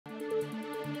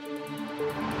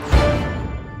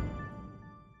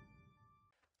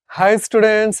High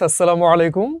students, আসসালামু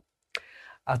আলাইকুম।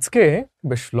 আজকে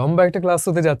বেশ লম্বা একটা ক্লাস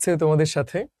হতে যাচ্ছে তোমাদের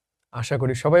সাথে। আশা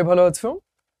করি সবাই ভালো আছো।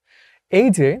 এই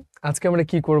যে আজকে আমরা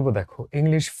কি করব দেখো,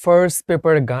 English first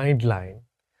paper guideline.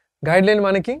 Guideline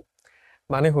মানে কি?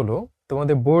 মানে হলো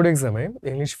তোমাদের বোর্ড এক্সামে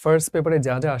ইংলিশ ফার্স্ট পেপারে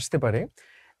যা যা আসতে পারে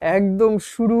একদম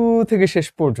শুরু থেকে শেষ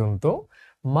পর্যন্ত,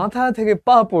 মাথা থেকে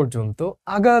পা পর্যন্ত,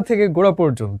 আগা থেকে গোড়া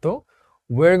পর্যন্ত,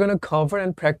 we're gonna cover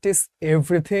and practice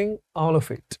everything, all of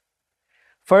it.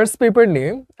 First paper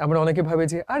নিয়ে আমরা অনেকে ভাবে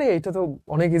যে আরে এটা তো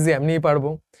অনেক ইজি, এমনিই পারবো।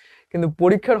 কিন্তু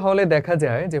পরীক্ষার হলে দেখা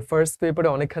যায় যে ফার্স্ট পেপারে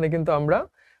অনেকখানি কিন্তু আমরা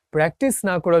প্র্যাকটিস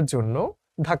না করার জন্য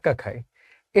ধাক্কা খাই।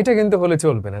 এটা কিন্তু হলে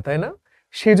চলবে না, তাই না?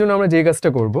 সেই জন্য আমরা যে কাজটা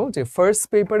করব যে ফার্স্ট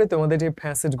পেপারে তোমাদের যে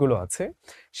প্যাসেজগুলো আছে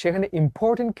সেখানে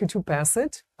ইম্পর্টেন্ট কিছু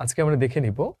প্যাসেজ আজকে আমরা দেখে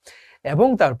নিব, এবং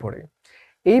তারপরে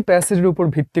এই প্যাসেজের উপর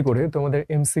ভিত্তি করে তোমাদের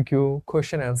MCQ,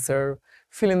 question answer,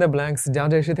 fill in the blanks যা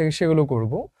যা এসে থাকে সেগুলো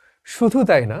করব। শুধু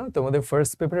তাই না, তোমাদের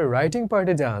ফার্স্ট পেপারের রাইটিং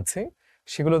পার্টে যা আছে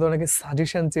সেগুলো তো অনেকে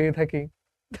সাজেশন চেয়ে থাকি,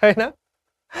 তাই না?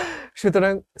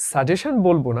 সুতরাং সাজেশন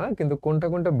বলবো না, কিন্তু কোনটা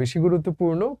কোনটা বেশি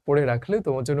গুরুত্বপূর্ণ পড়ে রাখলে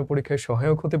তোমার জন্য পরীক্ষায়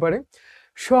সহায়ক হতে পারে,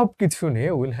 সব কিছু নিয়ে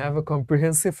will have a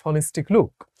comprehensive holistic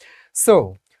look. So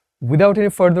without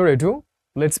any further edu,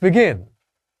 let's begin.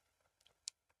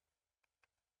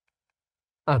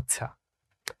 আচ্ছা,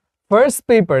 ফার্স্ট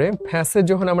পেপারে প্যাসেজ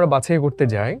যখন আমরা বাছাই করতে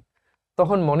যাই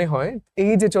তখন মনে হয়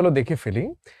এই যে চলো দেখে ফেলি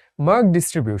মার্ক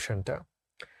ডিস্ট্রিবিউশনটা।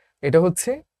 এটা হচ্ছে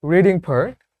রিডিং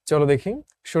পার্ট। চলো দেখি।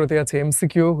 শুরুতে আছে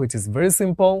MCQ, which is very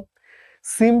simple.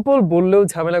 Simple বললেও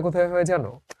ঝামেলা কোথায় হয়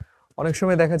জানো? অনেক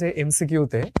সময় দেখা যায়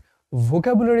এমসিকিউতে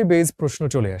ভোকাবুলারি বেস প্রশ্ন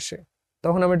চলে আসে,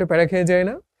 তখন আমরা একটু প্যারা খেয়ে যাই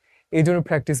না? এই জন্য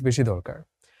প্র্যাকটিস বেশি দরকার।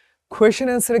 কোয়েশ্চেন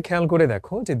অ্যান্সারে খেয়াল করে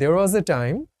দেখো যে দেয়ার ওয়াজ এ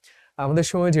টাইম আমাদের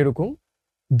সময় যেরকম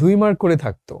 2 মার্ক করে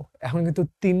থাকতো, এখন কিন্তু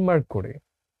 3 মার্ক করে,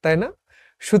 তাই না?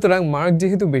 সুতরাং মার্ক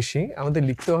যেহেতু বেশি, আমাদের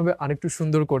লিখতে হবে আরেকটু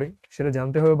সুন্দর করে, সেটা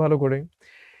জানতে হবে ভালো করে।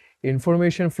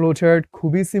 ইনফরমেশন ফ্লোচার্ট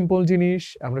খুবই সিম্পল জিনিস,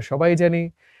 আমরা সবাই জানি।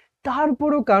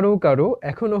 তারপরও কারো কারো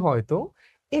এখনো হয়তো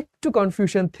একটু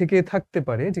কনফিউশন থেকে থাকতে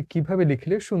পারে যে কিভাবে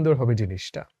লিখলে সুন্দর হবে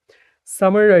জিনিসটা।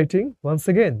 সামারি রাইটিং, ওয়ান্স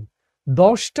এগেন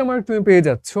 10টা মার্ক তুমি পেয়ে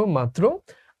যাচ্ছ মাত্র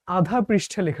আধা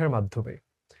পৃষ্ঠা লেখার মাধ্যমে।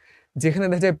 যেখানে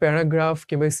দেখা যায় প্যারাগ্রাফ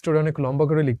কিংবা স্টোরি অনেক লম্বা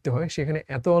করে লিখতে হয়, সেখানে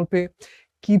এত অল্পে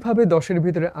কিভাবে 10-এর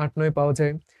ভিতরে 8-9 পাওয়া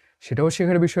যায় সেটাও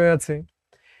শেখার বিষয় আছে।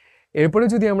 এরপরে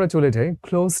যদি আমরা চলে যাই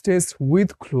cloze test with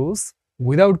close,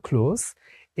 without close,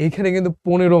 এইখানে কিন্তু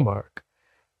 15 mark.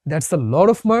 That's a lot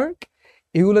of mark.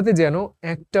 এগুলোতে যেন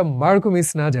একটা মার্কও মিস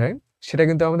না যায় সেটা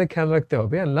কিন্তু আমাদের খেয়াল রাখতে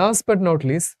হবে। আর last but not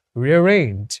list,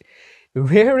 rearrange.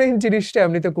 Rearrange জিনিসটা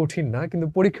এমনিতে কঠিন না, কিন্তু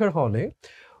পরীক্ষার হলে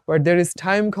war there is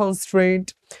time constraint,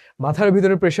 মাথার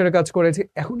ভিতরে প্রেশারে কাজ করেছে,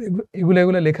 এখন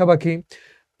এগুলো লেখা বাকি,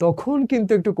 তখন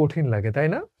কিন্তু একটু কঠিন লাগে, তাই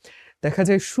না? দেখা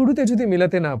যায় শুরুতে যদি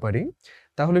মিলাতে না পারি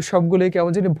তাহলে সবগুলোই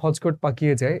কেমন জানি ভজকট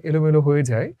পাকিয়ে যায়, এলোমেলো হয়ে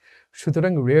যায়।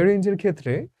 সুতরাং রিঅ্যারেঞ্জের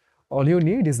ক্ষেত্রে all you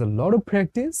need is a lot of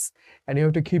practice and you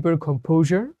have to keep your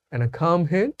composure and a calm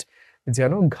head,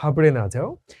 যেন ঘাবড়ে না যাও,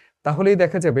 তাহলেই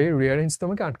দেখা যাবে রিঅ্যারেঞ্জ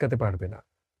তোমাকে আটকাতে পারবে না।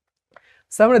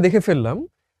 সো আমরা দেখে ফেললাম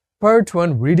পার্ট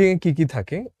 1 রিডিং এ কি কি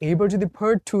থাকে। এইবার যদি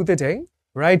পার্ট 2 তে যাই,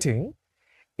 writing,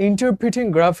 interpreting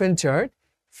graph and chart,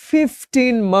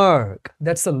 15 mark.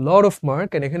 That's a lot of mark.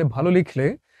 And এখানে ভালো লিখলে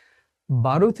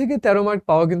 12 থেকে 13 মার্ক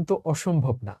পাওয়া কিন্তু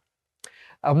অসম্ভব না।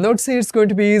 I am not say it's going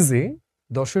to be easy,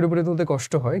 10-এর উপরে তুলতে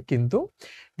কষ্ট হয়, কিন্তু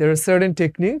there are certain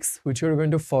techniques which you are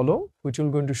going to follow, which we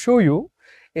are going to show you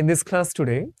in this class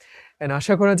today, and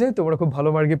আশা করা যায় তোমরা খুব ভালো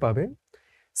মার্কই পাবে।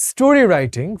 Story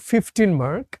writing 15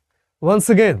 mark. Once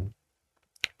again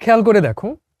খেয়াল করে দেখো,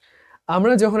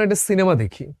 আমরা যখন একটা সিনেমা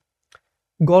দেখি,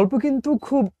 গল্প কিন্তু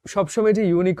খুব সবসময় যে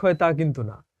ইউনিক হয় তা কিন্তু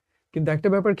না, কিন্তু একটা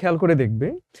ব্যাপার খেয়াল করে দেখবে,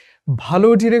 ভালো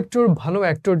ডিরেক্টর, ভালো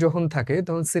অ্যাক্টর যখন থাকে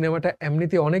তখন সিনেমাটা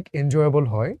এমনিতে অনেক এনজয়েবল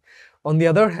হয়। অন দি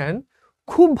আদার হ্যান্ড,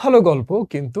 খুব ভালো গল্প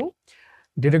কিন্তু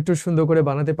ডিরেক্টর সুন্দর করে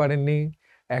বানাতে পারেননি,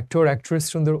 অ্যাক্টর অ্যাক্ট্রেস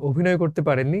সুন্দর অভিনয় করতে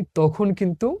পারেননি, তখন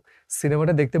কিন্তু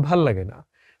সিনেমাটা দেখতে ভাল লাগে না।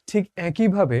 ঠিক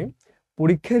একইভাবে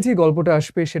পরীক্ষায় যে গল্পটা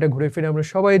আসবে সেটা ঘুরে ফিরে আমরা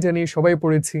সবাই জানি, সবাই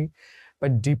পড়েছি,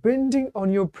 but depending on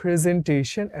your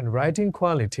presentation and writing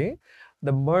quality,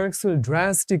 the marks will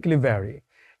ড্রাস্টিকলি vary.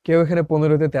 কেউ এখানে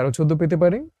 15-তে 13-14 পেতে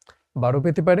পারে, 12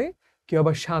 পেতে পারে, কেউ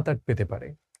আবার 7-8 পেতে পারে।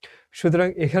 সুতরাং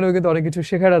এখানেও কিন্তু অনেক কিছু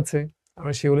শেখার আছে,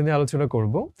 আমরা সেগুলো নিয়ে আলোচনা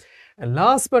করব। And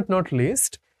last but not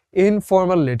least,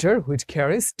 informal letter, which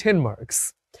carries 10 marks.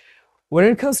 When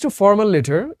it comes to formal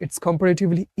letter, it's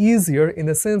comparatively easier in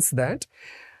the sense that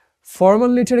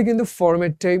formal letter কিন্তু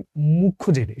ফরম্যাটটাই মুখ্য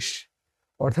জিনিস।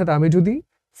 অর্থাৎ আমি যদি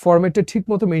ফরম্যাটটা ঠিক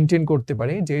মতো মেনটেন করতে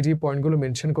পারি, যে পয়েন্টগুলো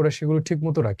মেনশন করা সেগুলো ঠিক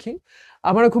মতো রাখি,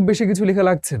 আমার খুব বেশি কিছু লেখা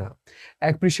লাগছে না,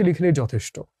 এক পৃষ্ঠা লিখলেই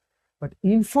যথেষ্ট। বাট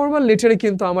ইনফর্মাল লেটারে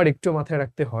কিন্তু আমার একটু মাথায়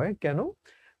রাখতে হয়। কেন?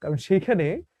 কারণ সেইখানে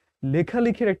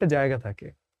লেখালেখির একটা জায়গা থাকে,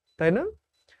 তাই না?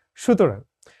 সুতরাং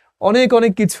অনেক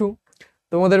অনেক কিছু,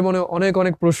 তোমাদের মনে অনেক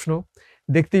অনেক প্রশ্ন,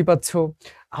 দেখতেই পাচ্ছ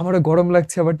আমারও গরম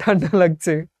লাগছে আবার ঠান্ডা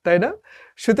লাগছে, তাই না?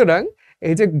 সুতরাং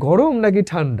এই যে গরম নাকি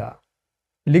ঠান্ডা,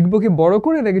 লিখবো কি বড়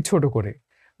করে নাকি ছোট করে,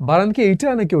 বানান কি এইটা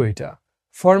নাকি ওইটা,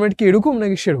 ফরম্যাট কি এরকম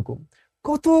নাকি সেরকম,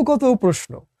 কত কত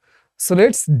প্রশ্ন। So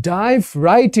let's dive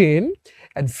right in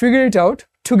and figure it out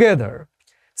together.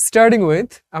 Starting with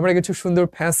আমরা কিছু সুন্দর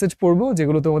প্যাসেজ পড়বো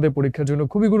যেগুলো তোমাদের পরীক্ষার জন্য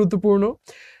খুবই গুরুত্বপূর্ণ।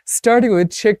 Starting with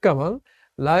Sheikh Kamal,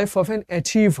 life of an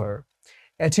achiever.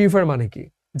 Achiever মানে কি?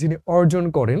 যিনি অর্জন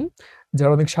করেন, যার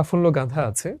অনেক সাফল্য গাথা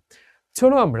আছে।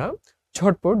 চলো আমরা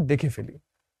ঝটপট দেখে ফেলি।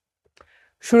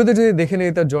 শুরুতে যদি দেখে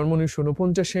নেই, তার জন্ম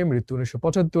 1949-এ, মৃত্যু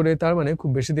 1975-এ, তার মানে খুব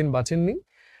বেশি দিন বাঁচেননি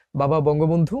বাবা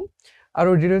বঙ্গবন্ধু।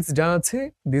 আরও ডিটেলস যা আছে,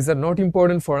 this are not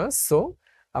important for us. So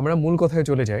আমরা মূল কথায়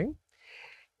চলে যাই।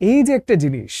 এই যে একটা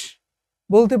জিনিস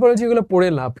বলতে পারো যে এগুলো পড়ে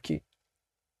লাভ কি,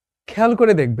 খেয়াল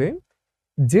করে দেখবে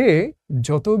যে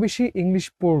যত বেশি ইংলিশ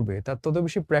পড়বে তার তত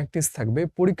বেশি প্র্যাকটিস থাকবে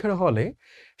পরীক্ষার হলে,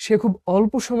 সে খুব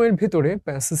অল্প সময়ের ভেতরে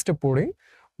প্যাসেজটা পড়ে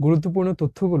গুরুত্বপূর্ণ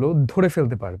তথ্যগুলো ধরে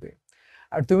ফেলতে পারবে।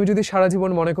 আর তুমি যদি সারা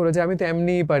জীবন মনে করো যে আমি তো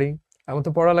এমনিই পারি, আমার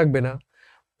তো পড়া লাগবে না,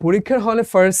 পরীক্ষার হলে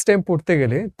ফার্স্ট টাইম পড়তে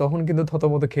গেলে তখন কিন্তু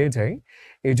থতমত খেয়ে যায়।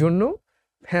 এই জন্য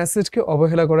প্যাসেজকে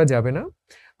অবহেলা করা যাবে না।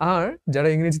 আর যারা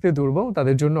ইংরেজিতে দুর্বল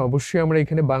তাদের জন্য অবশ্যই আমরা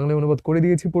এখানে বাংলায় অনুবাদ করে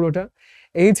দিয়েছি পুরোটা।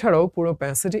 এছাড়াও পুরো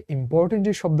প্যাসেজে ইম্পর্টেন্ট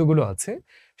যে শব্দগুলো আছে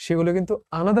সেগুলো কিন্তু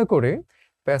আলাদা করে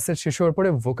প্যাসেজ শেষ হওয়ার পরে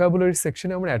ভোকাবুলারি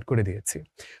সেকশনে আমরা অ্যাড করে দিয়েছি।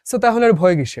 সো তাহলে আর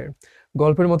ভয় কিসের,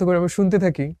 গল্পের মতো করে আমরা শুনতে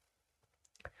থাকি।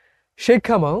 Sheikh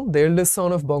Kamal, the eldest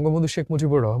son of Bangabandhu Sheikh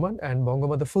Mujibur Rahman and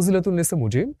Bangamata Fazilatunisa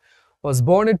Mujib, was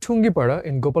born at Tungipara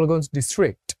in Gopalganj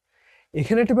district.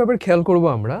 এখানে একটা ব্যাপার খেয়াল করব,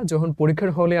 আমরা যখন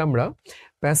পরীক্ষার হলে আমরা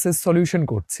প্যাসেজ সলিউশন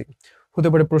করছি, হতে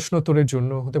পারে প্রশ্নোত্তরের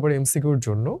জন্য, হতে পারে এমসিকিউর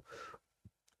জন্য,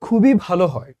 খুবই ভালো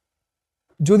হয়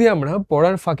যদি আমরা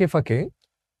পড়ার ফাঁকে ফাঁকে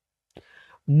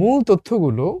মূল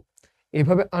তথ্যগুলো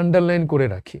এভাবে আন্ডারলাইন করে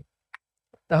রাখি।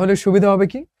 তাহলে সুবিধা হবে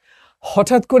কি,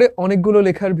 হঠাৎ করে অনেকগুলো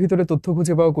লেখার ভিতরে তথ্য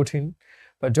খুঁজে পাওয়া কঠিন,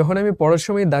 বা যখন আমি পড়ার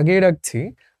সময় দাগিয়ে রাখছি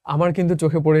আমার কিন্তু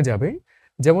চোখে পড়ে যাবে।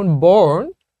 যেমন বর্ন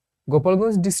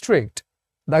গোপালগঞ্জ ডিস্ট্রিক্ট,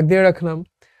 দাগ দিয়ে রাখলাম।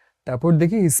 তারপর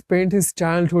দেখি হি স্পেন্ট হিজ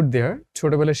চাইল্ডহুড দেয়ার,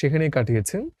 ছোটবেলা সেখানেই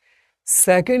কাটিয়েছেন।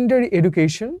 সেকেন্ডারি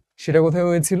এডুকেশন সেটা কোথায়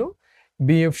হয়েছিল?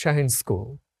 বিএফ শাহিন স্কুল,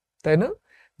 তাই না?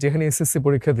 যেখানে এসএসসি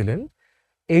পরীক্ষা দিলেন।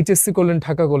 এইচএসসি করলেন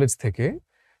ঢাকা কলেজ থেকে,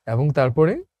 এবং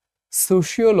তারপরে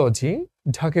সোশিওলজি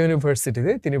ঢাকা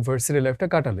ইউনিভার্সিটিতে তিনি ভার্সিটি লাইফটা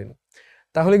কাটালেন।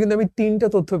 তাহলে কিন্তু আমি তিনটা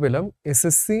তথ্য পেলাম,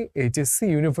 এসএসসি, এইচএসসি,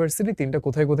 ইউনিভার্সিটি, তিনটা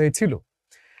কোথায় কোথায় ছিল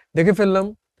দেখে ফেললাম।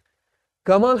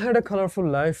 Kamal had a colorful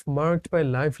life marked by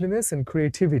liveliness and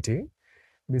creativity.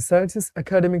 Besides his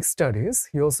academic studies,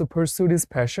 he also pursued his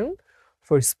passion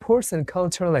for sports and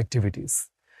cultural activities.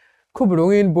 খুব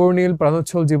রঙিন বর্ণিল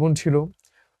প্রাণোচ্ছল জীবন ছিল।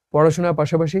 পড়াশোনার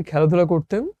পাশাপাশি খেলাধুলা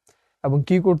করতেন, এবং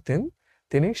কি করতেন,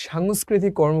 তিনি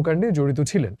সাংস্কৃতিক কর্মকাণ্ডে জড়িত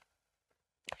ছিলেন।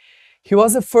 He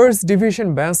was a first division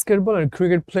basketball and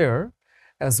cricket player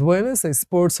as well as a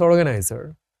sports organizer.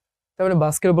 তার মানে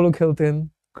বাস্কেটবলও খেলতেন,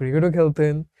 ক্রিকেটও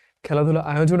খেলতেন, খেলাধুলা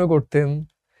আয়োজনও করতেন।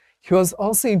 He was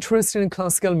also interested in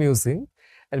classical music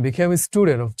and became a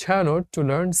student of Chanot to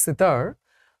learn sitar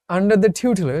under the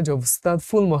tutelage of Ustad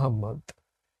Ful Muhammad.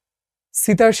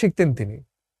 Sitar শিখতেন তিনি,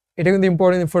 এটা কিন্তু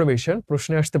important information,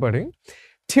 প্রশ্নে আসতে পারে।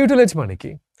 টিউটেলেজ মানে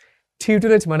কি?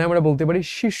 টিউটেলেজ মানে আমরা বলতে পারি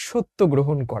শিষ্যত্ব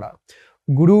গ্রহণ করা।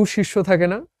 গুরু শিষ্য থাকে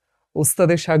না,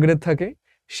 ওস্তাদের শাগরেদ থাকে,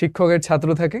 শিক্ষকের ছাত্র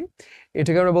থাকে,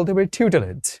 এটাকে আমরা বলতে পারি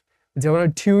টিউটেলেজ। যেমন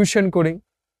আমরা টিউশন করি,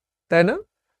 তাই না?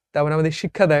 তারপরে আমাদের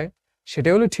শিক্ষা দেয়,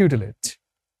 সেটাই হলো টিউটেলেজ।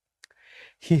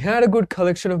 He had a good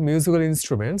collection of musical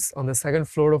instruments on the second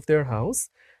floor of their house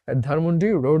at Dharmundi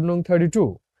Road Nong 32.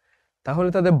 তাহলে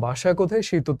তাদের বাসা কোথায়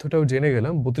সেই তথ্যটাও জেনে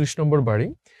গেলাম। 32 নম্বর বাড়ি,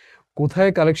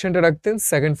 কোথায় কালেকশনটা রাখতেন?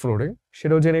 সেকেন্ড ফ্লোরে,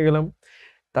 সেটাও জেনে গেলাম।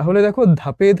 তাহলে দেখো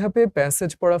ধাপে ধাপে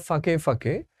প্যাসেজ পড়া ফাঁকে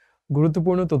ফাঁকে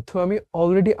গুরুত্বপূর্ণ তথ্য আমি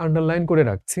অলরেডি আন্ডারলাইন করে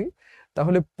রাখছি,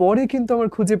 তাহলে পরে কিন্তু আমার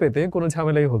খুঁজে পেতে কোনো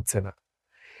ঝামেলাই হচ্ছে না।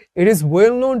 It is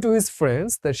well known to his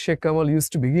friends that Sheikh Kamal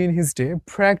used to begin his day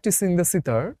practicing the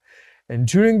sitar and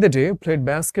during the day played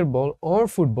basketball or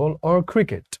football or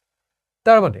cricket.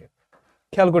 তার মানে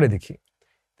খেয়াল করে দেখি,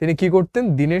 তিনি কি করতেন?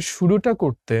 দিনের শুরুটা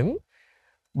করতেন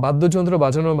বাদ্যযন্ত্র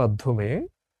বাজানোর মাধ্যমে,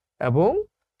 এবং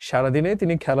সারাদিনে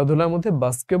তিনি খেলাধুলার মধ্যে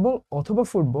বাস্কেটবল অথবা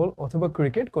ফুটবল অথবা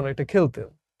ক্রিকেট কোনো একটা খেলতেন।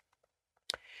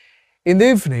 In the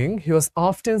evening, he was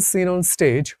often seen on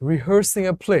stage rehearsing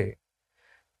a play.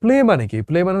 Play মানে কি?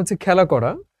 প্লে মানে হচ্ছে খেলা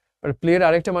করা, আর প্লের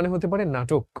আরেকটা মানে হতে পারে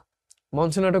নাটক।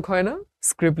 মঞ্চ নাটক হয় না,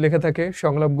 স্ক্রিপ্ট লেখা থাকে,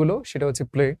 সংলাপগুলো, সেটা হচ্ছে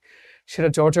প্লে, সেটা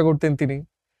চর্চা করতেন তিনি।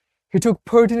 He took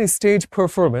part in a stage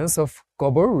performance of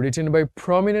Kobor written by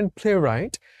prominent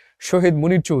playwright Shahid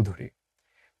Munir Chowdhury.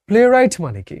 Playwright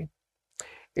মানে কি?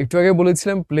 একটু আগে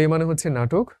বলেছিলাম প্লে মানে হচ্ছে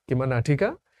নাটক কিংবা নাটিকা,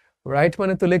 রাইট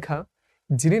মানে তো লেখা।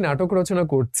 যিনি নাটক রচনা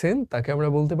করছেন তাকে আমরা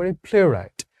বলতে পারি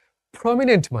প্লেরাইট।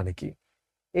 প্রমিনেন্ট মানে কি?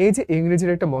 এই যে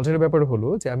ইংরেজির একটা মজার ব্যাপার হলো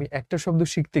যে আমি একটা শব্দ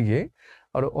শিখতে গিয়ে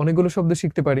আরো অনেকগুলো শব্দ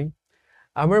শিখতে পারি।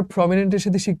 আমরা প্রমিনেন্টের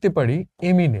সাথে শিখতে পারি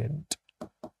এমিনেন্ট।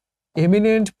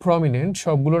 এমিনেন্ট, প্রমিনেন্ট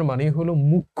সবগুলোর মানেই হলো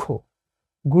মুখ্য,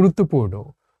 গুরুত্বপূর্ণ,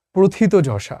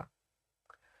 প্রথিতযশা।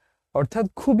 অর্থাৎ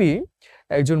খুবই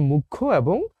একজন মুখ্য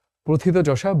এবং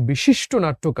প্রথিতযশা বিশিষ্ট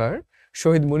নাট্যকার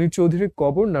শহীদ মনির চৌধুরীর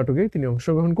কবর নাটকে তিনি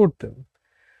অংশগ্রহণ করতেন।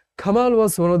 Kamal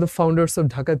was one of the founders of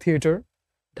Dhaka theatre.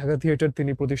 Dhaka theatre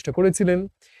তিনি প্রতিষ্ঠা করেছিলেন।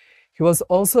 হি ওয়াজ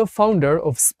অলসো ফাউন্ডার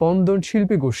অফ স্পন্দন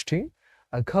শিল্পী গোষ্ঠী,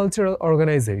 আ cultural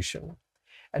organisation.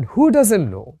 And who doesn't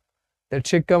know that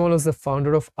Sheikh Kamal was the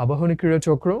founder of Abahani ক্রীড়া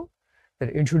চক্র that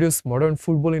introduced modern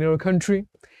football in our country?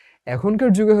 এখনকার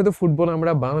যুগে হয়তো ফুটবল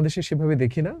আমরা বাংলাদেশে সেভাবে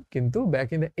দেখি না, কিন্তু back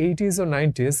in the 80s or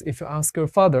 90s if you ask your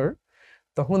father,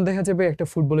 তখন দেখা যাবে একটা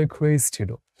ফুটবলের ক্রেজ ছিল।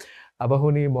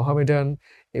 আবাহনী, মোহামেডান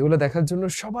এগুলো দেখার জন্য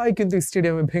সবাই কিন্তু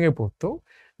স্টেডিয়ামে ভেঙে পড়তো।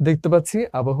 দেখতে পাচ্ছি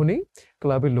আবাহনী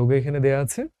ক্লাবের লোগো এখানে দেয়া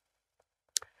আছে।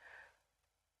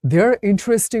 There are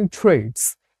interesting traits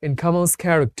in Kamal's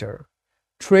character.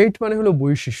 Trait মানে হলো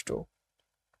বৈশিষ্ট্য।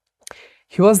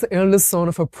 He was the eldest son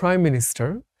of a prime minister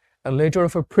and later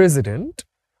of a president.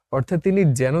 অর্থাৎ তিনি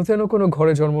যেন তেন কোনো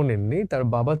ঘরে জন্ম নেননি, তার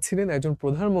বাবা ছিলেন একজন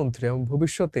প্রধানমন্ত্রী এবং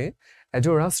ভবিষ্যতে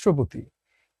একজন রাষ্ট্রপতি।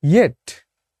 Yet,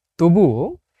 তবুও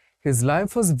his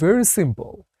life was very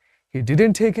simple. He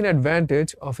didn't take an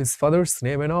advantage of his father's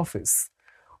name and office.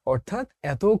 অর্থাৎ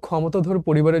এত ক্ষমতাধর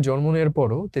পরিবারে জন্ম নেওয়ার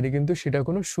পরও তিনি কিন্তু সেটা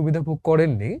কোনো সুবিধা ভোগ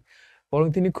করেননি, বরং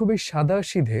তিনি খুবই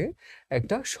সাদাসিধে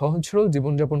একটা সহজ সরল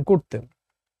জীবনযাপন করতেন।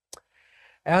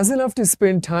 As he loved to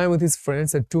spend time with his friends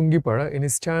at Tungipara in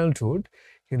his childhood,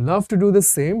 he loved to do the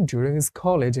same during his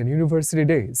college and university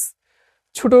days.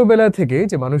 ছোটবেলা থেকে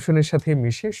যে মানুষজনের সাথে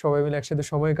মিশে সবাই মিলে একসাথে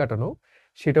সময় কাটানো,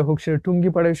 সেটা হোক সেটা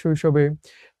টুঙ্গিপাড়ায় শৈশবে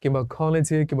কিংবা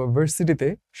কলেজে কিংবা ভার্সিটিতে,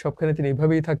 সবখানে তিনি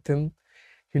এইভাবেই থাকতেন।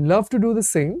 He loved to do the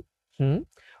same.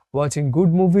 Watching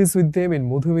good movies with them in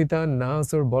Madhumita, Naz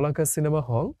or Bolaka Cinema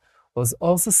Hall was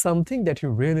also something that he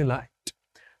really liked.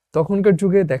 তখনকার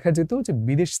যুগে দেখা যেত যে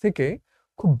বিদেশ থেকে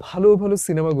খুব ভালো ভালো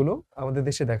সিনেমাগুলো আমাদের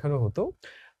দেশে দেখানো হতো।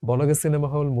 বলাকা সিনেমা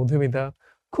হল, মধুমিতা,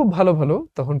 খুব ভালো ভালো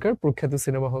তখনকার প্রখ্যাত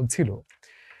সিনেমা হল ছিল।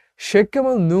 Sheikh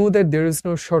Kamal knew that there is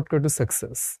no shortcut to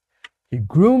success. He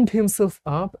groomed himself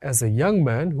up as a young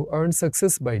man who earned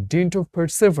success by dint of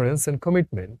perseverance and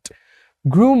commitment.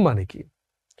 Groom মানে কি?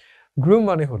 Groom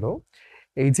মানে হলো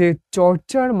এই যে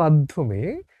চর্চার মাধ্যমে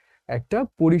একটা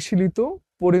পরিশীলিত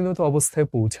পরিণত অবস্থায়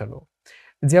পৌঁছানো।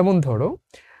 যেমন ধরো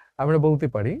আমরা বলতে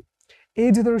পারি এই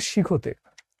যে ধরো শিখতে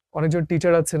অনেকজন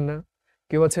টিচার আছেন না,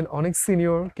 কেউ আছেন অনেক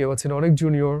সিনিয়র, কেউ আছেন অনেক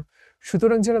জুনিয়র।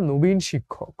 সুতরাং যারা নবীন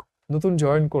শিক্ষক নতুন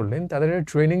জয়েন করলেন তাদের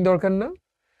ট্রেনিং দরকার না?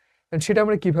 সেটা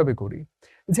আমরা কিভাবে করি?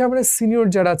 যে আমরা সিনিয়র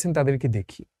যারা আছেন তাদেরকে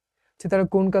দেখি যে তারা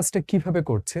কোন কাজটা কিভাবে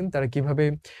করছেন, তারা কিভাবে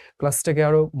ক্লাসটাকে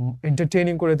আরো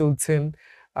এন্টারটেইনিং করে তুলছেন,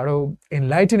 আরো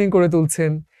এনলাইটেনিং করে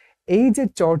তুলছেন। এই যে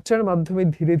চর্চার মাধ্যমে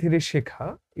ধীরে ধীরে শেখা,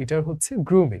 এটার হচ্ছে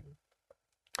গ্রুমিং।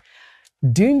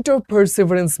 ডিন্ট অফ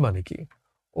পারসিভারেন্স মানে কি?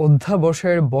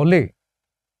 অধ্যাবসায়ের বলে,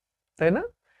 তাই না?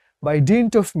 বাই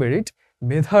ডিন্ট অফ মেরিট,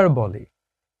 মেধার বলে।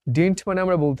 ডিন্ট মানে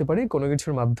আমরা বলতে পারি কোনো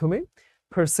কিছুর মাধ্যমে,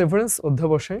 পারসিভারেন্স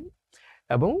অধ্যাবসায়,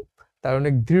 এবং তার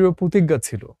অনেক দৃঢ় প্রতিজ্ঞা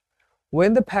ছিল।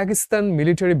 When the Pakistan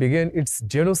military began its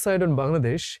genocide on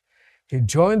Bangladesh, he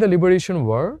joined the Liberation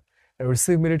War and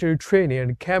received military training at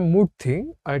Camp Murthy,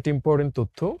 an important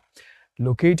তথ্য,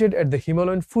 located at the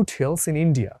Himalayan foothills in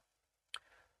India.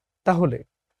 তাহলে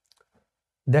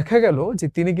দেখা গেল যে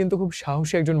তিনি কিন্তু খুব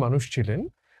সাহসী একজন মানুষ ছিলেন।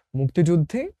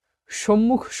 মুক্তিযুদ্ধে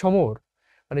সম্মুখ সমর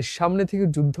মানে সামনে থেকে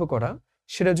যুদ্ধ করা,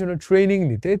 সেটার জন্য ট্রেনিং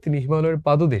নিতে তিনি হিমালয়ের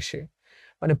পাদদেশে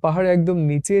মানে পাহাড়ে একদম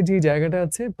নিচে যে জায়গাটা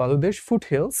আছে পাদদেশ,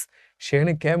 ফুটহিলস,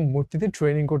 সেখানে ক্যাম্প মূর্তিতে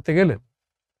ট্রেনিং করতে গেলেন।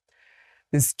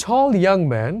 This tall young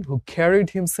man who carried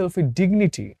himself with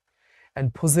dignity and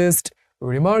possessed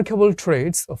remarkable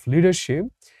traits of leadership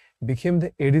became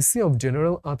the ADC of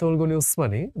General Atal Ghani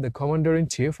Usmani, the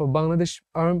Commander-in-Chief of Bangladesh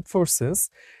Armed Forces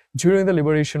during the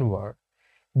Liberation War.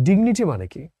 Dignity মানে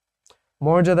কি?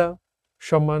 মর্যাদা,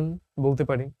 সম্মান বলতে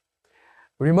পারি।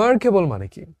 Remarkable মানে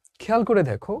কি? খেয়াল করে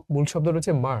দেখো মূল শব্দটা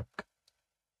হচ্ছে মার্ক,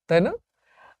 তাই না?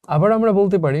 আবার আমরা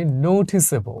বলতে পারি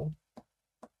নোটিসেবল।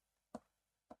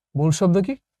 মূল শব্দ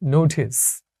কি? নোটিস।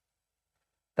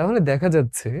 তাহলে দেখা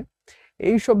যাচ্ছে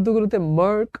এই শব্দগুলোতে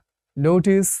মার্ক,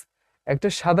 নোটিস, একটা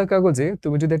সাদা কাগজে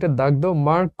তুমি যদি একটা দাগ দাও,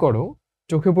 মার্ক করো,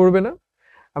 চোখে পড়বে না?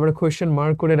 আমরা কোয়েশ্চেন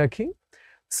মার্ক করে রাখি।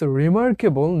 সো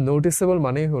রিমার্কেবল, নোটিসেবল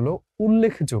মানেই হলো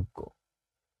উল্লেখযোগ্য।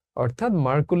 অর্থাৎ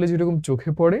মার্ক করলে যেরকম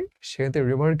চোখে পড়ে, সেক্ষেত্রে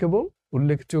রিমার্কেবল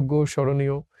উল্লেখযোগ্য,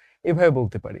 স্মরণীয়, এভাবে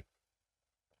বলতে পারি।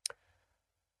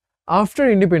 After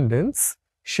independence,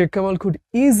 Sheikh Kamal could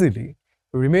easily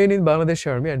remain in Bangladesh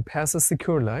Army and pass a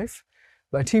secure life,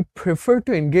 but he preferred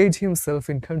to engage himself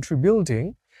in country building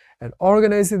and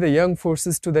organizing the young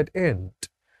forces to that end.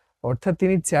 অর্থাৎ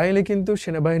তিনি চাইলে কিন্তু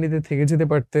সেনাবাহিনীতে থেকে যেতে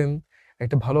পারতেন,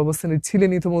 একটা ভালো অবস্থানে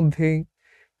ছিলেন ইতিমধ্যেই,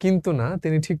 কিন্তু না,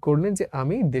 তিনি ঠিক করলেন যে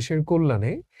আমি দেশের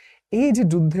কল্যাণে, এই যে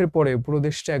যুদ্ধের পরে পুরো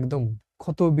দেশটা একদম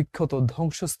ক্ষত বিক্ষত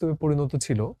ধ্বংসস্তূপে পরিণত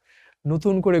ছিল,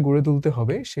 নতুন করে গড়ে তুলতে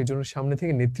হবে, সেই জন্য সামনে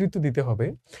থেকে নেতৃত্ব দিতে হবে,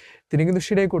 তিনি কিন্তু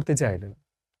সেটাই করতে চাইলেন।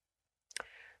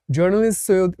 Journalist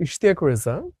Syed Ishtiaq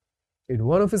Reza, in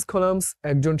one of his columns,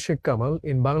 একজন Sheikh Kamal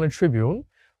in Bangla Tribune,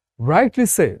 rightly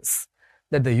says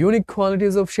that the unique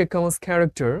qualities of Sheikh Kamal's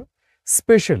character,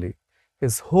 especially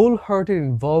his wholehearted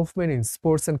involvement in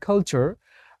sports and culture,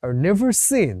 are never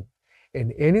seen in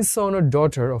any son or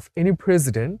daughter of any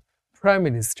president, prime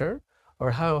minister, or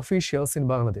high officials in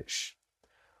Bangladesh.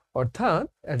 অর্থাৎ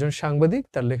একজন সাংবাদিক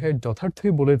তার লেখায়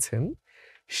যথার্থই বলেছেন,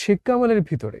 শেখ কামালের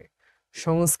ভিতরে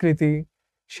সংস্কৃতি,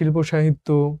 শিল্প সাহিত্য,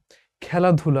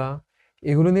 খেলাধুলা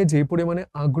এগুলো নিয়ে যে পরিমাণে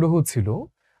আগ্রহ ছিল,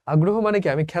 আগ্রহ মানে কি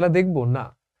আমি খেলা দেখব না,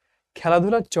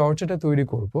 খেলাধুলার চর্চাটা তৈরি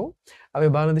করব, আমি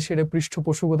বাংলাদেশে এটা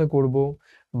পৃষ্ঠপোষকতা করব,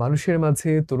 মানুষের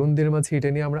মাঝে, তরুণদের মাঝে এটা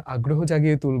নিয়ে আমরা আগ্রহ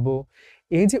জাগিয়ে তুলব,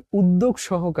 এই যে উদ্যোগ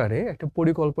সহকারে একটা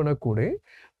পরিকল্পনা করে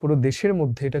পুরো দেশের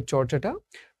মধ্যে এটা চর্চাটা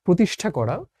প্রতিষ্ঠা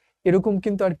করা, এরকম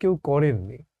কিন্তু আর কেউ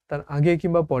করেননি, তার আগে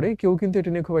কিংবা পরে কেউ কিন্তু এটা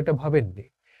নিয়ে খুব একটা ভাবেননি।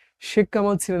 শেখ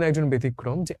কামাল ছিলেন একজন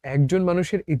ব্যতিক্রম, যে একজন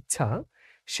মানুষের ইচ্ছা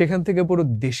সেখান থেকে পুরো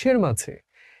দেশের মাঝে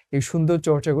এই সুন্দর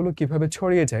চর্চাগুলো কিভাবে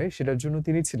ছড়িয়ে যায় সেটার জন্য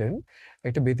তিনি ছিলেন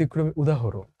একটা ব্যতিক্রমী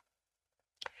উদাহরণ।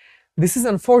 This is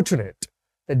unfortunate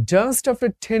that just after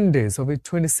 10 days of his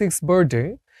 26th birthday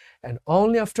and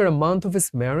only after a month of his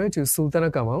marriage with Sultana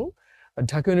Kamal, a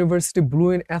Dhaka University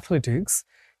blue in athletics,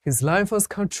 his life was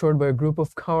cut short by a group of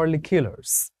cowardly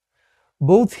killers.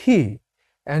 Both he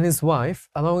and his wife,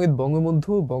 along with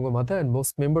Bangabandhu, Bangamata, and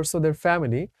most members of their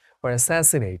family, were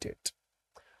assassinated.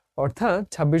 অর্থাৎ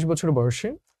 26 বছর বয়সে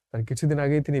তার কিছুদিন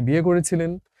আগেই তিনি বিয়ে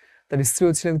করেছিলেন, তার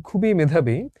স্ত্রীও ছিলেন খুবই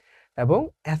মেধাবী এবং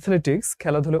অ্যাথলেটিক্স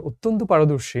খেলাধুলায় অত্যন্ত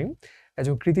পারদর্শী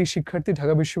একজন কৃতি শিক্ষার্থী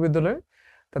ঢাকা বিশ্ববিদ্যালয়ের।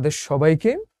 তাদের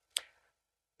সবাইকে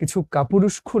কিছু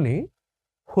কাপুরুষ খুনি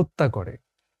হত্যা করে।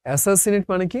 অ্যাসাসিনেট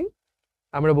মানে কি,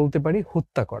 আমরা বলতে পারি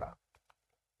হত্যা করা।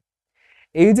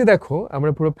 এই যে দেখো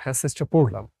আমরা পুরো প্যাসেজটা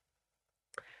পড়লাম,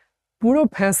 পুরো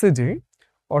প্যাসেজে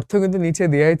অর্থ কিন্তু নিচে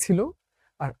দেয়াই ছিল,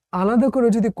 আর আলাদা করে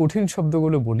যদি কঠিন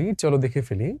শব্দগুলো বলি চলো দেখে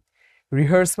ফেলি।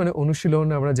 রিহার্স মানে অনুশীলন,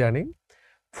 আমরা জানি।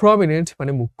 প্রমিনেন্ট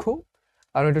মানে মুখ্য,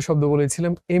 আর একটা শব্দ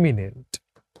বলেছিলাম এমিনেন্ট,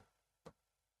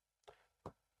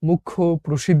 মুখ্য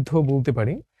প্রসিদ্ধ বলতে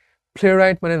পারি।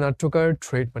 প্লেরাইট মানে নাট্যকার,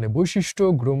 ট্রেড মানে বৈশিষ্ট্য,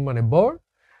 গ্রুম মানে বর,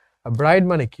 আর ব্রাইড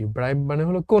মানে কি, ব্রাইড মানে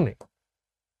হলো কনে।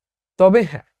 তবে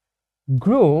হ্যাঁ,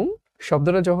 গ্রুম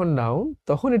শব্দটা যখন নাউন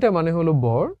তখন এটা মানে হলো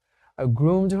বর, আর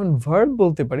গ্রুম যখন ভার্ব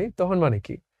বলতে পারি তখন মানে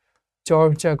কি,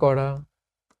 চর্চা করা,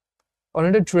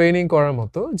 অনেকটা ট্রেনিং করার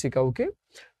মতো, যে কাউকে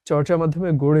চর্চার মাধ্যমে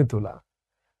গড়ে তোলা।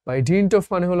 বাই ডিন্ট অফ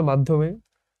মানে হলো মাধ্যমে,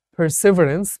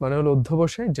 পারসেভারেন্স মানে হলো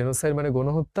অধ্যবসায়, জেনোসাইড মানে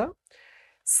গণহত্যা।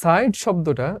 সাইড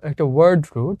শব্দটা একটা ওয়ার্ড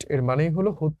রুট, এর মানেই হলো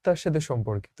হত্যার সাথে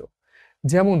সম্পর্কিত।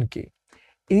 যেমন কি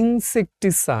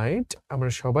ইনসেকটিসাইড আমরা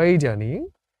সবাই জানি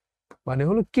মানে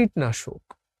হলো কীটনাশক,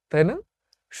 তাই না?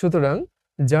 সুতরাং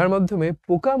যার মাধ্যমে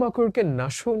পোকামাকড়কে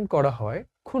নাশন করা হয়,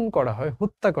 খুন করা হয়,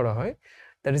 হত্যা করা হয়,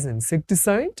 দ্যাট ইজ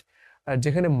ইনসেকটিসাইড। আর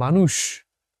যেখানে মানুষ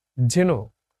জেনো,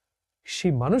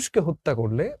 সেই মানুষকে হত্যা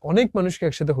করলে, অনেক মানুষকে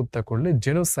একসাথে হত্যা করলে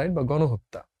জেনোসাইড বা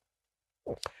গণহত্যা।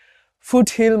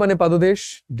 ফুটহিল মানে পাদদেশ,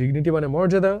 ডিগনিটি মানে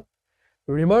মর্যাদা,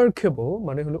 রিমার্কেবল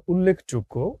মানে হলো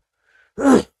উল্লেখযোগ্য,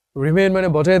 রিমেইন মানে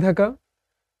বজায় থাকা।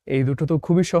 এই দুটো তো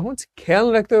খুবই সহজ, খেয়াল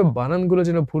রাখতে হবে বানানগুলো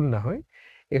যেন ভুল না হয়।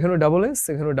 এখানেও ডাবল এস,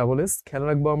 এখানেও ডাবল এস, খেয়াল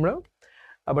রাখবো আমরা।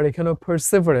 আবার এখানেও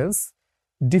পারসেভারেন্স,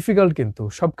 ডিফিকাল্ট কিন্তু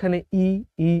সবখানে ই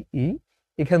ই ই,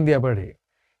 এখান দিয়ে আবার রে,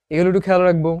 এগুলো একটু খেয়াল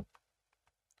রাখবো।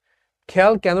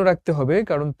 খেয়াল কেন রাখতে হবে,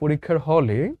 কারণ পরীক্ষার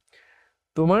হলে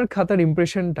তোমার খাতার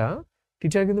ইমপ্রেশনটা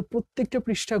টিচার কিন্তু প্রত্যেকটা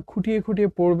পৃষ্ঠা খুঁটিয়ে খুঁটিয়ে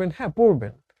পড়বেন। হ্যাঁ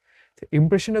পড়বেন,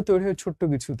 ইমপ্রেশনটা তৈরি হয় ছোট্ট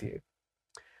কিছু দিয়ে।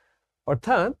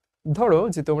 অর্থাৎ ধরো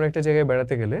যে তোমরা একটা জায়গায়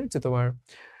বেড়াতে গেলে, যে তোমার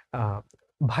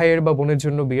ভাইয়ের বা বোনের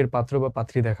জন্য বিয়ের পাত্র বা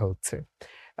পাত্রী দেখা হচ্ছে,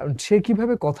 কারণ সে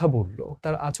কিভাবে কথা বললো,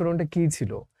 তার আচরণটা কি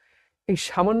ছিল, এই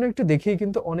সামান্য একটু দেখেই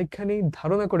কিন্তু অনেকখানি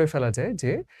ধারণা করে ফেলা যায়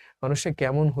যে মানুষটা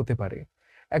কেমন হতে পারে।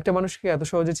 একটা মানুষকে এত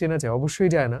সহজে চেনা যায় অবশ্যই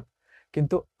যায় না,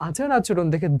 কিন্তু আচার আচরণ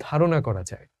দেখে ধারণা করা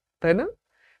যায়, তাই না?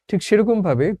 ঠিক সেরকম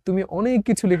ভাবে তুমি অনেক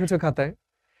কিছু লিখেছো খাতায়,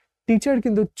 টিচার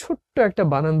কিন্তু ছোট্ট একটা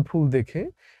বানান ভুল দেখে,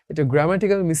 এটা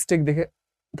গ্রামাটিক্যাল মিস্টেক দেখে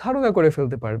ধারণা করে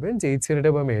ফেলতে পারবেন যে এই ছেলেটা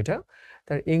বা মেয়েটা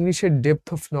তার ইংলিশের ডেপথ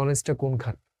অফ নলেজটা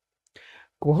কোনখানে।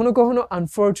 কখনো কখনো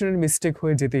আনফরচুনেট মিস্টেক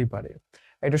হয়ে যেতেই পারে,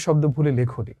 একটা শব্দ ভুলে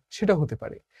লেখনি, সেটা হতে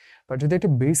পারে। বাট যদি একটা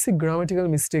বেসিক গ্রামাটিক্যাল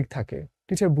মিস্টেক থাকে,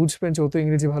 টিচার বুঝবেন যে ও তো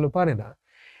ইংরেজি ভালো পারে না।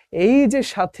 এই যে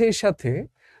সাথে সাথে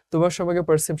তোমার সবাইকে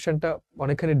পারসেপশনটা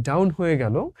অনেকখানি ডাউন হয়ে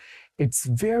গেল, it's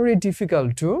very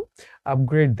difficult to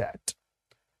upgrade that.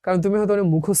 কারণ তুমি হয়তো অনেক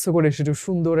মুখস্থ করে এসেছো,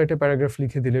 সুন্দর একটা প্যারাগ্রাফ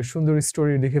লিখে দিলে, সুন্দর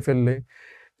স্টোরি লিখে ফেললে,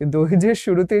 কিন্তু ওই যে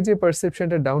শুরুতেই যে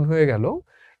পারসেপশনটা ডাউন হয়ে গেল,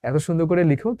 এত সুন্দর করে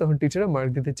লিখো, তখন টিচাররা মার্ক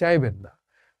দিতে চাইবেন না।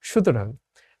 সুতরাং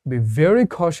be very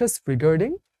কশাস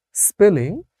regarding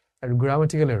spelling and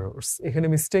grammatical errors. এখানে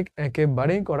মিস্টেক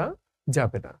একেবারেই করা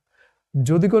যাবে না।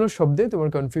 যদি কোনো শব্দে তোমার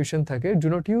কনফিউশন থাকে, do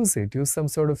not use it, use some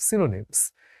sort of synonyms.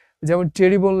 যেমন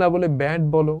টেরিবল না বলে ব্যাড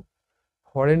বলো,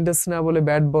 হরেন্ডাস না বলে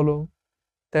ব্যাড বলো,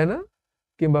 তাই না?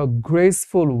 কিংবা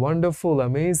graceful, wonderful,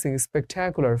 amazing,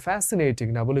 spectacular, fascinating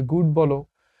না বলে গুড বলো।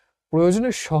 প্রয়োজনে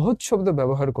সহজ শব্দ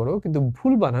ব্যবহার করো, কিন্তু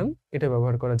ভুল বানান এটা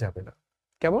ব্যবহার করা যাবে না।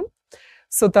 কেমন?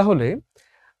 সো তাহলে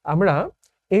আমরা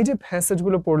এই যে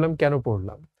প্যাসেজগুলো পড়লাম, কেন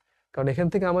পড়লাম? কারণ এখান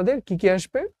থেকে আমাদের কি কি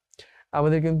আসবে?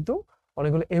 আমাদের কিন্তু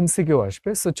অনেকগুলো এমসিকিউ আসবে।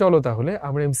 সো চলো তাহলে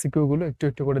আমরা এমসিকিউ গুলো একটু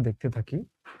একটু করে দেখতে থাকি।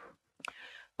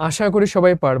 আশা করি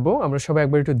সবাই পারবো। আমরা সবাই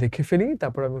একবার একটু দেখে ফেলি,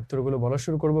 তারপর আমি উত্তরগুলো বলা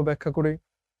শুরু করব ব্যাখ্যা করে।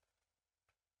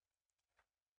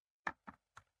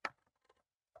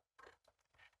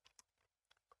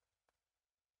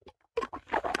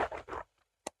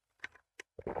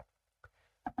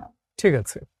 ঠিক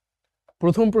আছে,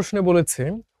 প্রথম প্রশ্নে বলেছে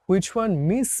হুইচ ওয়ান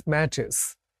মিসম্যাচেস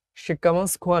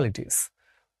শেখামাস কোয়ালিটিস।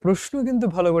 প্রশ্ন কিন্তু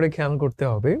ভালো করে খেয়াল করতে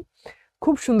হবে।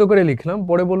 খুব সুন্দর করে লিখলাম,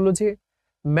 পরে বলল যে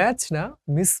ম্যাচ না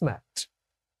মিসম্যাচ।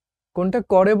 কোনটা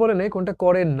করে বলে নাই, কোনটা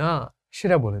করে না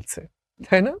সেটা বলেছে,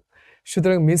 তাই না?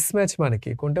 সুতরাং মিসম্যাচ মানে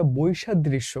কি? কোনটা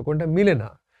বৈসাদৃশ্য, কোনটা মিলে না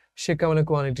শেখামাস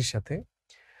কোয়ালিটির সাথে।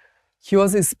 হি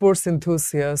ওয়াজ এ স্পোর্টস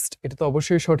এনথুসিয়াস্ট, এটা তো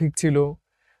অবশ্যই সঠিক ছিল।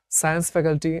 সায়েন্স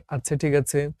ফ্যাকাল্টি, আচ্ছা ঠিক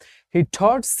আছে। হি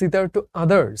টট সিতার টু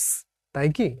আদার্স, তাই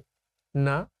কি?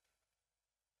 না,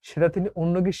 সেটা তিনি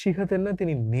অন্যকে শিখাতেন না,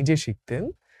 তিনি নিজে শিখতেন।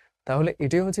 তাহলে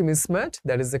এটাই হচ্ছে mismatch,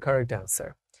 that is the correct answer.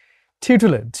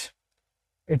 টিউটেলেজ,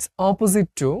 it's opposite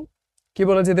to, কি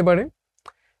বলা যেতে পারে?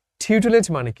 টিউটেলেজ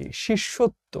মানে কি?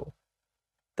 শিষ্যত্ব,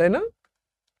 তাই না?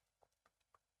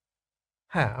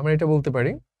 হ্যাঁ, আমরা এটা বলতে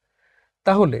পারি।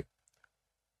 তাহলে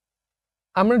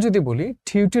আমরা যদি বলি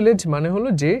টিউটেলেজ মানে হলো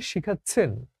যে শিখাচ্ছেন,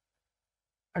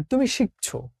 আর তুমি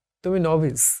শিখছো, তুমি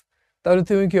নভিস, তাহলে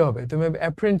তুমি কি হবে? তুমি হবে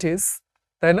অ্যাপ্রেন্টিস,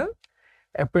 তাই না?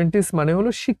 অ্যাপ্রেন্টিস মানে হলো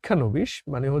শিক্ষানবিশ,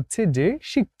 মানে হচ্ছে যে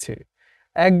শিখছে।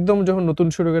 একদম যখন নতুন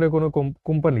শুরু করে কোনো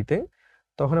কোম্পানিতে,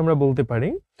 তখন আমরা বলতে পারি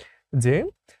যে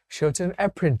সে হচ্ছে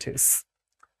অ্যাপ্রেন্টিস।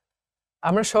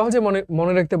 আমরা সহজে মনে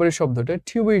মনে রাখতে পারি শব্দটা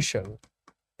টিউশন,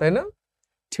 তাই না?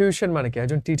 টিউশন মানে কি?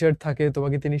 একজন টিচার থাকে,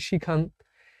 তোমাকে তিনি শিখান।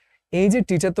 এই যে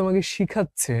টিচার তোমাকে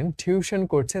শিখাচ্ছেন, টিউশন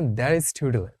করছেন, দ্যাট ইজ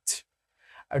টিউটেলেজ।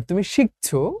 আর তুমি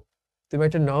শিখছো, তুমি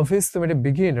একটা নভিস, তুমি একটা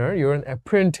beginner, you R an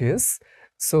apprentice.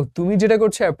 So তুমি যেটা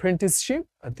করছো অ্যাপ্রেন্টিসশিপ,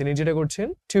 আর তিনি যেটা করছেন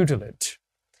টিউটেলেজ।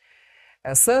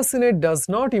 অ্যাসাসিনেট ডাজ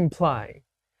নট ইমপ্লাই,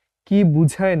 কি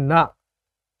বুঝায় না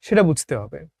সেটা বুঝতে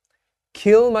হবে।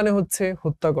 কিল মানে হচ্ছে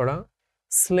হত্যা করা,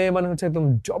 স্লে মানে হচ্ছে একদম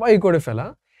জবাই করে ফেলা,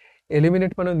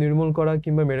 এলিমিনেট মানে নির্মূল করা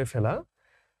কিংবা মেরে ফেলা।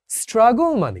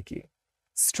 স্ট্রাগল মানে কি?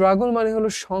 স্ট্রাগল মানে হলো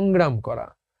সংগ্রাম করা।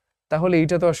 তাহলে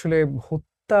এটা তো আসলে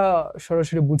হত্যা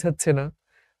সরাসরি বুঝাচ্ছে না,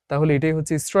 তাহলে এটাই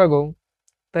হচ্ছে স্ট্রাগল,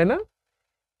 তাই না?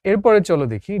 এরপরে চলো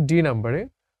দেখি ডি নাম্বারে,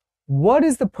 what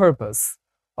is the purpose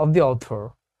of the author,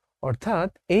 অর্থাৎ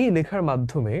এই লেখার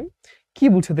মাধ্যমে কি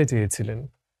বুঝাতে চেয়েছিলেন?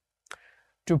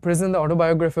 Two present the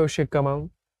autobiography of Sheikh Kamal,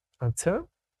 আচ্ছা।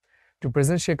 Two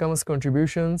present Sheikh Kamal's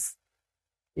contributions,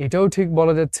 এটাও ঠিক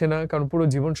বলা যাচ্ছে না, কারণ পুরো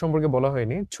জীবন সম্পর্কে বলা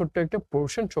হয়নি, ছোট্ট একটা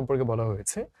পোর্শন সম্পর্কে বলা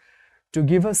হয়েছে। To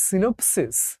give a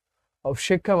synopsis of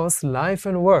Sheikh Kamal's life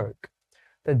and work,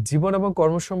 তার জীবন এবং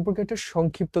কর্ম সম্পর্কে একটা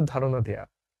সংক্ষিপ্ত ধারণা দেয়া।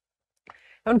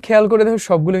 এখন খেয়াল করে দেখো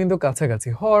সবগুলো কিন্তু কাছাকাছি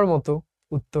হওয়ার মতো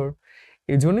উত্তর।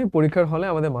 এই জন্যই পরীক্ষার হলে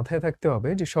আমাদের মাথায় থাকতে হবে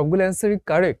যে সবগুলো অ্যান্সারই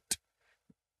কারেক্ট,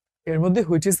 এর মধ্যে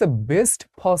which is the best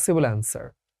possible answer,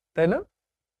 তাই না?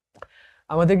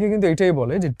 আমাদেরকে কিন্তু এটাই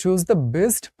বলে যে choose the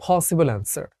best possible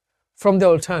answer from the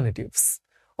alternatives.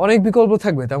 অনেক বিকল্প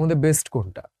থাকবে, তার মধ্যে বেস্ট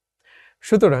কোনটা।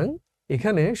 সুতরাং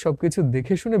এখানে সবকিছু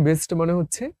দেখে শুনে বেস্ট মানে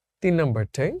হচ্ছে 3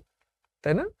 নাম্বারটাই,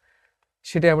 তাই না?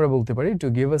 সেটাই আমরা বলতে পারি to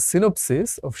give a synopsis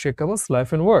of Sheikh Kamal's life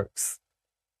and works.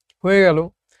 হয়ে গেল।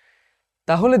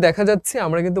 তাহলে দেখা যাচ্ছে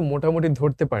আমরা কিন্তু মোটামুটি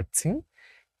ধরতে পারছি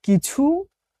কিছু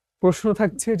প্রশ্ন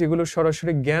থাকছে যেগুলো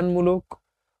সরাসরি জ্ঞানমূলক,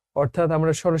 অর্থাৎ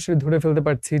আমরা সরাসরি ধরে ফেলতে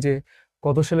পারছি যে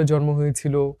কত সালে জন্ম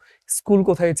হয়েছিল, স্কুল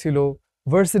কোথায় ছিল,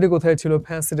 ভার্সিটি কোথায় ছিল,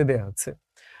 ফ্যাসিটি দেয়া আছে।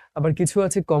 আবার কিছু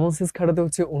আছে কমন সেন্স খাটাতে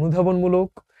হচ্ছে অনুধাবনমূলক,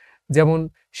 যেমন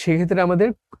সেক্ষেত্রে আমাদের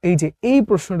এই যে এই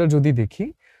প্রশ্নটা যদি দেখি,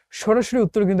 সরাসরি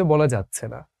উত্তর কিন্তু বলা যাচ্ছে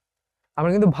না।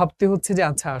 আমরা কিন্তু ভাবতে হচ্ছে যে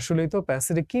আচ্ছা আসলেই তো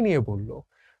প্যাসেজে কি নিয়ে বললো,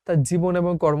 তার জীবন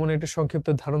এবং কর্ম নিয়ে একটা সংক্ষিপ্ত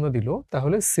ধারণা দিল,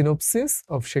 তাহলে synopsis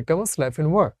of Sheikh Kamal's life and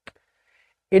work,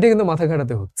 এটা কিন্তু মাথা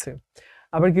ঘাটাতে হচ্ছে।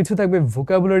 আবার কিছু থাকবে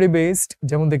ভোকাবুলারি বেসড,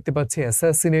 যেমন দেখতে পাচ্ছি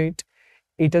অ্যাসাসিনেট,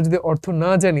 এটা যদি অর্থ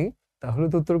না জানি তাহলে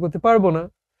তো উত্তর করতে পারবো না,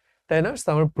 তাই না?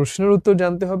 আমার প্রশ্নের উত্তর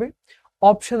জানতে হবে,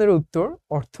 অপশনের উত্তর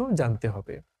অর্থ জানতে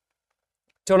হবে।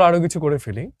 চলো আরো কিছু করে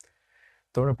ফেলি,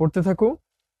 তোমরা পড়তে থাকো।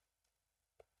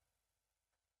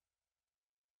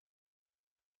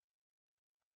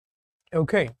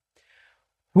 Okay.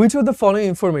 Which of the following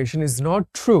information is not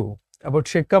true about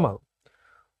Sheikh Kamal?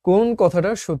 কোন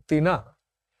কথাটা সত্যি না?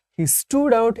 He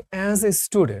stood out as a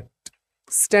student.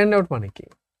 Stand out মানে কি?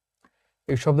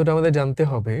 এই শব্দটা আমাদের জানতে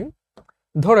হবে।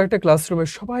 ধরো একটা ক্লাসরুমে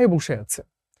সবাই বসে আছে,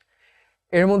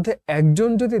 এর মধ্যে একজন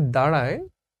যদি দাঁড়ায়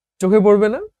চোখে পড়বে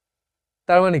না?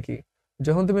 তার মানে কি,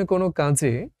 যখন তুমি কোনো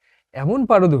কাজে এমন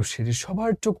পারদর্শী যে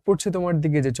সবার চোখ পড়ছে তোমার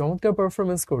দিকে, যে চমৎকার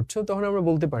পারফরমেন্স করছো, তখন আমরা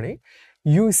বলতে পারি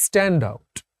ইউ স্ট্যান্ড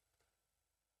আউট।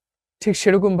 ঠিক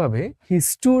সেরকম ভাবে হি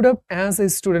stood up as a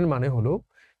student মানে হলো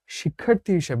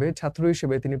শিক্ষার্থী হিসেবে, ছাত্র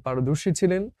হিসেবে তিনি পারদর্শী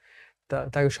ছিলেন,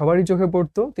 তাকে সবারই চোখে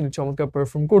পড়তো, তিনি চমৎকার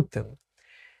পারফর্ম করতেন।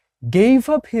 Gave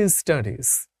up his studies,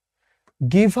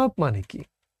 give up মানে কি?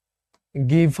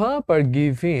 Give up R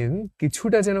give in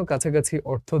কিছুটা যেন কাছাকাছি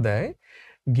অর্থ দেয়।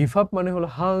 গিভ আপ মানে হলো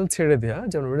হাল ছেড়ে দেয়া,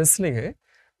 যেমন রেসলিং এ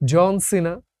জন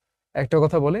সিনা একটা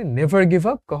কথা বলে, নেভার গিভ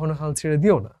আপ, কখনো হাল ছেড়ে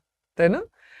দিও না, তাই না?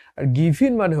 আর গিভ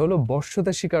ইন মানে হলো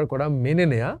বশ্যতা স্বীকার করা, মেনে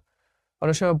নেয়া।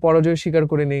 অনেক সময় পরাজয় স্বীকার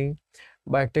করে নেই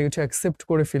বা একটা কিছু অ্যাকসেপ্ট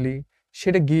করে ফেলি,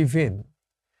 সেটা গিভ ইন।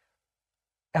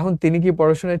 এখন তিনি কি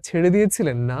পড়াশোনায় ছেড়ে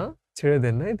দিয়েছিলেন? না, ছেড়ে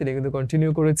দেন নাই, তিনি কিন্তু কন্টিনিউ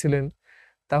করেছিলেন।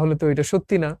 তাহলে তো এটা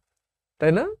সত্যি না,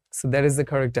 তাই না? So that is the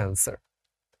correct answer.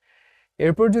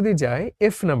 এরপর যদি যাই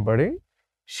এফ নাম্বারে,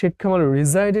 Sheikh Kamal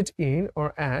রিসাইডেড in or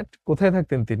at, কোথায়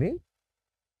থাকতেন তিনি?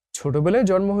 ছোটবেলায়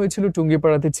জন্ম হয়েছিল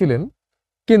টুঙ্গিপাড়াতে ছিলেন,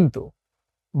 কিন্তু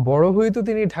বড় হয়ে তো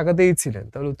তিনি ঢাকাতেই ছিলেন,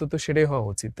 তাহলে উত্তর তো সেটাই হওয়া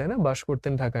উচিত, তাই না? বাস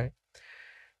করতেন ঢাকায়।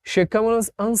 শেখ কামাল ওয়াজ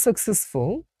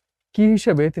আনসাকসেসফুল, কি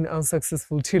হিসাবে তিনি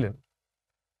আনসাকসেসফুল ছিলেন?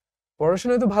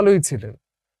 পড়াশোনায় তো ভালোই ছিলেন,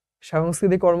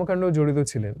 সাংস্কৃতিক কর্মকাণ্ড জড়িত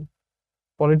ছিলেন,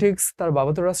 পলিটিক্স, তার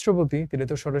বাবা তো রাষ্ট্রপতি, তিনি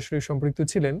তো সরাসরি সম্পৃক্ত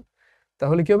ছিলেন,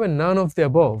 তাহলে কি হবে? নান অফ দ্য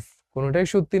অ্যাবভ, কোনোটাই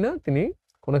সত্যি না, তিনি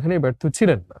কোনোখানেই ব্যর্থ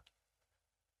ছিলেন না।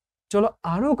 চলো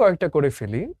আরো কয়েকটা করে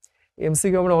ফেলি।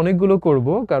 এমসিকিউ আমরা অনেকগুলো করব,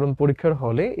 কারণ পরীক্ষার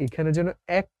হলে এখানে যেন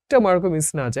একটা মার্কও মিস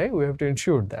না যায়, we have to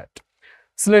ensure that.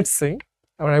 So let's see,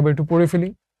 আমরা একবার একটু পড়ে ফেলি।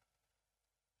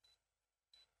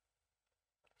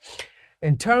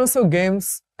 In terms of games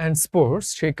and sports,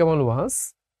 Sheikh Kamal was,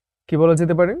 কি বলা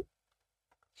যেতে পারে?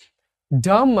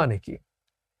 ডাম মানে কি?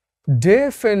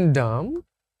 ডেফ এন্ড ডাম,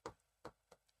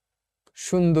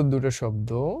 সুন্দর দুটো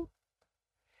শব্দ।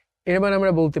 এর মানে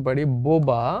আমরা বলতে পারি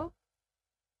বোবা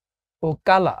ও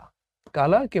কালা,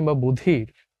 কালা কিংবা বধির,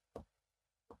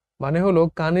 মানে হলো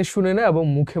কানে শুনে না এবং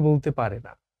মুখে বলতে পারে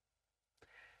না,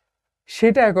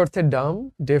 সেটা এক অর্থে ডাম,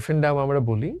 ডেফ এন্ড ডাম আমরা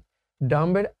বলি।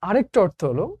 ডাম্বের আরেকটা অর্থ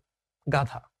হলো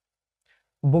গাধা,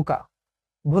 বোকা,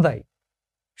 ভোদাই।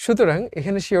 সুতরাং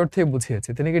এখানে সে অর্থে বুঝিয়েছে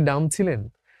তিনি কি ডাম ছিলেন?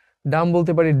 ডাম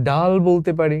বলতে পারি, ডাল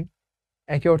বলতে পারি,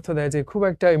 একই অর্থ দেয় যে খুব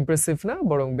একটা ইমপ্রেসিভ না,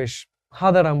 বরং বেশ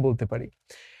হাদারাম বলতে পারি।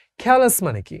 খেয়ালাস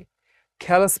মানে কি?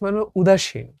 খেয়ালাস মানে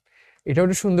উদাসীন, এটা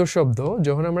একটা সুন্দর শব্দ।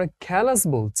 যখন আমরা খেয়ালাস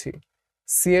বলছি,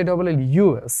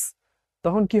 CALLUS,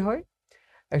 তখন কি হয়?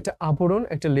 একটা আবরণ,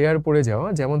 একটা লেয়ার পড়ে যাওয়া।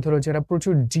 যেমন ধরো যারা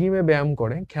প্রচুর জিমে ব্যায়াম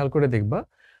করে, খেয়াল করে দেখবা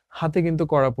হাতে কিন্তু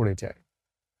কড়া পড়ে যায়,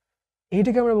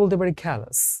 এইটাকে আমরা বলতে পারি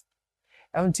খেয়ালাস।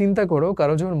 এখন চিন্তা করো,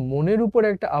 কারো যখন মনের উপরে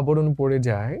একটা আবরণ পড়ে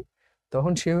যায়,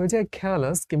 তখন সে হয়ে যায়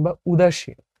খেয়ালাস কিংবা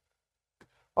উদাসীন,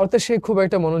 অর্থাৎ সে খুব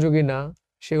একটা মনোযোগী না,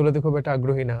 সেগুলোতে খুব একটা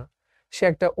আগ্রহী না, সে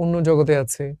একটা অন্য জগতে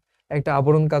আছে, একটা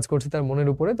আবরণ কাজ করছে তার মনের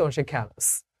উপরে, তখন সে খেয়ালাস।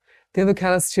 তিনি তো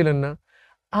খেয়ালাস ছিলেন না।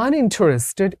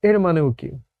 আনইন্টারেস্টেড এর মানেও কি?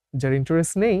 যার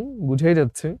ইন্টারেস্ট নেই, বুঝাই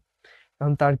যাচ্ছে।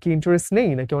 এখন তার কি ইন্টারেস্ট নেই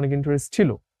নাকি অনেক ইন্টারেস্ট ছিল,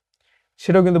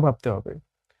 সেটাও কিন্তু ভাবতে হবে।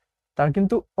 তার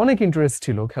কিন্তু অনেক ইন্টারেস্ট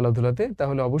ছিল খেলাধুলাতে,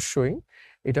 তাহলে অবশ্যই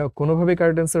এটা কোনোভাবে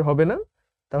কারেক্ট অ্যান্সার হবে না।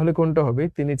 তাহলে কোনটা হবে?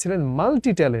 তিনি ছিলেন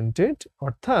মাল্টি ট্যালেন্টেড,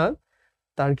 অর্থাৎ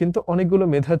তার কিন্তু অনেকগুলো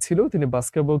মেধা ছিল, তিনি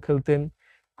বাস্কেটবল খেলতেন,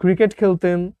 ক্রিকেট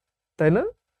খেলতেন, তাই না?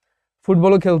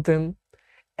 ফুটবলও খেলতেন।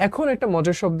 এখন একটা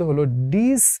মজার শব্দ হলো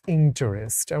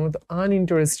ডিসইন্টারেস্ট, আমরা তো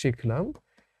আনইন্টারেস্ট শিখলাম।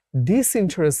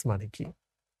 ডিসইন্টারেস্ট মানে কি?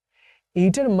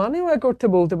 এইটার মানেও এক অর্থে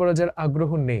বলতে পারো যার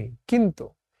আগ্রহ নেই, কিন্তু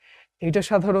এটা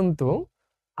সাধারণত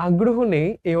আগ্রহ নেই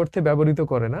এই অর্থে ব্যবহৃত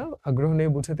করে না, আগ্রহ নেই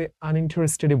বোঝাতে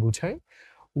আনইন্টারেস্টেডই বোঝায়।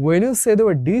 When you say the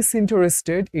word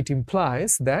disinterested, it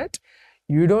implies that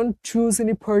you don't choose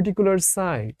any particular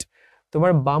side.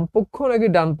 তোমার বাম পক্ষ নাকি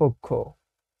ডান পক্ষ,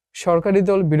 সরকারি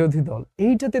দল বিরোধী দল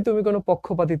এইটাতে তুমি কোনো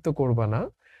পক্ষপাতিত্ব করবা না,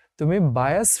 তুমি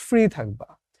বায়াস ফ্রি থাকবা,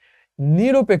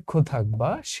 নিরপেক্ষ থাকবা,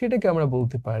 সেটাকে আমরা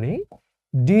বলতে পারি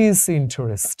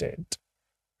ডিসইন্টারেস্টেড।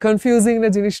 কনফিউজিং না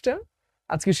জিনিসটা?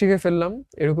 আজকে শিখে ফেললাম।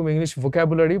 এরকম ইংলিশ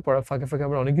ভোকাবুলারি পড়া ফাঁকে ফাঁকে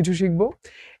আমরা অনেক কিছু শিখবো।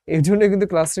 এই জন্য কিন্তু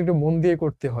ক্লাসটা একটু মন দিয়ে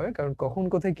করতে হয়, কারণ কখন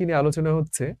কোথায় কি নিয়ে আলোচনা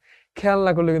হচ্ছে খেয়াল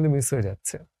না করলে কিন্তু মিস হয়ে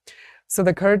যাচ্ছে। So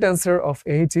the correct answer of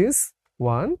H is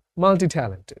 1, multi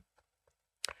talented.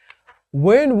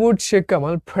 When would Sheikh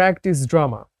Kamal practice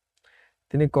drama?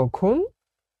 তিনি কখন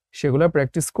সেগুলো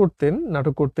প্র্যাকটিস করতেন,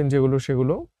 নাটক করতেন যেগুলো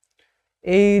সেগুলো?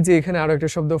 এই যে এখানে আরো একটা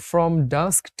শব্দ ফ্রম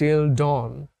ডাস্ক টিল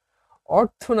ডন,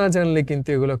 অর্থ না জানলে কিন্তু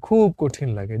এগুলো খুব কঠিন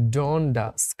লাগে। ডন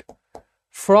dusk,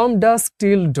 from dusk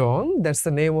till Don, that's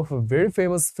the name of a very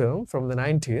famous film from the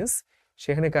 90s।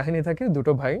 সেখানে কাহিনী থাকে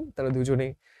দুটো ভাই, তারা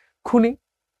দুজনেই খুনি,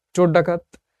 চোর ডাকাত।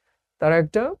 তারা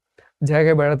একটা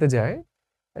জায়গায় বেড়াতে যায়,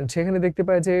 সেখানে দেখতে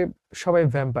পায় যে সবাই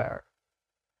ভ্যাম্পায়ার।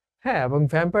 হ্যাঁ, এবং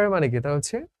ভ্যাম্পায়ার মানে কি? তা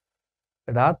হচ্ছে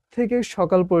রাত থেকে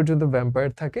সকাল পর্যন্ত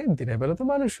ভ্যাম্পায়ার থাকে, দিনের বেলা তো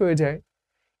মানুষ হয়ে যায়।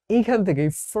 এইখান থেকেই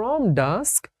ফ্রম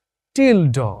ডাস্ক টিল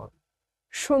ডন,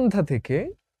 সন্ধ্যা থেকে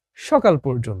সকাল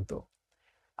পর্যন্ত।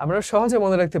 আমরা সহজে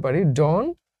মনে রাখতে পারি ডন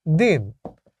দিন,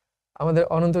 আমাদের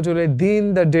অনন্ত জুড়ে দিন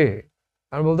দ্য ডে,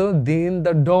 আমরা বলতে পারি দিন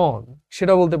দ্য ডন,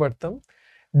 সেটাও বলতে পারতাম।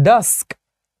 ডাস্ক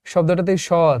শব্দটাতে স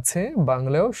আছে,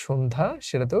 বাংলায়ও সন্ধ্যা,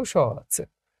 সেটাতেও স আছে।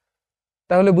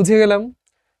 তাহলে বুঝে গেলাম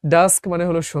ডাস্ক মানে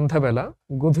হলো সন্ধ্যাবেলা,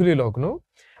 গোধূলি লগ্ন।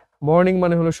 মর্নিং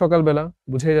মানে হলো সকালবেলা,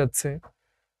 বুঝে যাচ্ছে।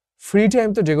 ফ্রি টাইম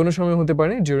তো যে কোনো সময় হতে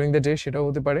পারে, ডিউরিং দ্য ডে সেটাও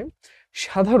হতে পারে।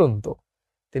 সাধারণত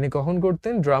তিনি কখন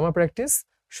করতেন ড্রামা প্র্যাকটিস?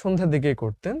 সন্ধ্যার দিকে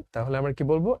করতেন। তাহলে আমরা কি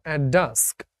বলবো? At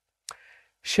dusk.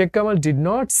 Sheikh Kamal did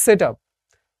not set up,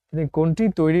 তিনি কোনটি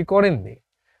তৈরি করেননি?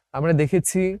 আমরা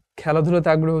দেখেছি খেলাধুলাতে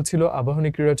আগ্রহ ছিল, আবাহনী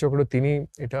ক্রীড়া চক্র তিনি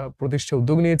এটা প্রতিষ্ঠা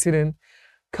উদ্যোগ নিয়েছিলেন।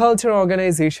 কালচার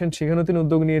অর্গানাইজেশন, সেখানেও তিনি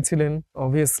উদ্যোগ নিয়েছিলেন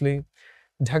অবভিয়াসলি।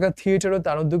 ঢাকা থিয়েটারও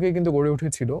তার উদ্যোগে কিন্তু গড়ে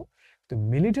উঠেছিল। তো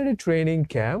মিলিটারি ট্রেনিং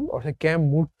ক্যাম্প অর্থাৎ ক্যাম্প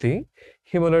মূর্তি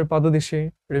হিমালয়ের পাদদেশে,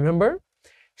 রিমেম্বার,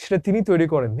 সেটা তিনি তৈরি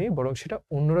করেননি, বরং সেটা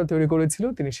অন্যরা তৈরি করেছিল।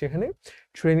 তিনি সেখানে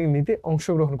ট্রেনিং নিতে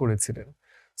অংশগ্রহণ করেছিলেন।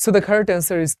 So the correct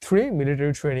answer is 3,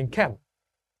 military training camp.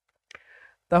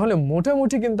 তাহলে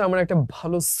মোটামুটি কিন্তু আমরা একটা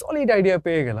ভালো সলিড আইডিয়া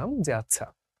পেয়ে গেলাম যে আচ্ছা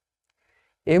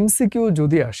এমসিকিউ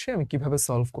যদি আসে আমি কিভাবে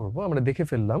সলভ করব। আমরা দেখে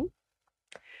ফেললাম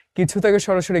কিছু থেকে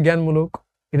সরাসরি জ্ঞানমূলক,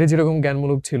 এটা যেরকম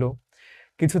জ্ঞানমূলক ছিল।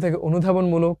 কিছু থেকে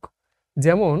অনুধাবনমূলক,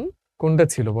 যেমন কোনটা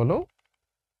ছিল বলো?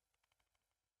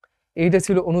 এইটা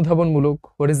ছিল অনুধাবনমূলক,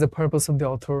 what is the purpose of the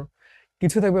author.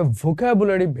 কিছু থাকবে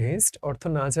ভোকাবুলারি বেসড, অর্থ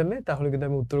না জানলে তাহলে কিন্তু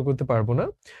আমি উত্তর করতে পারবো না।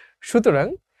 সুতরাং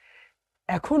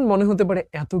এখন মনে হতে পারে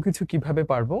এত কিছু কিভাবে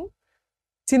পারবো,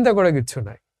 চিন্তা করার কিছু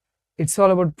নাই, ইটস অল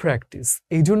অ্যাবাউট প্র্যাকটিস।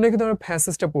 এই জন্য কিন্তু আমরা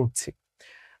প্যাসেজটা পড়ছি।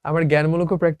 আমার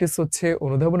জ্ঞানমূলকও প্র্যাকটিস হচ্ছে,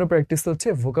 অনুধাবনের প্র্যাকটিস হচ্ছে,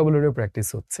 ভোকাবুলারিও প্র্যাকটিস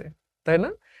হচ্ছে, তাই না?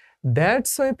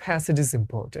 That's why passage is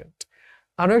important.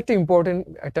 আরো একটা ইম্পর্টেন্ট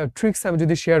একটা ট্রিক্স আমি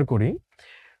যদি শেয়ার করি,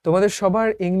 তোমাদের সবার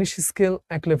ইংলিশ স্কিল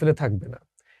এক লেভেলে থাকবে না।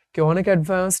 কেউ অনেক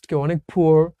অ্যাডভান্সড, কেউ অনেক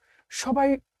পুয়ার, সবাই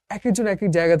এক একজন এক এক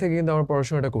জায়গা থেকে কিন্তু আমরা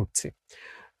পড়াশোনাটা করছি।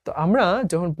 তো আমরা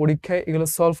যখন পরীক্ষায় এগুলো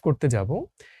সলভ করতে যাব,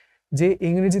 যে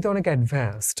ইংরেজিতে অনেক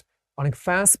অ্যাডভান্সড, অনেক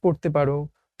ফাস্ট পড়তে পারো,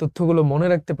 তথ্যগুলো মনে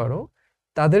রাখতে পারো,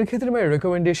 তাদের ক্ষেত্রে মাই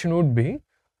recommendation would be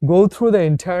go through the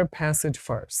entire passage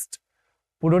first.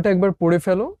 পুরোটা একবার পড়ে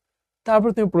ফেলো, তারপর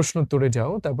তুমি প্রশ্নোত্তরে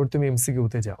যাও, তারপর তুমি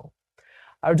এমসিকিউতে যাও।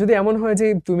 আর যদি এমন হয় যে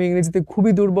তুমি ইংরেজিতে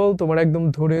খুবই দুর্বল, তোমার একদম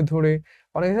ধরে ধরে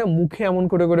অনেক মুখে এমন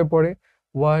করে করে পড়ে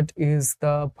what is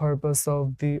the purpose of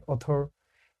the author,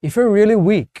 if you really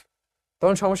week,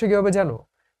 তখন সমস্যা কি হবে জানো?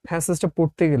 প্যাসেজটা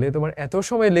পড়তে গেলে তোমার এত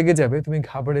সময় লেগে যাবে, তুমি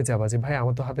ঘাবড়ে যাবা যে ভাই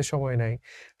আমার তো হাতে সময় নাই,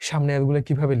 সামনে এগুলো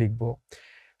কিভাবে লিখবো।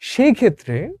 সেই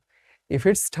ক্ষেত্রে if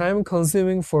it's time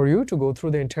consuming for you to go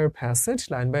through the entire passage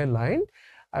line by line,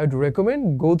 I would recommend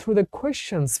go through the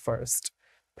questions first.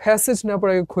 Passage না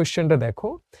পড়ে আগে কোয়েশ্চেনটা দেখো,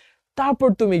 তারপর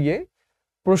তুমি গিয়ে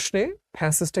প্রশ্নে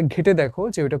প্যাসেজটা ঘেটে দেখো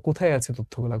যে ওটা কোথায় আছে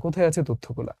তথ্যগুলা, কোথায় আছে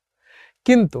তথ্যগুলা।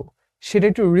 কিন্তু সেটা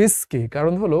একটু রিস্কি,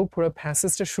 কারণ হলো পুরো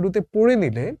প্যাসেজটা শুরুতে পড়ে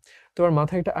নিলে তোমার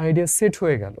মাথায় একটা আইডিয়া সেট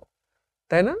হয়ে গেল,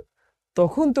 তাই না?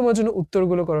 তখন তোমার জন্য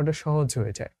উত্তরগুলো করাটা সহজ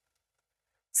হয়ে যায়।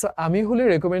 সো আমি হলে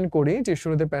রেকমেন্ড করি যে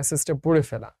শুরুতে প্যাসেজটা পড়ে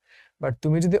ফেলা। বাট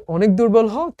তুমি যদি অনেক দুর্বল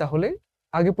হও তাহলে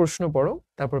আগে প্রশ্ন পড়ো,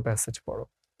 তারপর প্যাসেজ পড়ো।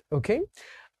 ওকে,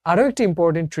 আরো একটা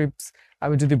ইম্পর্টেন্ট ট্রিপস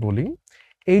আমি যদি বলি,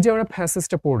 এই যে আমরা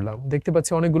প্যাসেজটা পড়লাম, দেখতে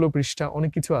পাচ্ছি অনেকগুলো পৃষ্ঠা,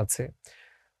 অনেক কিছু আছে।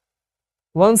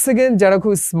 ওয়ান্স এগেন, যারা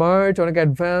খুব স্মার্ট, অনেক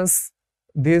advance,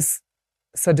 this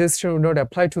suggestion would not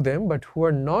apply to them, but who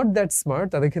are not that smart,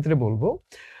 তাদের ক্ষেত্রে বলবো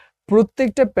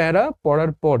প্রত্যেকটা প্যারা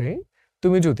পড়ার পরে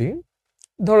তুমি যদি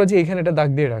ধরো যে এখানে একটা দাগ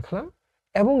দিয়ে রাখলা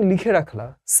এবং লিখে রাখলা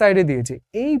সাইডে দিয়ে যে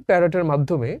এই প্যারাটার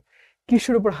মাধ্যমে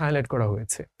কিসের উপর হাইলাইট করা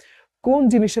হয়েছে, কোন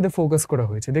জিনিসটাতে ফোকাস করা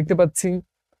হয়েছে দেখতে পাচ্ছি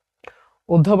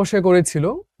অধ্যাবসায় করেছিল,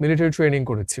 মিলিটারি ট্রেনিং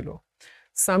করেছিল।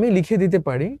 আমি লিখে দিতে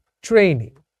পারি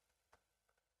ট্রেনিং।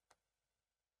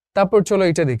 তারপর চলো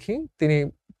এটা দেখি তিনি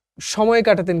সময়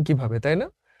কাটাতেন কিভাবে, তাই না?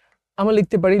 আমরা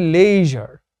লিখতে পারি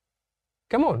লেজার।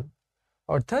 কেমন?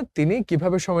 অর্থাৎ তিনি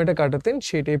কিভাবে সময়টা কাটাতেন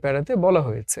সেটাই প্যারাতে বলা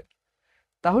হয়েছে।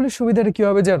 তাহলে সুবিধাটা কি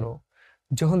হবে জানো?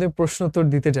 যখন তুমি প্রশ্ন উত্তর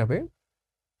দিতে যাবে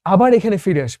আবার এখানে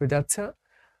ফিরে আসবে যে আচ্ছা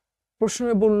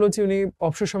প্রশ্নে বললো যে উনি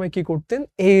অবসর সময় কি করতেন,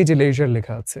 এই যে লেজার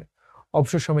লেখা আছে,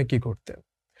 অবসর সময় কি করতেন।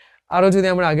 আরো যদি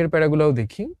আমরা আগের প্যারাগুলোও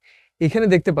দেখি, এখানে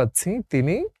দেখতে পাচ্ছি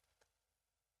তিনি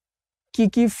কি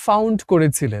কি ফাউন্ড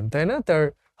করেছিলেন, তাই না? তার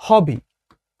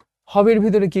হবির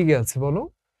ভিতরে কি কি আছে বলো?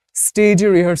 স্টেজে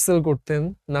রিহার্সাল করতেন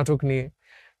নাটক নিয়ে,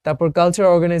 তারপর কালচার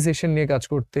অর্গানাইজেশন নিয়ে কাজ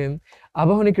করতেন,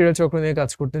 আবাহনী ক্রীড়া চক্র নিয়ে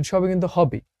কাজ করতেন, সবই কিন্তু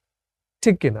হবি,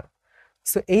 ঠিক কিনা?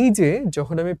 সো এই যে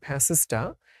যখন আমি প্যাসেজটা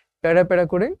প্যারা প্যারা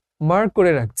করে মার্ক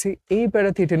করে রাখছি, এই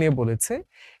প্যারাতে এটা নিয়ে বলেছে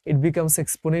it becomes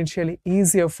exponentially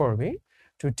easier for me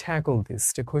two tackle this.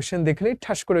 যে কোয়েশ্চেন দেখলেই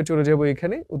ঠাস করে চলে যাব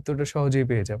এখানে, উত্তরটা সহজেই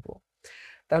পেয়ে যাব।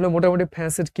 তাহলে মোটামুটি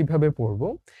প্যাসেজ কিভাবে পড়বো,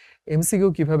 এমসিকিউ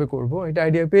কিভাবে করব, এটা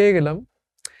আইডিয়া পেয়ে গেলাম।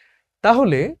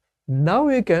 তাহলে now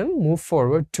we can move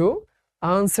forward to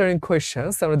answering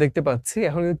questions. আমরা দেখতে পাচ্ছি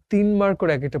এখন 3 মার্ক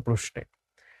করে এক একটা প্রশ্নে।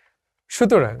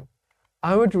 সুতরাং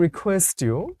আই উড রিকোয়েস্ট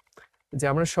ইউ যে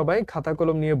আমরা সবাই খাতা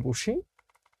কলম নিয়ে বসি।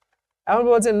 এমন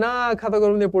বলা যে না খাতা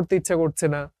কলম নিয়ে পড়তে ইচ্ছা করছে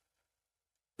না,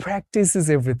 প্র্যাকটিস ইজ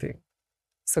এভরিথিং।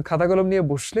 সো খাতা কলম নিয়ে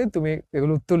বসলে তুমি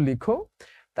এগুলো উত্তর লিখো,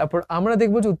 তারপর আমরা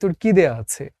দেখবো যে উত্তর কি দেয়া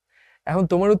আছে। এখন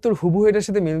তোমার উত্তর হুবহু এটার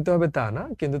সাথে মিলতে হবে তা না,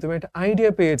 কিন্তু তুমি একটা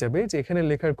আইডিয়া পেয়ে যাবে যে এখানে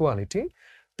লেখার কোয়ালিটি,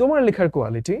 তোমার লেখার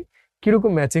কোয়ালিটি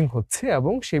কিরকম ম্যাচিং হচ্ছে,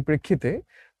 এবং সেই প্রেক্ষিতে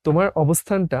তোমার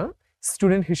অবস্থানটা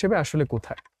স্টুডেন্ট হিসেবে আসলে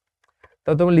কোথায়। তা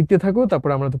তোমরা লিখতে থাকো, তারপর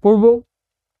আমরা তো পড়বো।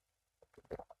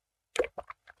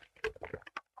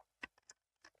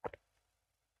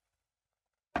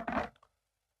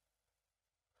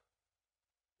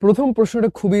 প্রথম প্রশ্নটা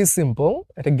খুবই সিম্পল,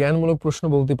 একটা জ্ঞানমূলক প্রশ্ন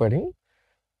বলতে পারি।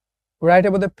 রাইট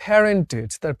অ্যাবাউট দ্য প্যারেন্টেজ,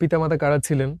 তার পিতামাতা কারা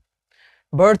ছিলেন।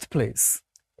 Birth place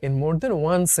in more then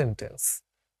one sentence.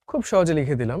 খুব সহজে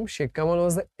লিখে দিলাম, Sheikh Kamal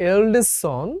was the eldest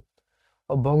Son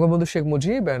of Bangabandhu Sheikh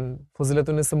Mujib and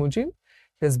Fazilatun-Nisa Mujib.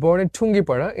 He was born in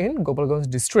Tungipara in Gopalganj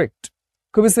district.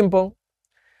 খুবই simple.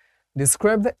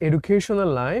 Describe the educational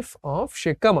life of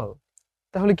Sheikh Kamal.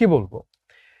 তাহলে কি বলবো?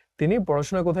 তিনি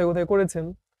পড়াশোনা কোথায় কোথায় করেছেন?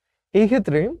 এই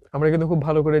ক্ষেত্রে আমরা কিন্তু খুব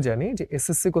ভালো করে জানি যে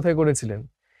এসএসসি কোথায় করেছিলেন,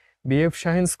 BF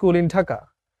Shahin school in Dhaka.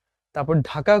 তারপর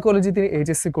ঢাকা কলেজে তিনি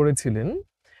এইচএসসি করেছিলেন,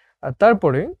 আর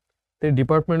তারপরে তিনি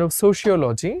department of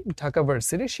sociology Dhaka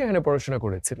varsity সেখানে পড়াশোনা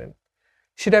করেছিলেন।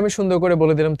 সেটা আমি সুন্দর করে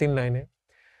বলে দিলাম 3 লাইনে।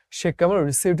 Sheikh Kamal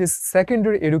received his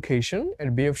secondary education at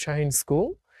B.F. Shaheen School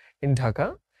in Dhaka.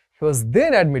 He was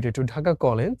then admitted to Dhaka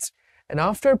College, and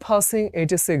after passing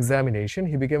HSC examination,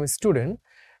 he became a student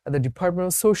at the Department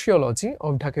of Sociology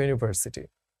of Dhaka University.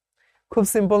 খুব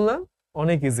simple না?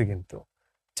 অনেক easy কিন্তু।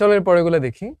 চলো এর পরেগুলো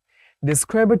দেখি।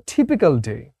 Describe a typical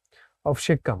day of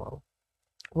Sheikh Kamal.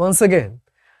 Once again,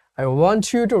 I want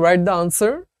you to write the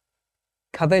answer.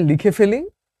 খাতায় লিখে ফেলি,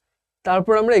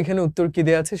 তারপর আমরা এখানে উত্তর কি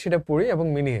দেয়া আছে সেটা পড়ি এবং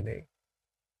মিলিয়ে নেই।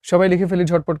 সবাই লিখে ফেলি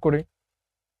ঝটপট করে।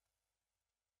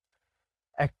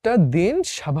 একটা দিন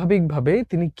স্বাভাবিকভাবে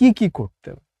তিনি কি কি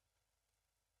করতেন?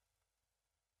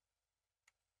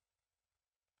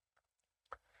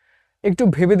 একটু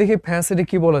ভেবে দেখে প্যাসেজে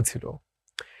কি বলা ছিল?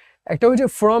 একটা হচ্ছে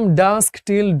ফ্রম ডাস্ক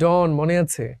টিল ডন, মনে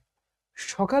আছে?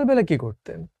 সকালবেলা কি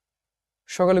করতেন?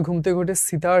 সকালে ঘুম থেকে উঠে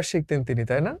সিতার শিখতেন তিনি,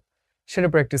 তাই না? সেটা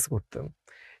প্র্যাকটিস করতেন।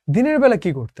 দিনের বেলা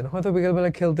কি করতেন? হয়তো বিকেলবেলা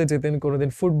খেলতে যেতেন, কোনোদিন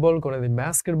ফুটবল, কোনোদিন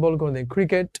বাস্কেটবল, কোনোদিন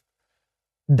ক্রিকেট।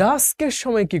 ডাস্কের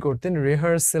সময় কি করতেন?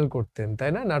 রিহার্সেল করতেন, তাই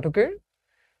না, নাটকের।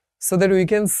 So that we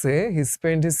can say he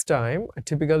spend his time a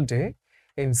typical day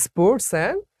in sports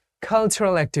and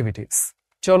cultural activities.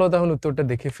 চলো তাহলে উত্তরটা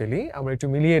দেখে ফেলি, আমরা একটু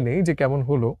মিলিয়ে নেই যে কেমন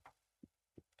হলো।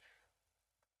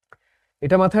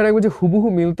 এটা মাথায় রাখবো যে হুবহু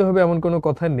মিলতে হবে এমন কোনো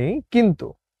কথা নেই, কিন্তু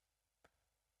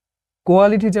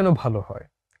কোয়ালিটি যেন ভালো হয়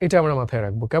এটা আমরা মাথায়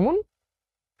রাখবো, কেমন?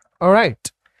 অলরাইট,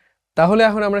 তাহলে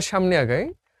এখন আমরা সামনে আগাই,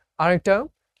 আরেকটা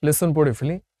লেসন পড়ে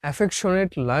ফেলি। Affectionate,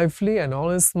 lively and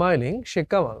always smiling Sheikh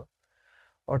Kamal.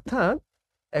 অর্থাৎ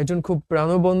একজন খুব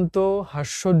প্রাণবন্ত,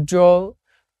 হাস্যোজ্জ্বল,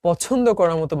 পছন্দ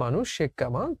করার মতো মানুষ শেখ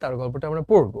কামাল, তার গল্পটা আমরা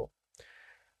পড়ব।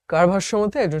 কার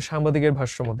ভাষ্যমতে? একজন সাংবাদিকের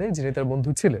ভাষ্যমতে, যিনি তার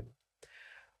বন্ধু ছিলেন।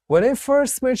 When I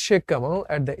first met Sheikh Kamal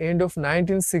at the end of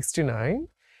 1969,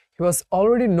 he was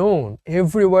already known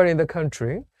everywhere in the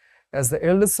country as the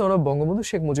eldest son of Bangabandhu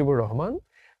Sheikh Mujibur Rahman,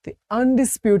 the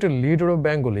undisputed leader of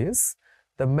Bengalis,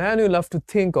 the man you love to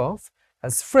think of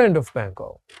as friend of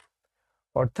Bengal.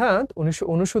 অর্থাৎ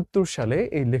 1969 সালে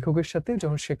এই লেখকের সাথে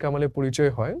যখন শেখ কামালের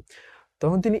পরিচয় হয়,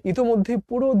 তখন তিনি ইতোমধ্যে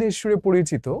পুরো দেশ জুড়ে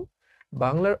পরিচিত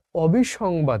বাংলার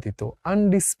অবিসংবাদিত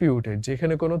আনডিসপিউটেড,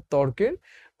 যেখানে কোনো তর্কের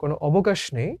কোনো অবকাশ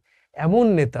নেই, এমন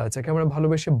নেতা যাকে আমরা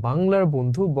ভালোবেসে বাংলার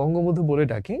বন্ধু বঙ্গবন্ধু বলে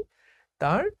ডাকি,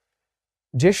 তার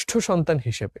জ্যেষ্ঠ সন্তান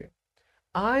হিসেবে।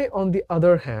 I, on the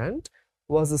other hand,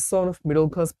 was the son of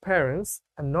middle-class parents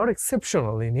and not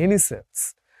exceptional in any sense.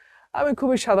 আমি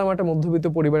খুবই সাদামাটা মধ্যবিত্ত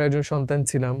পরিবারের একজন সন্তান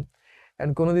ছিলাম,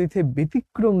 অ্যান্ড কোনো দিক থেকে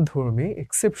ব্যতিক্রমধর্মী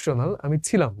এক্সেপশনাল আমি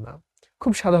ছিলাম না,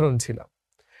 খুব সাধারণ ছিলাম।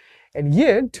 And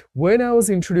yet, when I was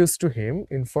introduced to him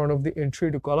in front of the entry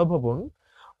to Kala Bhavan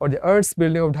or the Arts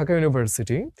Building of Dhaka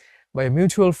University by a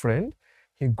mutual friend,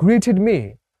 he greeted me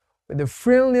with the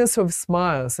friendliest of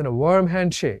smiles and a warm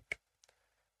handshake.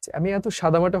 আমি এত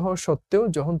সাদামাটা হওয়া সত্ত্বেও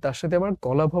যখন তার সাথে আমার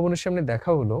কলা ভবনের সামনে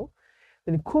দেখা হলো,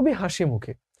 তিনি খুবই হাসি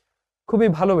মুখে, খুবই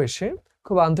ভালোবেসে,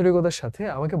 খুব আন্তরিকতার সাথে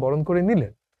আমাকে বরণ করে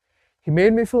নিলেন। He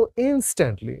made me feel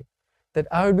instantly that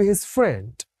I would be his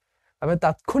friend. আমি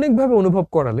তাৎক্ষণিকভাবে অনুভব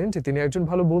করালেন যে তিনি একজন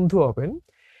ভালো বন্ধু হবেন।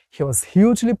 He was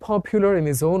hugely popular in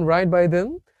his own right by then.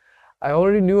 I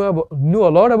already knew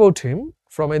a lot about him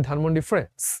from my Dhanmondi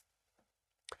friends.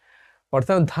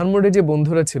 অর্থাৎ ধানমন্ডি যে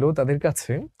বন্ধুরা ছিল তাদের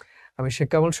কাছে আমি শেখ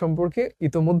কামাল সম্পর্কে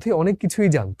ইতোমধ্যে অনেক কিছুই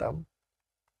জানতাম।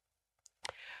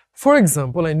 For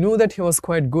example, I knew that he was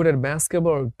quite good at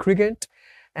basketball or cricket,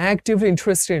 actively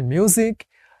interested in music,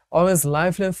 always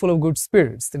lively and full of good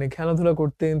spirits. তিনি খেলাধুলা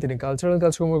করতেন, তিনি কালচারাল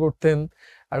কাজকর্ম করতেন,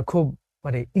 আর খুব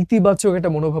ইতিবাচক একটা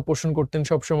মনোভাব পোষণ করতেন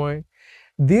সবসময়।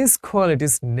 These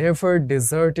qualities never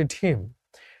deserted him.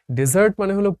 Desert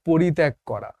মানে হলো পরিত্যাগ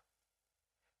করা।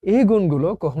 এই গুণগুলো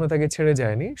কখনো তাকে ছেড়ে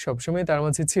যায়নি, সবসময় তার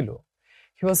মাঝে ছিল।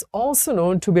 He was also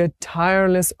known to be a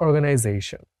tireless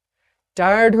organization.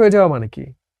 Tired হয়ে যাওয়া মানে কি?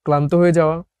 ক্লান্ত হয়ে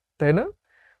যাওয়া, তাই না?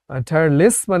 আর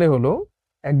tireless মানে হলো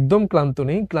একদম ক্লান্ত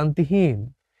নেই, ক্লান্তিহীন,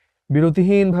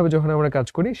 বিরতিহীনভাবে যখন আমরা কাজ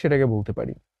করি সেটাকে বলতে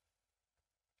পারি।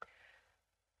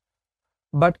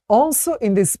 But also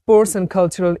in the sports and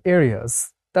cultural areas.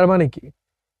 তার মানে কি?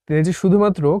 তিনি যে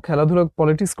শুধুমাত্র খেলাধুলা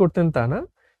পলিটিক্স করতেন তা না,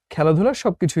 খেলাধুলা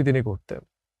সবকিছুই তিনি করতেন,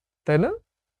 তাই না?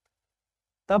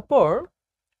 তারপর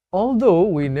although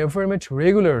we never met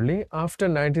regularly after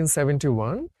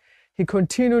 1971, he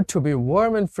continued to be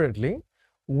warm and friendly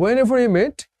whenever we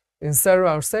met inside or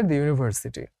outside the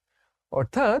university.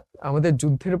 অর্থাৎ আমাদের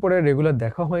যুদ্ধের পরে রেগুলার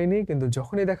দেখা হয়নি, কিন্তু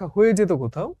যখনই দেখা হয়ে যেত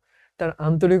কোথাও, তার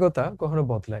আন্তরিকতা কখনো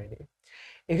বদলায়নি।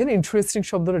 এখানে ইন্টারেস্টিং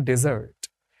শব্দটা ডেজার্ট।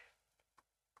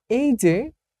 এই যে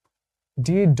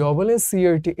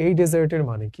DSSERT, এই ডেজার্টের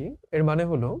মানে কি? এর মানে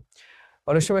হলো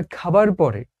অনেক সময় খাবার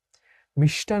পরে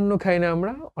মিষ্টান্ন খাই না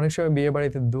আমরা, অনেক সময় বিয়ে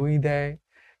বাড়িতে দই দেয়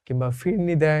কিংবা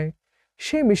ফিরনি দেয়,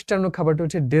 সেই মিষ্টান্ন খাবারটা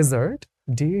হচ্ছে ডেজার্ট,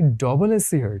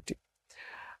 DSSERT।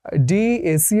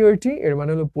 DSERT এর মানে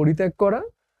হলো পরিত্যাগ করা।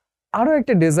 আরো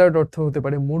একটা ডেজার্ট অর্থ হতে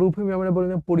পারে মরুভূমি, আমরা বলি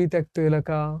না পরিত্যক্ত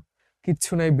এলাকা,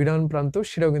 কিচ্ছু নাই, বিরান প্রান্ত,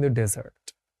 সেটাও কিন্তু ডেজার্ট।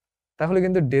 তাহলে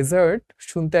কিন্তু ডেজার্ট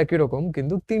শুনতে একই রকম,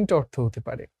 কিন্তু তিনটা অর্থ হতে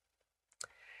পারে।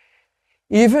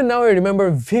 Even now I remember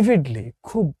vividly,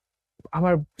 খুব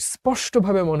আমার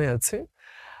স্পষ্টভাবে মনে আছে,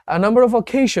 a number of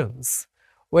occasions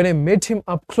when I met him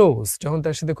up close, যখন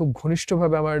তার সাথে খুব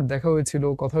ঘনিষ্ঠভাবে আমার দেখা হয়েছিল,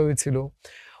 কথা হয়েছিল।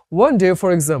 One day,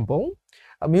 for example,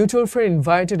 a mutual friend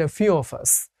invited a few of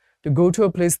us to go to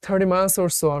a place 30 miles or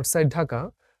so outside Dhaka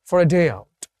for a day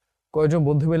out. কয়েকজন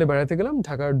বন্ধু মিলে বেড়াতে গেলাম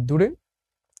ঢাকার দূরে,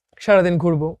 সারাদিন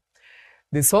ঘুরবো।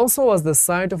 This also was the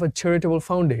site of a charitable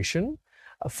foundation,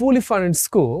 a fully funded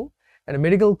school, and a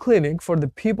medical clinic for the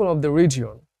people of the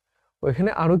region.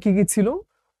 ওইখানে আরো কি কি ছিল?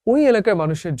 ওই এলাকার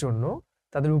মানুষের জন্য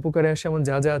তাদের উপকারে আসে এমন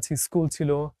যা যা আছে, স্কুল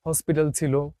ছিল, হসপিটাল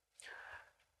ছিল।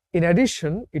 In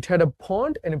addition, it had a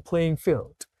pond and a playing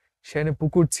field. সেখানে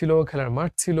পুকুর ছিল, খেলার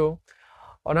মাঠ ছিল।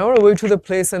 On our way to the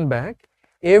place and back,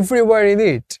 everywhere in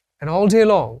it and all day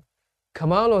long,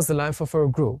 Kamal was the life of our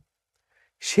group.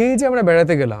 সেই যে আমরা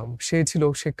বেড়াতে গেলাম, সেই ছিল,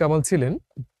 শেখ কামাল ছিলেন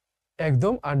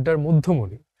একদম আড্ডার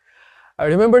মধ্যমণি। I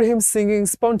remember him singing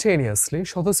spontaneously,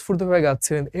 স্বতঃস্ফূর্তভাবে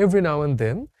গাচ্ছিলেন every now and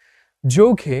then,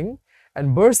 joking and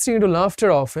bursting into laughter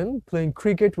often, playing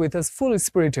cricket with us fully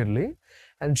spiritedly,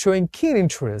 and showing keen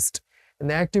interest in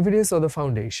the activities of the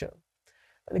foundation.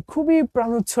 মানে খুবই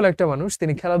প্রাণোচ্ছল একটা মানুষ,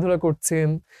 তিনি খেলাধুলা করছেন,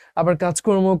 আবার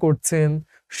কাজকর্ম করছেন,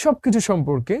 সবকিছু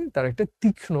সম্পর্কে তার একটা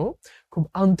তীক্ষ্ণ, খুব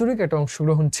আন্তরিক একটা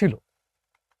অংশগ্রহণ ছিল।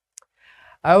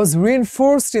 I was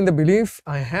reinforced in the belief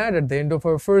I had at the end of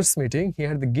our first meeting. He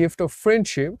had the gift of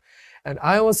friendship and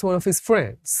I was one of his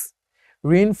friends.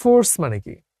 Reinforce মানে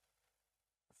কি?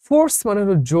 ফোর্স মানে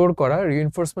হলো জোর করা,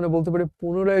 রিইনফোর্স মানে বলতে পারি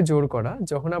পুনরায় জোর করা।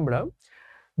 যখন আমরা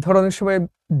অনেক সময়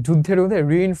যুদ্ধের মধ্যে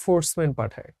রিইনফোর্সমেন্ট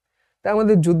পাঠায়, তা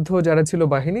আমাদের যুদ্ধ যারা ছিল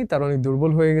বাহিনী তারা অনেক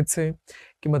দুর্বল হয়ে গেছে,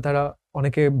 কিংবা তারা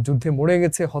অনেকে যুদ্ধে মরে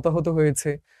গেছে, হতাহত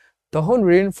হয়েছে, তখন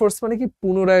রিইনফোর্স মানে কি?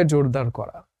 পুনরায় জোরদার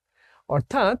করা।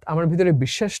 অর্থাৎ আমার ভিতরে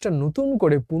বিশ্বাসটা নতুন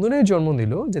করে পুনরায় জন্ম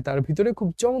নিল যে তার ভিতরে খুব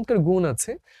চমৎকার গুণ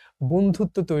আছে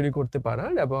বন্ধুত্ব তৈরি করতে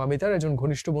পারার, এবং আমি তার একজন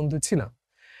ঘনিষ্ঠ বন্ধু ছিলাম।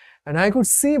 And I could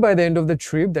see by the end of the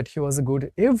trip that he was good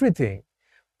at everything.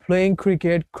 Playing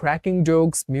cricket, cracking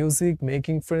jokes, music,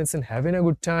 making friends and having a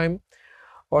good time.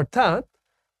 অর্থাৎ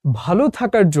ভালো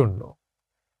থাকার জন্য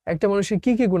একটা মানুষের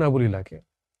কি কি গুণাবলী লাগে?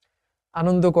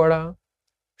 আনন্দ করা,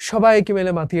 সবাইকে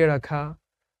মিলে মাতিয়ে রাখা,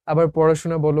 আবার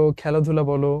পড়াশোনা বলো, খেলাধুলা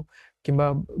বলো, কিংবা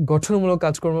গঠনমূলক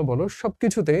কাজকর্ম বলো,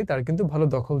 সবকিছুতেই তার কিন্তু ভালো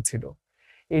দখল ছিল।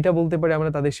 এটা বলতে পারি আমরা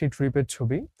তাদের সেই ট্রিপের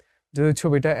ছবি। যদি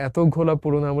ছবিটা এত ঘোলা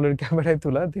পুরোনো আমলের ক্যামেরায়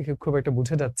তোলা, দেখে খুব একটা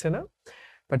বোঝা যাচ্ছে না,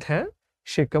 বাট হ্যাঁ,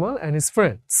 Sheikh Kamal and his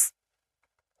friends.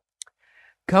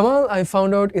 Kamal, I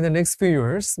found out in the next few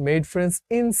years, made friends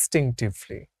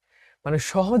instinctively. মানে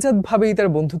সহজাতভাবেই তার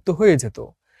বন্ধুত্ব হয়ে যেত।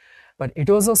 But it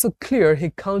was also clear he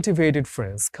cultivated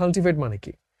friends. Cultivate মানে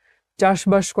কি?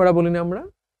 চাষবাস করা বলি না আমরা?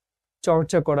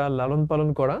 চর্চা করা, লালন পালন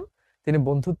করা। তিনি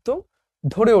বন্ধুত্ব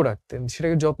ধরেও রাখতেন,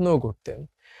 সেটাকে যত্নও করতেন।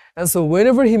 And so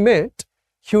whenever he met,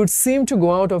 he would seem to go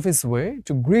out of his way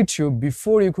to greet you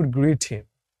before you could greet him.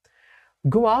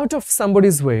 Go out of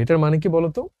somebody's way, এটার মানে কি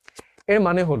বলতো? এর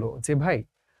মানে হলো যে ভাই,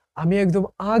 আমি একদম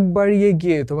আগ বাড়িয়ে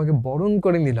গিয়ে তোমাকে বরণ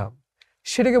করে নিলাম,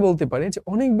 সেটাকে বলতে পারে যে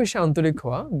অনেক বেশি আন্তরিক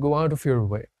হওয়া, go out of your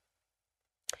way.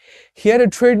 He had a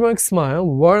trademark smile,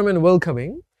 warm and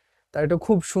welcoming. তার একটা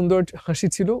খুব সুন্দর হাসি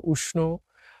ছিল, উষ্ণ,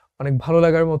 অনেক ভালো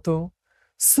লাগার মতো।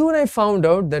 Soon I found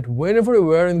out that whenever we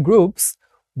were in groups,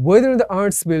 whether in the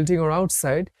arts building or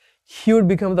outside, he would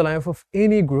become the life of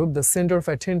any group, the center of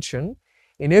attention,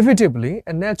 inevitably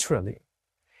and naturally.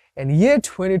 And yet,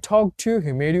 when he talked to you,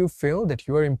 he made you feel that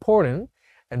you are important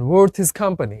and worth his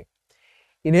company.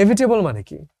 Inevitable মানে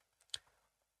কি?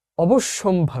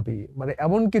 অবশ্যম্ভাবী, মানে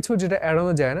এমন কিছু যেটা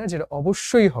এড়ানো যায় না, যেটা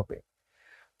অবশ্যই হবে।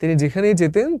 তিনি যেখানেই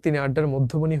যেতেন, তিনি আড্ডার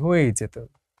মধ্যমণি হয়েই যেতেন।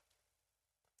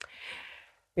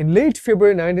 In late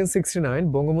February 1969,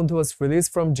 Bangabandhu was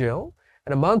released from jail,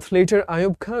 and a month later,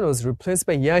 Ayub Khan was replaced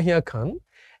by Yahya Khan,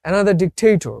 another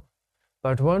dictator,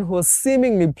 but one who was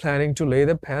seemingly planning to lay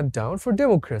the path down for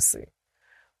democracy.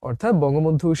 অর্থাৎ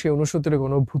বঙ্গবন্ধু সেই 69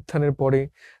 গণঅভ্যুত্থানের পরে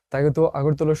তাকে তো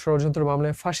আগরতলা ষড়যন্ত্র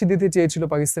মামলায় ফাঁসি দিতে চেয়েছিল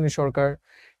পাকিস্তানি সরকার।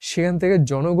 সেখান থেকে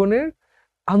জনগণের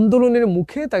আন্দোলনের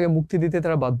মুখে তাকে মুক্তি দিতে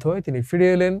তারা বাধ্য হয়, তিনি ফিরে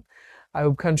এলেন।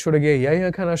 আইয়ুব খান সরে গিয়ে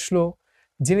ইয়াহিয়া খান আসলো,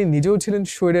 যিনি নিজেও ছিলেন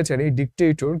স্বৈরাচারী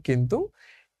ডিকটেটর, কিন্তু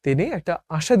তিনি একটা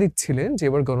আশা দিচ্ছিলেন যে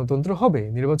এবার গণতন্ত্র হবে,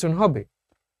 নির্বাচন হবে।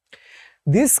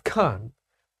 This Khan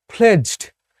pledged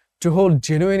to hold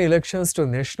genuine elections to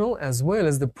national as well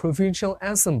as the provincial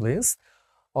assemblies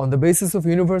on the basis of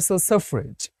universal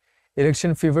suffrage.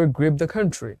 Election fever gripped the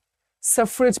country.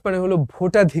 Suffrage মানে হলো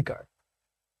ভোটাধিকার।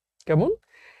 কেমন?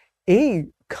 এই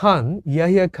খান,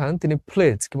 ইয়াহিয়া খান, তিনি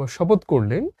প্লেজ কিংবা শপথ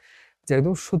করলেন যে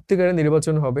একদম সত্যিকারের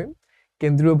নির্বাচন হবে,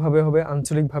 কেন্দ্রীয়ভাবে হবে,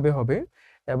 আঞ্চলিকভাবে হবে,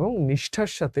 এবং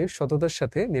নিষ্ঠার সাথে, সততার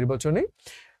সাথে নির্বাচনে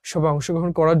সবাই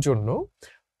অংশগ্রহণ করার জন্য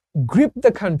গ্রিপ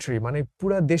দ্য কান্ট্রি, মানে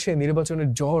পুরা দেশে নির্বাচনের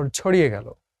জ্বর ছড়িয়ে গেল।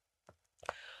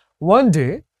 One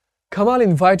day, Kamal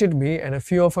invited me and a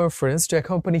few of our friends to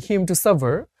accompany him to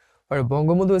Savar, where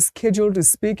Bangabandhu was scheduled to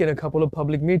speak in a couple of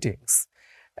public meetings.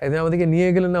 একদিন আমাদেরকে নিয়ে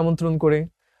গেলেন আমন্ত্রণ করে,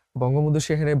 বঙ্গবন্ধু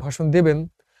সেখানে ভাষণ দেবেন।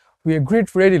 We agreed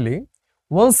readily.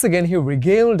 Once again he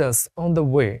regaled us on the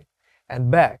way and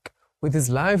back with his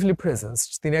lively presence.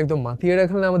 তিনি একদম মাতিয়ে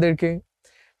রাখলেন আমাদেরকে,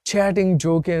 chatting,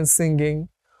 joking and singing.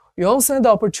 We also had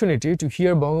the opportunity to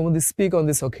hear Bangabandhu speak on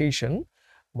this occasion.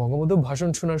 Bangabandhu ভাষণ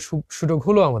শোনার সুযোগ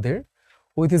হলো আমাদের।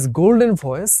 With his golden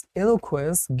voice,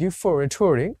 eloquence, gift for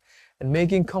rhetoric, and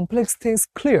making complex things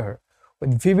clear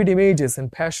with vivid images and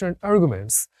passionate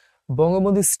arguments,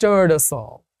 Bangabandhu stirred us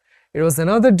all. It was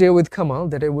another day with Kamal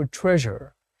that I would treasure.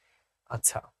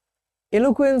 আচ্ছা,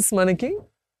 eloquence মানে কি?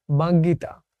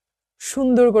 বাগ্মিতা,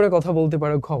 সুন্দর করে কথা বলতে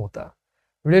পারার ক্ষমতা।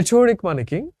 rhetoric মানে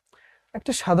কি?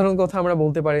 একটা সাধারণ কথা আমরা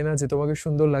বলতে পারি না যে তোমাকে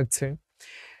সুন্দর লাগছে,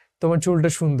 তোমার চুলটা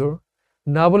সুন্দর,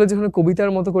 না বলে যখন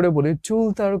কবিতার মতো করে বলি, চুল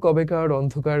তার কবেকার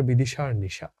অন্ধকার বিদিশার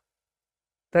নিশা,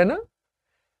 তাই না?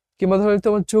 কিংবা ধরো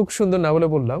তোমার চোখ সুন্দর, না বলে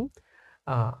বললাম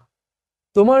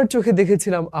তোমার চোখে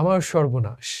দেখেছিলাম আমার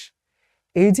সর্বনাশ।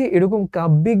 এই যে এরকম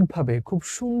কাব্যিকভাবে খুব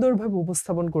সুন্দরভাবে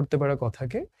উপস্থাপন করতে পারা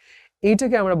কথাকে,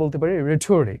 এইটাকে আমরা বলতে পারি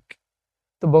rhetoric।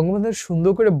 তো বঙ্গবন্ধু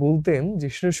সুন্দর করে বলতেন যে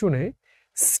সেটা শুনে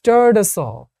stirred us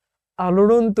all,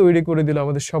 আলোড়ন তৈরি করে দিল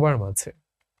আমাদের সবার মাঝে।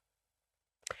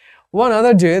 One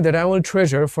other day that I will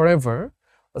treasure forever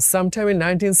was sometime in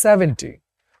 1970,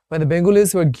 when the Bengalis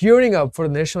were gearing up for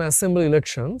the National Assembly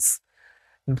elections.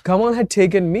 Kamal had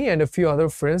taken me and a few other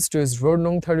friends to his Road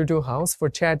Nong 32 house for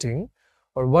chatting,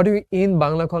 or what we in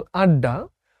Bangla call Adda,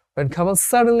 when Kamal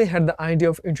suddenly had the idea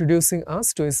of introducing us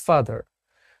to his father.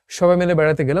 সবাই মিলে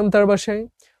বেড়াতে গেলাম তার বাসায়।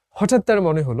 হঠাৎ তার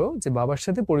মনে হলো যে বাবার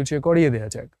সাথে পরিচয় করিয়ে দেওয়া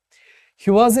যাক। He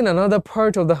was in another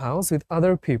part of the house with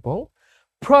other people,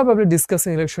 probably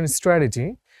discussing election strategy,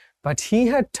 but he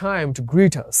had time to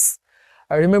greet us.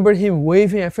 I remember him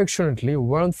waving affectionately,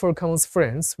 warm for Kamal's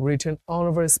friends, written all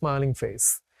over his smiling face.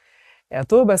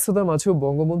 এত ব্যস্ততার মাঝেও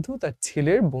বঙ্গবন্ধু তার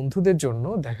ছেলের বন্ধুদের জন্য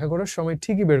দেখা করার সময়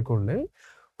ঠিকই বের করলেন,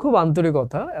 খুব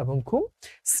আন্তরিকতা এবং খুব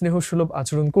স্নেহসুলভ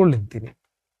আচরণ করলেন তিনি।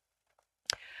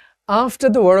 After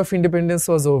the War of Independence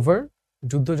was over,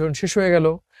 যুদ্ধ যখন শেষ হয়ে গেল,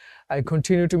 I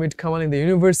continued to meet Kamal in the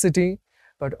university,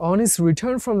 but on his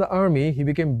return from the army, he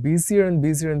became busier and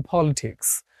busier in politics.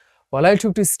 While I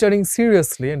took to studying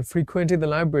seriously and frequented the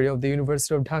library of the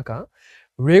University of Dhaka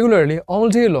regularly all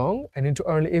day long and into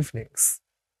early evenings.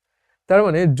 তার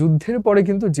মানে যুদ্ধের পরে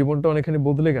কিন্তু জীবনটা অনেকখানি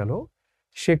বদলে গেল।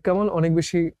 শেখ কামাল অনেক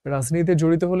বেশি রাজনীতিতে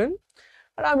জড়িত হলেন,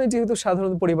 আর আমি যেহেতু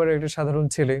সাধারণ পরিবারের একটা সাধারণ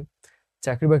ছেলে,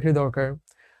 চাকরি বাকরি দরকার,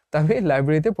 তবে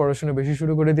লাইব্রেরিতে পড়াশোনা বেশি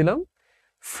শুরু করে দিলাম।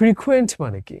 ফ্রিকুয়েন্ট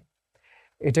মানে কি?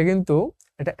 এটা কিন্তু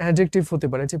একটা অ্যাডজেক্টিভ হতে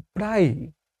পারে যে প্রায়,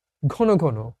 ঘন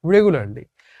ঘন, রেগুলারলি।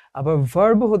 আবার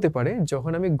ভার্বও হতে পারে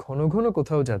যখন আমি ঘন ঘন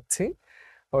কোথাও যাচ্ছি,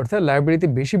 অর্থাৎ লাইব্রেরিতে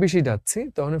বেশি বেশি যাচ্ছি,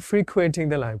 তখন ফ্রিকুয়েন্টিং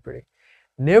দ্য লাইব্রেরি।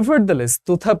 নেভারদ্যালেস,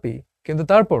 তথাপি, কিন্তু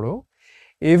তারপরও,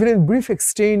 even in brief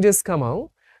exchanges, Kamal,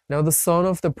 now the son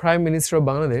of the Prime Minister of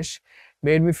Bangladesh,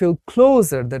 made me feel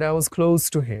closer that I was close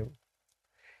to him.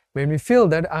 Made me feel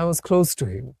that I was close to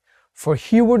him. For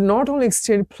he would not only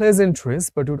exchange pleasantries,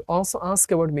 but would also ask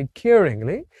about me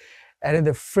caringly and in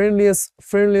the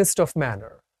friendliest of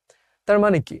manner. তার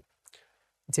মানে কি?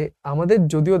 যে আমাদের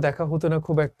যদিও দেখা হতো না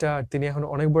খুব একটা, তিনি এখন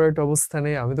অনেক বড় একটা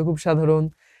অবস্থানে, আমি তো খুব সাধারণ,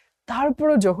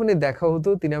 তারপরও যখনই দেখা হতো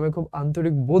তিনি আমাকে খুব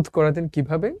আন্তরিক বোধ করাতেন।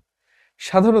 কিভাবে?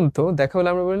 সাধারণত দেখা হলে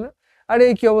আমরা বলি না, আরে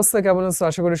কি অবস্থা, কেমন আছো,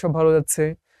 আশা করি সব ভালো যাচ্ছে।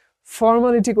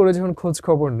 ফর্মালিটি করে যখন খোঁজ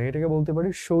খবর নেই, এটাকে বলতে পারি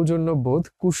সৌজন্য বোধ,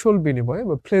 কুশল বিনিময়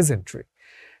বা প্লেজেন্ট্রি।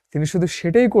 তিনি শুধু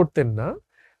সেটাই করতেন না,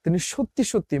 তিনি সত্যি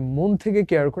সত্যি মন থেকে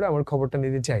কেয়ার করে আমার খবরটা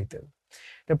নিতে চাইতেন।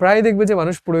 এটা প্রায় দেখবে যে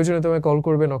মানুষ প্রয়োজনে তোমায় কল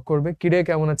করবে, নক করবে, কিরে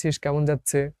কেমন আছিস, কেমন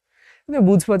যাচ্ছে,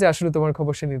 বুঝবা যে আসলে তোমার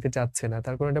খবর সে নিতে চাচ্ছে না,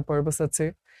 তার কোনো একটা পারপাস আছে।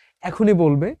 এখনই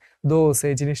বলবে, দোষ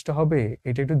এই জিনিসটা হবে,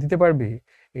 এটা একটু দিতে পারবি,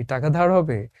 এই টাকা ধার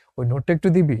হবে, ওই নোটটা একটু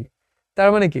দিবি। তার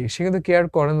মানে কি? সে কিন্তু কেয়ার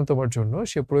করে না তোমার জন্য,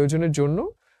 সে প্রয়োজনের জন্য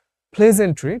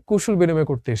প্লেজেন্ট্রি, কুশল বিনিময়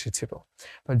করতে এসেছিল।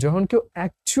 আর যখন কেউ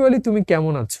অ্যাকচুয়ালি তুমি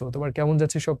কেমন আছো, তোমার কেমন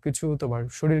যাচ্ছে সবকিছু, তোমার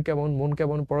শরীর কেমন, মন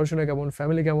কেমন, পড়াশোনা কেমন,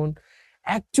 ফ্যামিলি কেমন,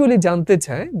 অ্যাকচুয়ালি জানতে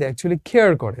চায়, দে অ্যাকচুয়ালি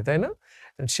কেয়ার করে, তাই না?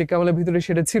 শেখ কামালের ভিতরে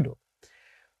সেটা ছিল।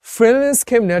 Friendliness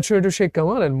came naturally to Sheikh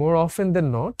Kamal, and more often than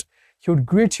not, he would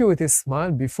greet you with a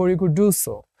smile before you could do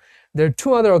so. There are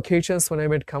two other occasions when I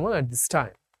met Kamal at this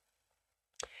time.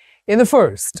 In the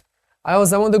first, I was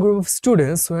among the group of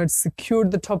students who had secured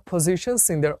the top positions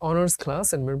in their honors class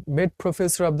and met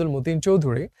Professor Abdul Mutin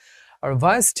Choudhury, our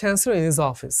vice chancellor, in his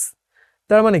office.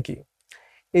 তার মানে কি?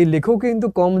 এই লেখক কিন্তু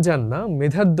কম যান না,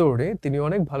 মেধার দৌড়ে তিনি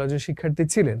অনেক ভালো একজন শিক্ষার্থী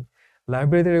ছিলেন,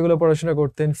 লাইব্রেরিতে রেগুলার পড়াশোনা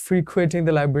করতেন, ফ্রিকুয়েন্টিং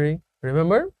দ্য লাইব্রেরি,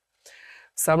 রিমেম্বার?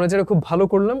 আমরা যারা খুব ভালো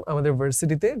করলাম আমাদের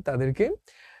ভার্সিটিতে, তাদেরকে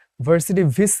ভার্সিটি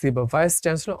ভিসি বা ভাইস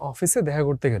চ্যান্সেলর অফিসে দেখা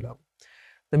করতে গেলাম।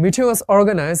 The meeting was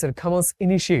organised at Kamal's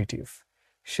initiative.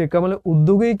 Sheikh কামালের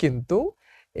উদ্যোগেই কিন্তু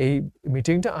এই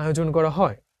মিটিংটা আয়োজন করা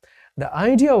হয়। The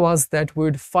idea was that we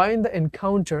would find the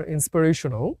encounter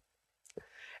inspirational,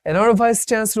 and our vice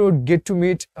chancellor would get to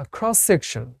meet a cross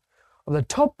section of the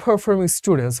top performing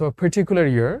students of a particular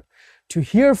year to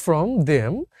hear from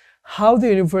them how the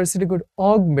university could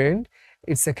augment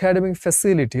its academic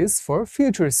facilities for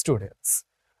future students.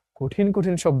 কঠিন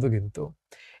কঠিন শব্দ কিন্তু।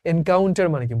 Encounter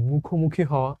মানে কি? মুখোমুখি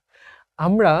হওয়া।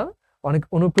 আমরা অনেক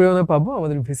অনুপ্রেরণা পাবো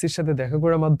আমাদের ভিসির সাথে দেখা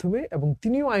করার মাধ্যমে, এবং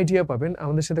তিনিও আইডিয়া পাবেন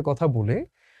আমাদের সাথে কথা বলে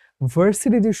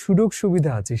ভার্সিটি যে সুযোগ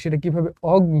সুবিধা আছে সেটা কিভাবে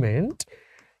অগমেন্ট,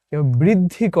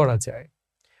 বৃদ্ধি করা যায়,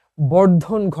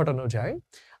 বর্ধন ঘটানো যায়,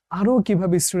 আরো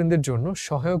কিভাবে স্টুডেন্টদের জন্য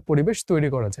সহায়ক পরিবেশ তৈরি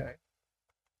করা যায়।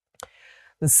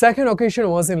 The second occasion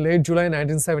was in late July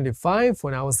 1975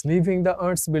 when I was leaving the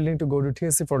arts building to go to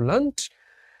TSC for lunch.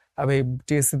 আমি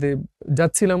টিএসসিতে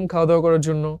যাচ্ছিলাম খাওয়া দাওয়া করার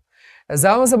জন্য। As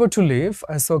I was about to leave,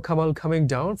 I saw Kamal coming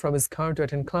down from his car to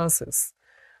attend classes.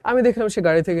 আমি দেখলাম সে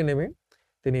গাড়ি থেকে নেমে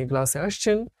তিনি ক্লাসে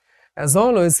আসছেন। As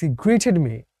always, he greeted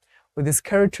me with his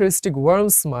characteristic warm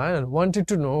smile and wanted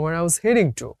to know where I was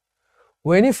heading to.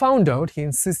 When he found out, he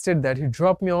insisted that he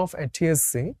drop me off at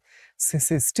TSC since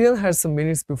he still had some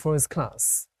minutes before his class.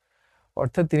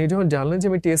 অর্থাৎ তিনি যখন জানলেন যে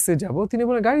আমি TSC যাব, তিনি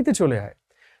বললেন গাড়িতে চলে আয়,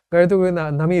 গাড়িতে করে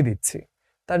নামিয়ে দিচ্ছি।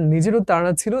 তার নিজেরও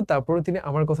তাড়া ছিল, তারপরে তিনি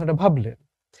আমার কথাটা ভাবলেন।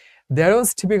 That was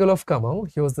typical of Kamal.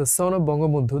 He was the son of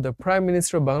Bangabandhu, the Prime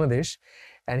Minister of Bangladesh,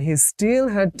 and he still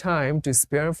had time to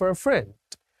spare for a friend.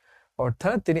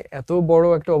 অর্থাৎ তিনি এত বড়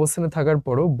একটা অবস্থানে থাকার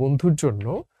পরও বন্ধুর জন্য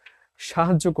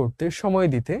সাহায্য করতে, সময়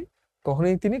দিতে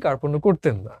কখনোই তিনি কার্পণ্য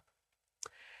করতেন না।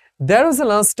 That was the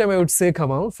last time I would say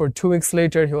Kamal, for 2 weeks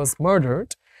later he was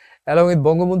murdered, along with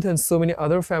Bangabandhu and so many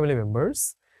other family members.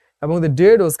 Among the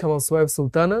dead was Kamal's wife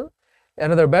Sultana,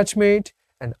 another batchmate,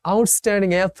 an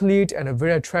outstanding athlete and a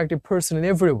very attractive person in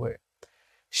every way.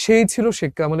 সেই ছিল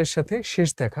শেখ কামালের সাথে শেষ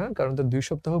দেখা, কারণ তার 2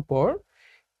 সপ্তাহ পর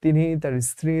তিনি, তার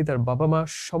স্ত্রী, তার বাবা মা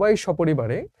সবাই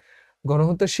সপরিবারে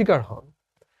গণহত্যার শিকার হন।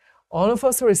 All of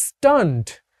us were stunned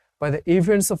by the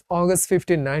events of August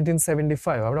 15,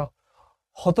 1975. আমরা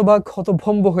হতবাক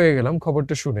হতভম্ব হয়ে গেলাম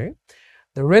খবরটা শুনে।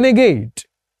 The renegade,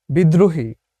 বিদ্রোহী,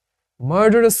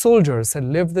 murderous soldiers had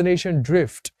left the nation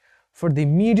drift for the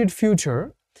immediate future,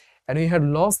 and we had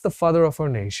lost the father of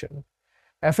our nation.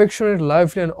 Affectionate,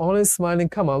 lively, and always smiling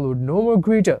Kamal would no more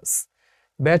greet us,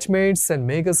 batchmates, and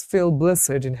make us feel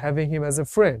blessed in having him as a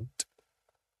friend.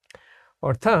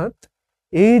 অর্থাৎ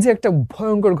এই যে একটা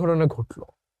ভয়ঙ্কর ঘটনা ঘটলো,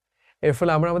 এর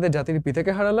ফলে আমরা আমাদের জাতির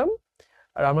পিতাকে হারালাম,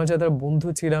 আর আমরা যারা তার বন্ধু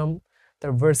ছিলাম,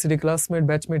 তার ভার্সিটি ক্লাসমেট,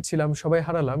 ব্যাচমেট ছিলাম, সবাই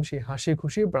হারালাম সেই হাসি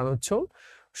খুশি, প্রাণোচ্ছল,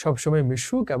 সবসময়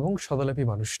মিশুক এবং সদালাপী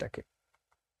মানুষটাকে।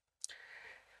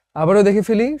 আবারও দেখে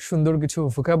ফেলি, সুন্দর কিছু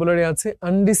ভোকাবুলারি আছে।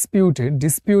 আনডিসপিউটেড,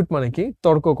 ডিসপিউট মানে কি?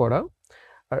 তর্ক করা,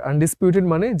 আর আনডিসপিউটেড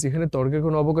মানে যেখানে তর্কের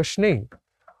কোনো অবকাশ নেই,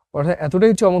 অর্থাৎ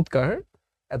এতটাই চমৎকার,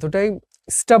 এতটাই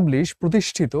এস্টাবলিশ,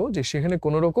 প্রতিষ্ঠিত যে সেখানে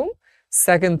কোনো রকম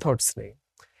সেকেন্ড থটস নেই।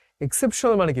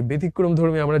 এক্সেপশনাল মানে কি? ব্যতিক্রম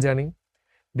ধর্মী, আমরা জানি।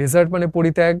 ডেজার্ট মানে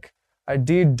পরিত্যাগ, আর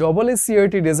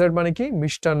DSSERT ডেজার্ট মানে কি?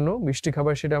 মিষ্টান্ন, মিষ্টি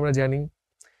খাবার, সেটা আমরা জানি।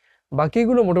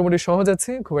 বাকিগুলো মোটামুটি সহজ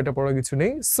আছে, খুব একটা পড়া কিছু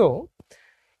নেই। সো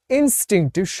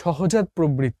ইনস্টিংক্টিভ, সহজাত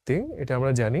প্রবৃত্তি, এটা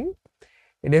আমরা জানি।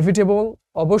 ইনএভিটেবল,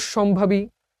 অবশ্যম্ভাবী,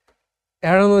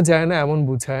 এড়ানো যায় না এমন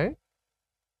বুঝায়।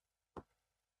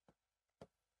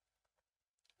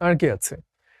 আর কি আছে?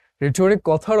 রিটোরিক,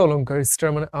 কথার অলংকার। স্টার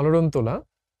মানে আলোড়ন তোলা,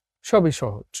 সবই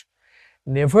সহজ।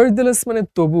 নেভারথেলেস মানে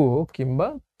তবুও কিংবা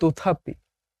তথাপি,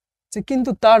 যে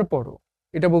কিন্তু তারপরও,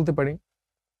 এটা বলতে পারি।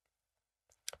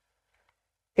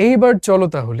 এইবার চলো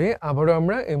তাহলে আবারও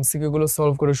আমরা এমসিকিউ গুলো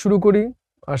সলভ করে শুরু করি,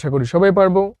 আশা করি সবাই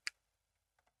পারবো।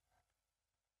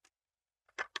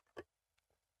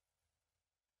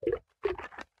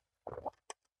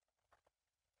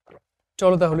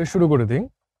 চলো তাহলে শুরু করে দিই।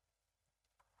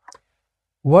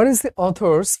 What is the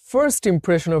author's first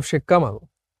impression of Sheikh Kamal?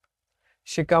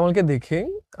 Sheikh কামালকে দেখে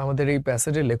আমাদের এই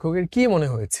প্যাসেজের লেখকের কি মনে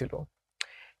হয়েছিল?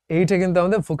 এইটা কিন্তু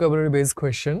আমাদের ভোকাবুলারি বেসড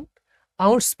কোয়েশ্চেন।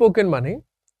 আউটস্পোকেন মানে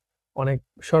অনেক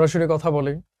সরাসরি কথা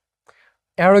বলে,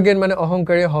 অ্যারোগেন্ট মানে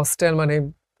অহংকারী, হস্টাইল মানে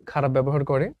খারাপ ব্যবহার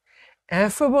করে,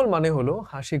 অ্যাফেবল মানে হলো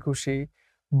হাসি খুশি,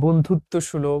 বন্ধুত্ব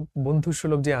সুলভ, বন্ধু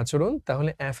সুলভ যে আচরণ,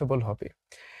 তাহলে অ্যাফেবল হবে।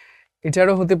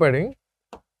 এটারও হতে পারে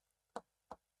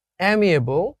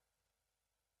অ্যামিয়েবল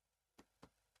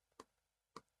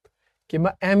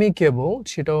কিংবা অ্যামিকেবল,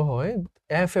 সেটাও হয়।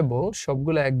 অ্যাফেবল,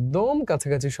 সবগুলো একদম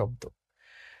কাছাকাছি শব্দ।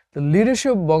 তো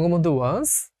লিডারশিপ বঙ্গবন্ধু ওয়াজ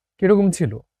কিরকম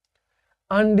ছিল?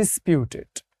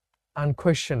 আনডিসপিউটেড,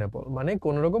 আনকোয়েশ্চেনেবল মানে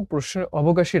কোন রকম প্রশ্নের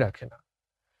অবকাশই রাখে না।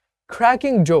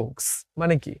 ক্র্যাকিং জোকস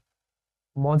মানে কি?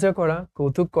 মজা করা,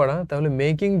 কৌতুক করা, তাহলে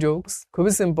মেকিং জোকস,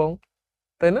 খুবই সিম্পল,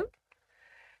 তাই না?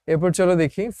 এরপর চলো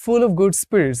দেখি, full of good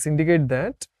spirits indicate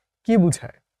that, কি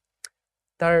বুঝায়?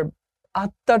 তার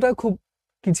আত্মাটা খুব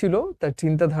কি ছিল? তার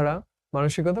চিন্তাধারা,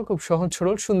 মানসিকতা খুব সহজ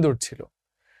সরল সুন্দর ছিল।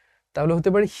 তাহলে হতে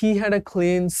পারে he had a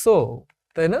clean soul,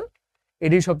 তাই না?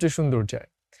 এটাই সবচেয়ে সুন্দর যায়।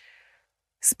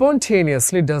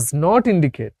 স্পন্টেনিয়াসলি ডাজ নট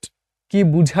ইন্ডিকেট, কি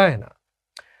বুঝায় না।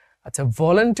 আচ্ছা,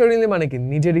 ভলান্টারিলি মানে কি?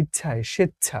 নিজের ইচ্ছায়,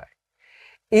 স্বেচ্ছায়।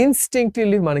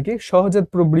 ইনস্টিংক্টিভলি মানে কি? সহজাত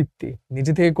প্রবৃত্তি,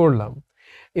 নিজে থেকে করলাম।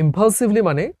 ইম্পালসিভলি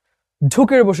মানে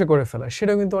ঝুঁকে বসে করে ফেলা,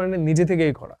 সেটাও কিন্তু মানে নিজে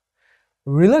থেকেই করা।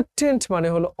 রিলাক্টেন্ট মানে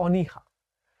হলো অনীহা,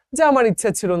 যে আমার ইচ্ছা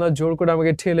ছিল না, জোর করে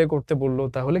আমাকে ঠেলে করতে বললো,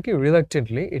 তাহলে কি?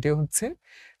 রিলাক্টেন্টলি। এটা হচ্ছে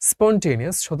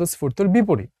স্পন্টেনিয়াস, স্বতঃস্ফূর্তর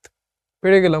বিপরীত।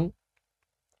 পেরে গেলাম।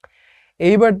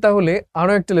 এইবার তাহলে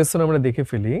আরো একটা লেসন আমরা দেখে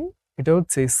ফেলি, এটা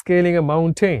হচ্ছে স্কেলিং এ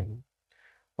মাউন্টেন,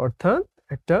 অর্থাৎ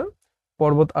একটা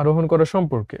পর্বত আরোহণ করা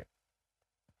সম্পর্কে।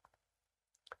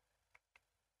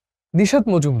 নিশাত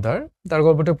মজুমদার, তার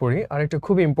গল্পটা পড়ি, আর একটা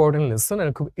খুব ইম্পর্টেন্ট লেসন আর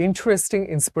খুব interesting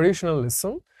inspirational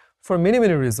lesson for many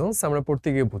many reasons, আমরা পড়তে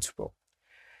গিয়ে বুঝবো।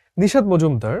 Nishat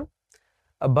Majumdar,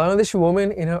 Bangladeshi women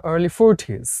in her early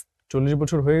 40s, 40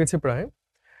 বছর হয়ে গেছে প্রায়,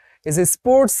 ইজ এ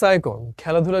স্পোর্টস আইকন,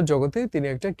 খেলাধুলার জগতে তিনি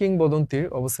একটা কিংবদন্তির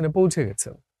অবস্থানে পৌঁছে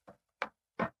গেছেন।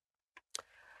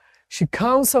 She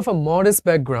comes of a modest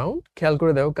background, খেয়াল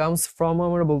করে দাও, comes from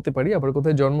আমরা বলতে পারি, আবার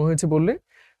কোথায় জন্ম হয়েছে বললে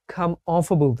come of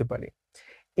বলতে পারি।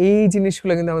 এই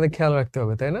জিনিসগুলো কিন্তু আমাদের খেয়াল রাখতে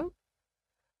হবে, তাই না?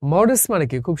 মডেস্ট মানে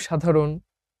কি? খুব সাধারণ।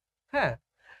 হ্যাঁ,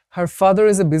 her father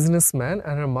is a businessman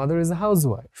and her mother is a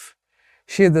housewife.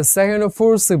 She is the second of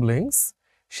 4 siblings.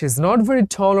 She is not very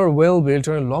tall or well built,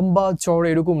 or লম্বা চড়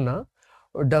এরকম না,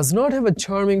 or does not have a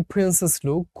charming princess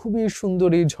look, খুবই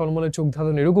সুন্দরী ঝলমলে চোখ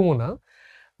ধাঁধানো এরকমও না,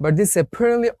 but this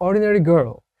apparently ordinary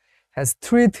girl has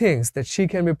three things that she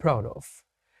can be proud of.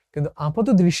 কিন্তু আপাত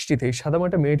দৃষ্টিতে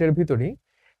সাদামাটা মেয়েটার ভিতরেই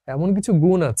এমন কিছু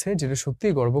গুণ আছে যেটা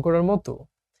সত্যিই গর্ব করার মতো।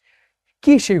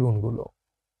 কি সেই গুণগুলো?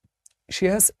 She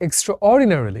has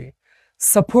extraordinarily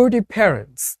supportive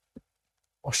parents.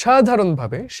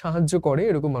 অসাধারণভাবে সাহায্য করে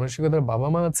এরকম মানসিকতার বাবা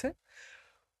মা আছে।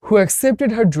 Who accepted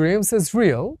her dreams as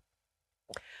real.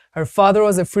 Her father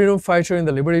was a freedom fighter in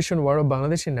the liberation war of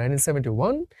Bangladesh in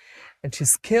 1971, and she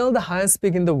scaled the highest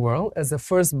peak in the world as the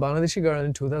first Bangladeshi girl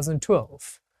in 2012.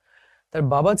 তার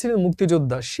বাবা ছিলেন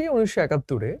মুক্তিযোদ্ধা সেই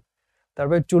 1971-এ।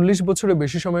 তারপর 40 বছরের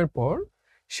বেশি সময়ের পর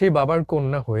সেই বাবার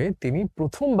কন্যা হয়ে তিনি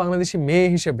প্রথম বাংলাদেশি মেয়ে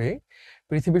হিসেবে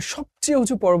পৃথিবীর সবচেয়ে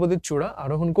উঁচু পর্বতের চূড়া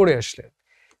আরোহণ করে আসলেন।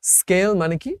 স্কেল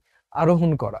মানে কি?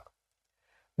 আরোহণ করা।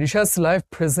 Nisha's life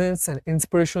presents an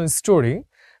inspirational story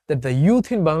that the youth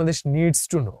in Bangladesh needs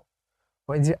to know.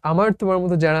 মানে যে আমার তোমার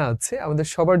মতো যারা আছে আমাদের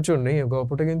সবার জন্যই এই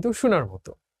গল্পটা কিন্তু শোনার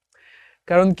মতো।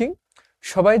 কারণ কি?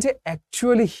 সবাই যে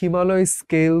অ্যাকচুয়ালি হিমালয়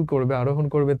স্কেল করবে, আরোহণ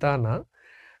করবে তা না,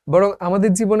 বরং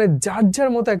আমাদের জীবনে যার যার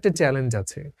মতো একটা চ্যালেঞ্জ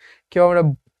আছে। কেউ আমরা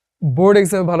বোর্ড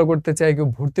এক্সামে ভালো করতে চাই, কেউ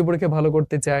ভর্তি পরীক্ষায় ভালো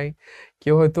করতে চাই,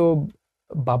 কেউ হয়তো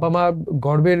বাবা মা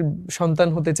গর্বের সন্তান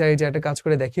হতে চাই, যে একটা কাজ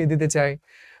করে দেখিয়ে দিতে চাই।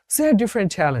 সো ডিফারেন্ট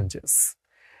চ্যালেঞ্জেস,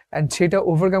 অ্যান্ড সেটা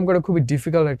ওভারকাম করা খুবই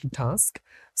ডিফিকাল্ট একটা টাস্ক।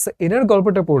 সো এনার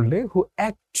গল্পটা পড়লে who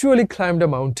actually climbed a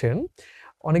mountain,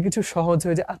 অনেক কিছু সহজ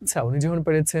হয়ে যায়। আচ্ছা, উনি যখন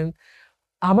পেরেছেন,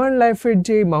 আমার লাইফের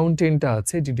যে মাউন্টেনটা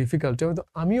আছে, যে ডিফিকাল্টি, হয়তো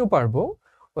আমিও পারবো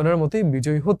ওনার মতোই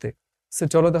বিজয়ী হতে। সো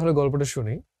চলো তাহলে গল্পটা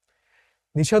শুনি।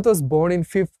 Nishat was born in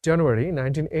 5th January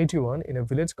 1981 in a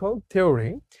village called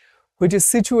Theori, which is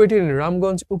situated in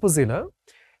Ramganj Upazila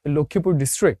in Lokhipur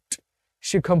district.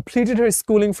 She completed her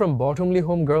schooling from Bottomley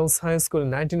Home Girls High School in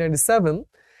 1997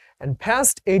 and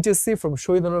passed HSC from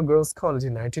Shohid Anwar Girls College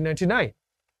in 1999.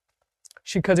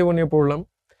 শিক্ষা জীবন নিয়ে পড়লাম।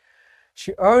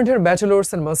 She earned her bachelor's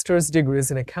and master's degrees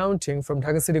in accounting from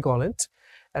Dhaka City College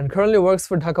and currently works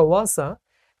for Dhaka Wasa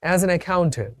as an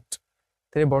accountant.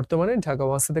 তিনি বর্তমানে ঢাকা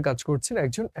ওয়াসাতে কাজ করছেন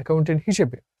একজন accountant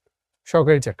হিসেবে,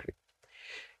 সরকারি চাকরি।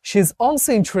 She is also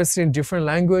interested in different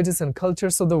languages and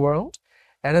cultures of the world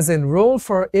and has enrolled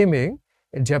for MA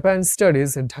in Japan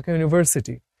Studies at Dhaka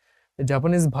University.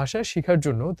 Japanese ভাষা শেখার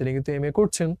জন্য তিনি কিন্তু MA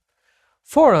করছেন।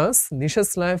 For us,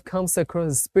 Nisha's life comes across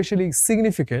especially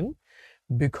significant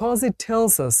because it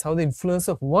tells us how the influence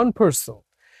of one person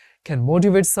can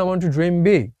motivate someone to dream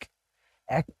big.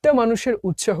 একটা মানুষের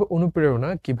উৎসাহ অনুপ্রেরণা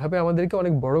কিভাবে আমাদেরকে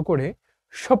অনেক বড় করে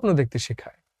স্বপ্ন দেখতে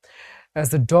শেখায়। As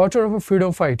the daughter of a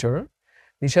freedom fighter,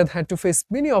 Nishat had to face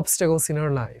many obstacles in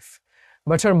her life,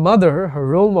 but her mother, her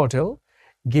role model,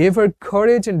 gave her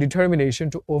courage and determination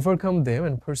to overcome them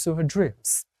and pursue her dreams.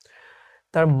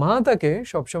 তার মা তাকে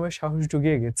সবসময় সাহস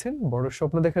জুগিয়ে গেছেন বড়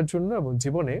স্বপ্ন দেখার জন্য এবং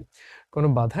জীবনে কোনো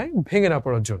বাধায় ভেঙে না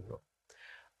পড়ার জন্য।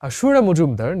 Ashura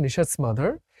Mujumdar, Nishat's mother,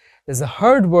 is a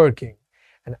hard-working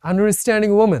an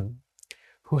understanding woman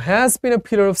who has been a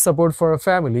pillar of support for her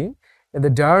family in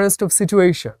the direst of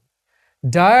situation.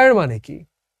 Dire মানে কি?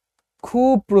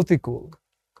 খুব প্রতিকূল,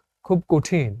 খুব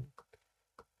কঠিন।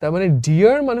 তার মানে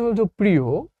ডিয়ার মানে হলো প্রিয়,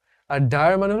 আর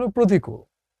ডায়ার মানে হলো প্রতিকূল।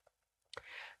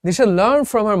 Nisha learned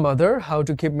from her mother how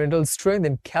to keep mental strength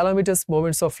in calamitous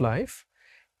moments of life.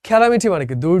 Calamity মানে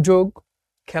কি? দুর্যোগ।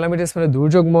 Calamitous মানে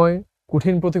দুর্যোগময়,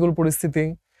 কঠিন প্রতিকূল পরিস্থিতি।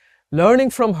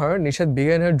 Learning from her, Nishat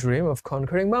began her dream of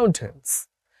conquering mountains.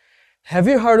 Have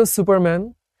you heard of Superman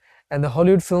and the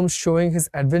Hollywood films showing his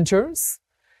adventures?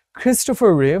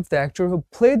 Christopher Reeve, the actor who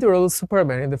played the role of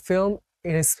Superman in the film,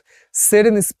 said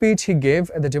in the speech he gave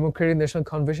at the Democratic National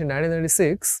Convention in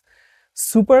 1996,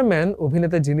 Superman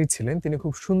অভিনেতা যিনি ছিলেন তিনি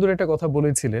খুব সুন্দর একটা কথা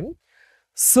বলেছিলেন,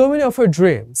 so many of our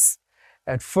dreams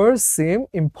at first seem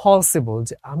impossible,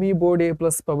 যে আমি বোর্ডে A+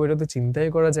 পাবো এটা তো চিন্তাই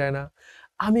করা যায় না,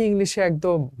 আমি ইংলিশে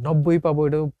একদম 90 পাবো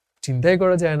এটা চিন্তাই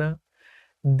করা যায় না।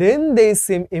 Then they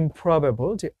seem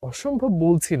improbable, যে অসম্ভব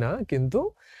বলছি না, কিন্তু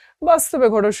বাস্তবে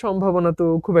ঘটার সম্ভাবনা তো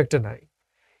খুব একটা নাই।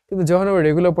 কিন্তু যখন আমরা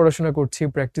রেগুলার পড়াশোনা করছি,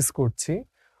 প্র্যাকটিস করছি,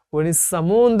 when we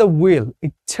summon the will,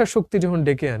 ইচ্ছা শক্তি যখন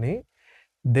ডেকে আনি,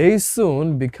 they soon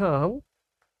become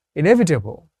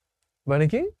inevitable, মানে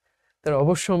কি? তার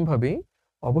অবশ্যম্ভাবী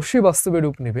অবশ্যই বাস্তবে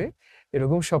রূপ নেবে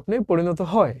এরকম স্বপ্নে পরিণত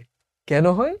হয়। কেন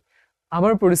হয়?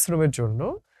 আমার পরিশ্রমের জন্য,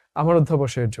 আমার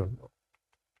অধ্যবসায়ের জন্য।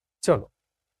 চলো,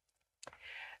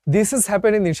 this has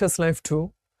happened in Nisha's life too.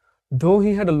 Though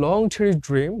he had a long cherished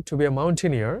dream to be a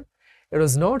mountaineer, it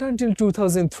was not until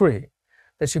 2003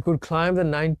 that she could climb the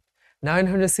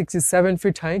 967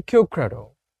 feet high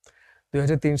Kyokkradong.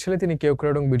 2003 সালে তিনি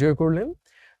কেওক্রাডং বিজয় করলেন।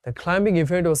 The climbing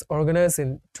event was organized in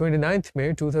 29th May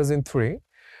 2003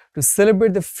 to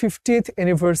celebrate the 50th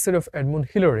anniversary of Edmund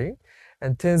Hillary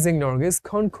and Tenzing Norgay's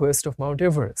conquest of Mount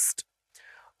Everest.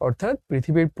 অর্থাৎ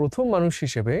পৃথিবীর প্রথম মানুষ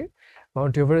হিসেবে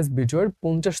Mount Everest বিজয়ের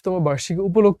 50তম বার্ষিকী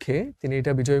উপলক্ষে তিনি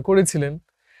এটা বিজয় করেছিলেন।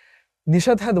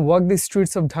 Nishat had walked the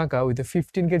streets of Dhaka with a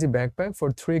 15 kg backpack for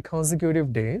 3 consecutive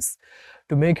days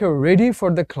to make her ready for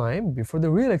the climb before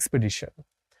the real expedition.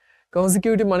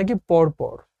 Consecutive মানে কি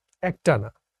পরপর, একটানা।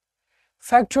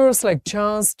 Factors like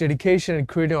chance, dedication, and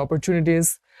creating opportunities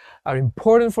are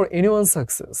important for anyone's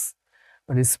success.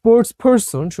 But a sports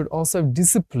person should also have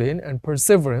discipline and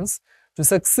perseverance to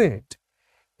succeed.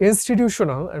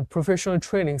 Institutional and professional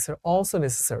trainings are also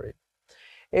necessary.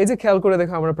 এই যে খেয়াল করে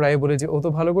দেখো আমরা প্রায় বলি যে ও তো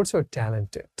ভালো করছে, ও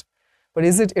talented, but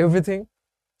is it everything?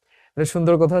 এটা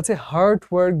সুন্দর কথা আছে, hard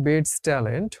work bits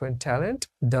talent when talent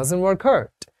doesn't work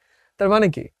hard. তার মানে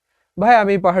কি, ভাই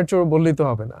আমি পাহাড় চড় বললেই তো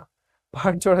হবে না,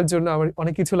 পাহাড় চড়ার জন্য আমার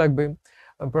অনেক কিছু লাগবে,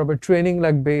 প্রপার ট্রেনিং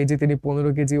লাগবে। এই যে তিনি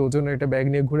 15 কেজি ওজনের একটা ব্যাগ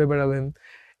নিয়ে ঘুরে বেড়ালেন,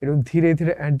 একটু ধীরে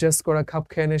ধীরে অ্যাডজাস্ট করা, খাপ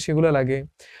খেয়ে নেয়, সেগুলো লাগে।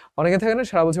 অনেকে থাকে না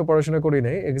সারা বছর পড়াশোনা করি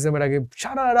নাই, এক্সামের আগে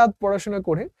সারা রাত পড়াশোনা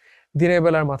করে দিনের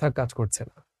বেলার মাথা কাজ করছে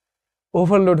না,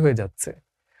 ওভারলোড হয়ে যাচ্ছে।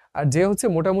 আর যে হচ্ছে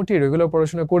মোটামুটি রেগুলার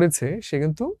পড়াশোনা করেছে সে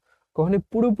কিন্তু কখনোই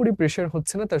পুরোপুরি প্রেশার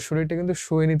হচ্ছে না, তার শরীরটা কিন্তু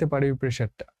সয়ে নিতে পারে ওই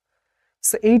প্রেশারটা।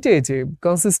 সো এইটাই যে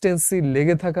কনসিস্টেন্সি,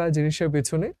 লেগে থাকা জিনিসের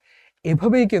পেছনে,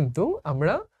 এভাবেই কিন্তু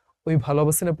আমরা ওই ভালো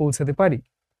অবস্থানে পৌঁছাতে পারি।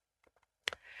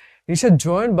 Nishat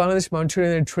joined Bangladesh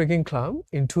Mountaineering and Trekking Club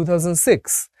in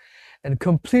 2006 and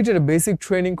completed a basic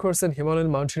training course at Himalayan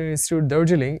Mountaineering Institute,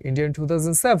 Darjeeling, India in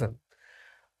 2007.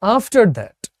 After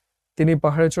that, তিনি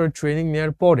পাহাড়ে চড়ার ট্রেনিং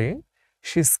নেওয়ার পরে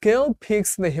she scaled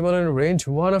peaks in the Himalayan range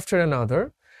one after another,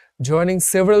 joining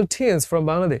several teams from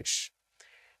Bangladesh.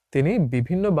 তিনি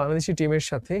বিভিন্ন বাংলাদেশি টিমের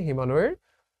সাথে হিমালয়ের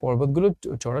পর্বতগুলো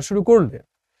চড়া শুরু করলেন।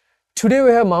 Today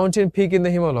we have mountain peak in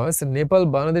the Himalayas,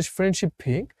 Nepal-Bangladesh Friendship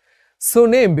Peak, so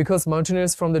named because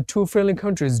mountaineers from the two friendly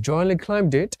countries jointly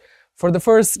climbed it for the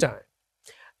first time.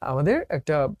 আমাদের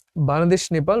একটা বাংলাদেশ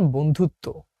নেপাল বন্ধুত্ব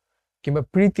কিংবা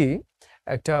প্রীতি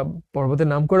একটা পর্বতের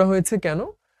নাম করা হয়েছে, কেন?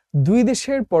 দুই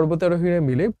দেশের পর্বতারোহীরা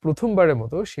মিলে প্রথমবারের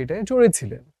মতো সেটায়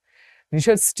চড়েছিলেন।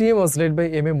 Nishat's team was led by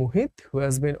M.A. Mohit, who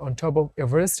has been on top of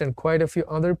Everest and quite a few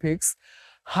other peaks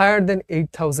higher than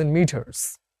 8,000 meters.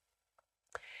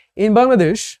 In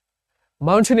Bangladesh,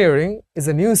 mountaineering is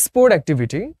a new sport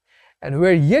activity, and we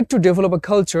are yet to develop a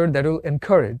culture that will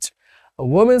encourage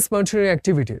women's mountaineering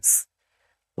activities.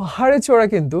 পাহাড়ে চড়া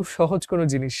কিন্তু সহজ কোনো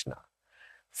জিনিস না।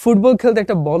 Football খেলতে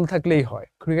একটা বল থাকলেই হয়,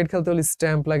 ক্রিকেট খেলতে হলে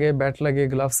স্ট্যাম্প লাগে, ব্যাট লাগে,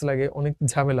 গ্লাভস লাগে, অনেক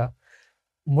ঝামেলা,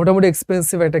 মোটামুটি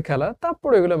এক্সপেন্সিভ একটা খেলা, তারপর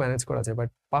এগুলো ম্যানেজ করা যায়। বাট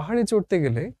পাহাড়ে চড়তে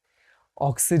গেলে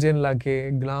অক্সিজেন লাগে,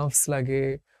 গ্লাভস লাগে,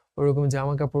 ওরকম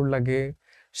জামা কাপড় লাগে,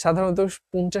 সাধারণত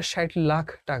 50-60 লাখ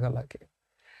টাকা লাগে।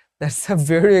 That's a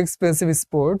very expensive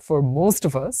sport for most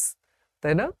of us,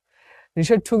 তাই না?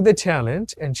 Nishat took the challenge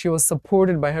and she was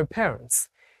supported by her parents.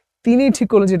 তিনি ঠিক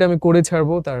করলেন যেটা আমি করে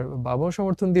ছাড়বো, তার বাবাও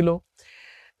সমর্থন দিল।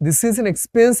 This is an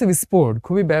expensive sport,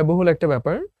 খুবই ব্যয়বহুল একটা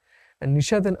ব্যাপার, and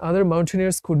Nishat and other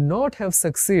mountaineers could not have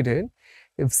succeeded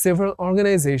if several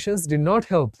organizations did not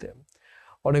help them.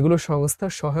 অনেকগুলো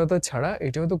সংস্থার সহায়তা ছাড়া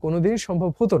এটা হয়তো কোনোদিনই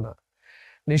সম্ভব হতো না।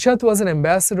 Nishat was an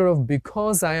ambassador of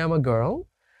Because I Am a Girl,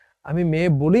 আমি মেয়ে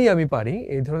বলেই আমি পারি,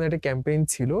 এই ধরনের একটা ক্যাম্পেইন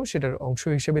ছিল, সেটার অংশ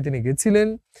হিসেবে তিনি গেছিলেন।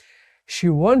 She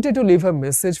wanted to leave a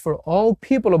message for all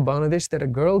people of Bangladesh that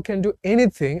a girl can do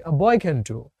anything a boy can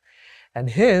do, and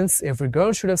hence every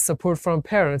girl should have support from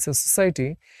parents and society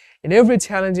in every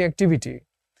challenging activity.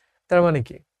 তার মানে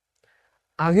কি,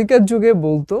 আগেকার যুগে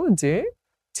বলতো যে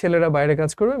ছেলেরা বাইরে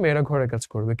কাজ করবে, মেয়েরা ঘরে কাজ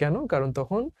করবে। কেন? কারণ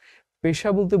তখন পেশা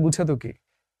বলতে বুঝাতো কি,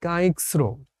 কায়িক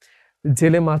শ্রম।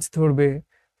 জেলে মাছ ধরবে,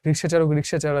 রিক্সা চালক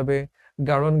রিক্সা চালাবে,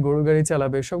 গাড়োয়ান গরু গাড়ি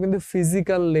চালাবে, সব কিন্তু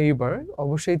ফিজিক্যাল লেবার।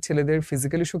 অবশ্যই ছেলেদের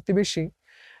ফিজিক্যালি শক্তি বেশি,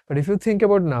 but if you think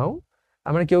about নাও,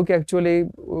 আমরা কেউ কি অ্যাকচুয়ালি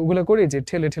ওগুলো করি যে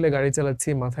ঠেলে ঠেলে গাড়ি চালাচ্ছি,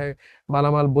 মাথায়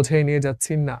মালামাল বোঝাই নিয়ে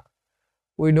যাচ্ছি? না,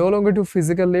 we no longer two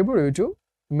physical labour, we two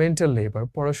mental labour.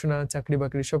 পড়াশোনা, চাকরি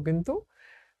বাকরি সব কিন্তু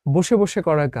বসে বসে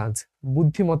করার কাজ,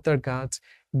 বুদ্ধিমত্তার কাজ,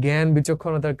 জ্ঞান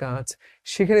বিচক্ষণতার কাজ।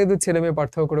 সেখানে কিন্তু ছেলে মেয়ে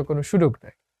পার্থক্য করার কোনো সুযোগ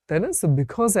নাই, তাই না? So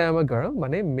because I am a girl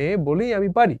মানে মেয়ে বলেই আমি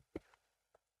পারি।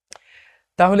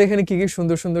 তাহলে এখানে কি কি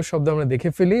সুন্দর সুন্দর শব্দ আমরা দেখে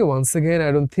ফেলি। Once again,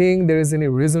 I don't think there is any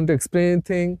reason to explain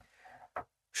anything.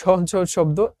 সহজ সহজ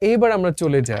শব্দ। এইবার আমরা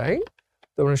চলে যাই,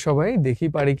 তোমরা সবাই দেখি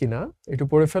পারি কিনা, একটু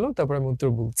পড়ে ফেলো, তারপর আমি উত্তর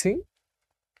বলছি।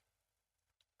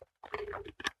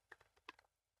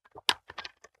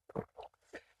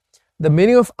 দ্য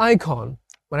মিনিং অফ আইকন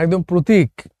মানে একদম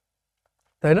প্রতীক,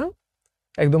 তাই না?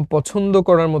 একদম পছন্দ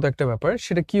করার মতো একটা ব্যাপার।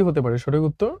 সেটা কি হতে পারে? সঠিক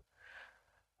উত্তর,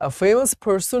 a famous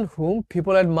person hmm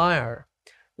people admire,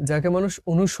 যাকে মানুষ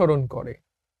অনুসরণ করে।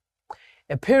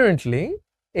 অ্যাপারেন্টলি,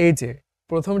 এই যে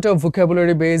প্রথমটা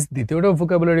ভোকাবুলারি বেসড, দ্বিতীয়টা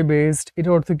ভোকাবুলারি বেসড।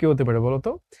 এটার অর্থ কি হতে পারে বলো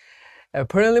তো?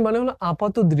 অ্যাপারেন্টলি মানে হলো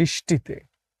আপাত দৃষ্টিতে,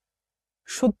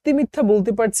 সত্যি মিথ্যা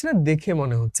বলতে পারছি না, দেখে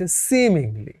মনে হচ্ছে,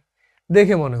 সিমিংলি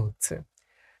দেখে মনে হচ্ছে।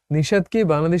 নিশাদ কি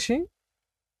বাংলাদেশী?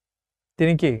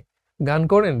 তিনি কি গান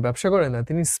করেন, ব্যবসা করেন না,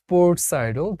 তিনি স্পোর্টস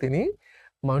আইডল, তিনি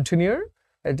মাউন্টেনিয়ার,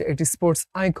 একটি sports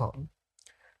icon.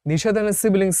 Nishad and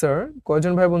sibling sir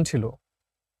কয়জন ভাই বোন ছিল?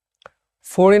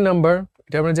 4 in নাম্বার,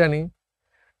 এটা আমরা জানি।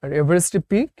 আর এভারেস্ট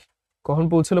পিক কখন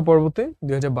পৌঁছালো পর্বতে?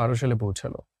 2012 সালে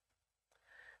পৌঁছালো।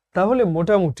 তাহলে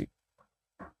মোটামুটি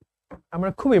আমরা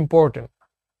খুব ইম্পর্টেন্ট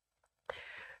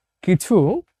কিছু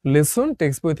লেসন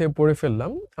টেক্সট বই থেকে পড়ে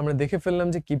ফেললাম। আমরা দেখে ফেললাম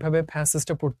যে কিভাবে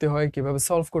প্যাসেজটা পড়তে হয়, কিভাবে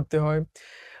সলভ করতে হয়,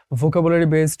 ভোকাবুলারি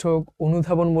বেসড হোক,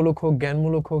 অনুধাবনমূলক হোক,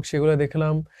 জ্ঞানমূলক হোক, সেগুলো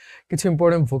দেখলাম। কিছু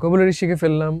ইম্পর্টেন্ট ভোকাবুলারি শিখে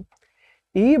ফেললাম।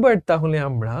 এইবার তাহলে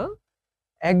আমরা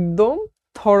একদম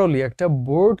থরলি একটা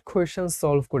বোর্ড কোয়েশ্চেন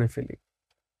সলভ করে ফেলি।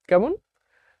 কেমন?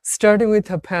 স্টার্টিং উইথ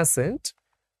আ প্যাসেজ,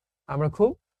 আমরা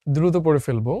খুব দ্রুত পড়ে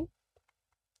ফেলবো।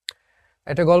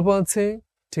 একটা গল্প আছে,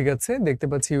 ঠিক আছে, দেখতে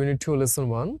পাচ্ছি unit 2 lesson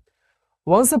 1।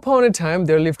 Once upon a time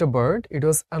there lived a bird. It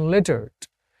was unlettered.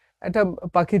 একটা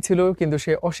পাখি ছিল কিন্তু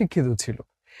সে অশিক্ষিত ছিল।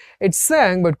 It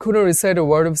sang but couldn't recite a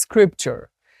word of scripture.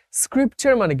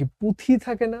 Scripture মানে কি? পুঁথি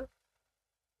থাকে না,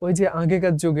 ওই যে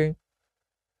আগেকার যুগে,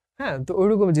 হ্যাঁ, তো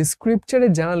ওইরকম যে স্ক্রিপচারে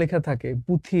যা লেখা থাকে,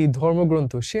 পুঁথি,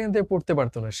 ধর্মগ্রন্থ, সে এদের পড়তে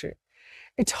পারতো না সে।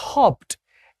 It hopped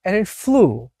and it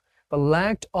flew but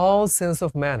lacked all sense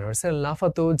of manners.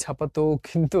 লাফাতো ঝাপাতো,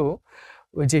 কিন্তু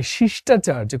ওই যে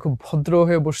শিষ্টাচার, যে খুব ভদ্র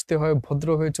হয়ে বসতে হয়, ভদ্র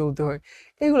হয়ে চলতে হয়,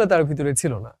 এগুলো তার ভিতরে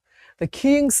ছিল না। The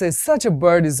king says such a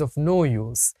bird is of no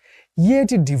use, yet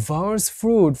it devours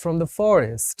fruit from the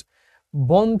forest.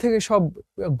 বন থেকে সব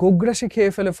গোগ্রাসে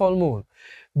খেয়ে ফেলে ফলমূল,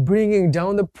 bringing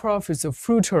down the profits of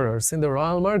fruiterers in the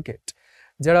royal market.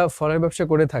 যারা ফলের ব্যবসা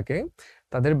করে থাকে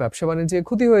তাদের ব্যবসা বাণিজ্যে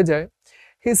ক্ষতি হয়ে যায়।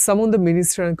 He summoned the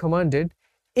minister and commanded,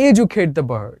 educate the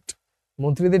bird.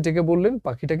 মন্ত্রীদের ডেকে বললেন,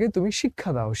 পাখিটাকে তুমি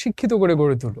শিক্ষা দাও, শিক্ষিত করে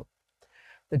গড়ে তুলো।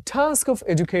 The task of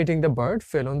educating the bird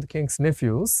fell on the king's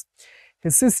nephews,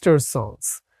 his sister's sons.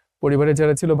 পরিবারে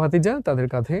যারা ছিল ভাতিজা, তাদের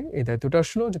কাঁধে এই দায়িত্বটা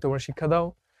আসলো যে তোমরা শিক্ষা দাও।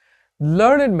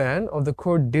 Learned man of the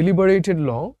court deliberated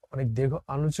long, অনেক দীর্ঘ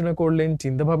আলোচনা করলেন,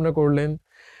 চিন্তা ভাবনা করলেন।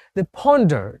 They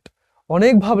pondered,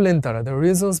 অনেক ভাবলেন তারা, the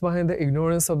reasons behind the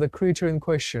ignorance of the creature in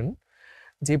question,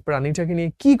 যে প্রাণীটাকে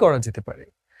নিয়ে কি করা যেতে পারে।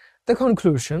 The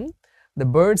conclusion, the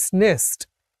bird's nest,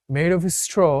 made of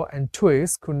straw and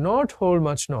twigs, could not hold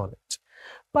much knowledge.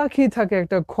 পাখি থাকে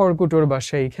একটা খড়কুটোর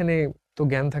বাসায়, এখানে তো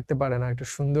জ্ঞান থাকতে পারে না, একটা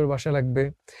সুন্দর বাসা লাগবে।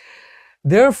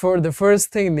 Therefore, the first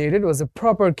thing needed was a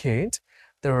proper cage.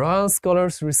 The royal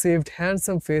scholars received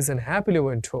handsome fees and happily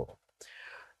went home.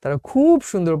 তারা খুব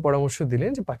সুন্দর পরামর্শ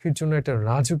দিলেন যে পাখির জন্য একটা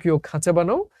রাজকীয় খাঁচা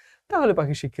বানাও, তাহলে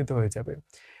পাখি শিক্ষিত হয়ে যাবে।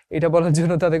 এটা বলার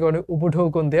জন্য তাদেরকে অনেক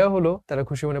উপঢৌকন দেওয়া হলো, তারা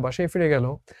খুশি মনে বাসায় ফিরে গেল।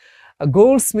 A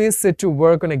goldsmith set to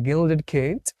work on a gilded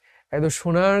cage. একদম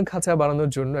সোনার খাঁচা বানানোর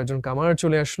জন্য একজন কামার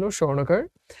চলে আসলো, স্বর্ণকার।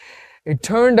 It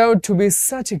turned out to be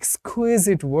such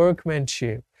exquisite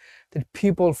workmanship that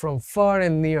people from far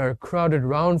and near crowded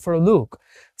round for a look.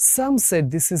 Some said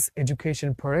this is education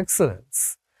par excellence.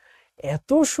 এত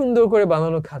সুন্দর করে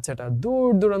বানানো খাঁচাটা, দূর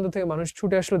দূরান্ত থেকে মানুষ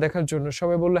ছুটে আসলো দেখার জন্য।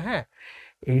 সবাই বললো, হ্যাঁ,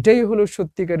 এটাই হলো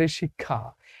সত্যিকারের শিক্ষা,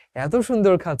 এত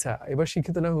সুন্দর খাঁচা, এবার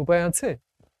শিক্ষিত না উপায় আছে।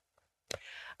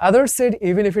 Others said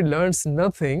even if it learns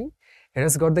nothing, it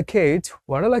has got the cage.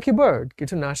 What a lucky bird.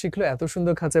 কিছু না শিখলো, এত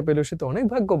সুন্দর খাঁচা পেল, সে তো অনেক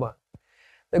ভাগ্যবান।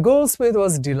 The goldsmith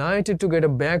was delighted to get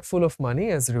a bag full of money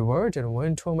as reward and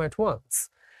went home at once.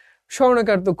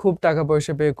 স্বর্ণকার তো খুব টাকা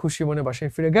পয়সা পেয়ে খুশি মনে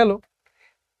বাসায় ফিরে গেল।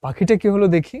 পাখিটা কি হলো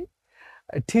দেখি।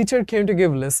 A teacher came to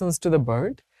give lessons to the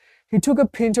bird. He took a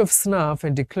pinch of snuff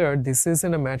and declared this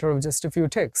isn't a matter of just a few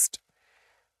texts.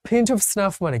 Pinch of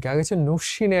snuff মানে কি? আগে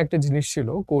নস্যিনে একটা জিনিস ছিল,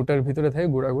 কৌটার ভিতরে থাকে,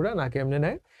 গুঁড়া গুঁড়া, নাকে এমনি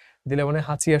নেয়, দিলে মানে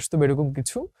হাঁচি আসতো, এরকম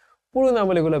কিছু। পুরোনো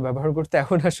আমলে এগুলো ব্যবহার করতে,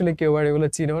 এখন আসলে কেউ আর এগুলো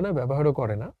চিনেও না, ব্যবহারও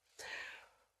করে না।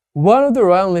 One of the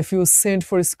royal nephews sent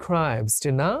for scribes,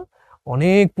 যে না,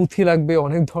 অনেক পুঁথি লাগবে,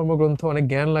 অনেক ধর্মগ্রন্থ, অনেক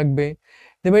জ্ঞান লাগবে।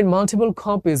 They made multiple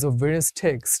copies of various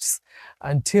texts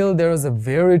until there was a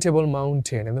veritable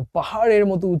mountain, and পাহাড়ের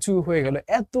মতো উঁচু হয়ে গেল,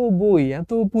 এত বই,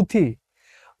 এত পুঁথি।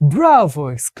 Bravo!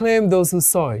 Exclaimed those who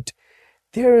saw it.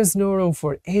 There is no room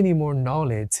for any more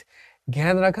knowledge.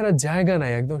 জ্ঞান রাখার জায়গা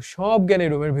নাই, একদম সব জ্ঞান এই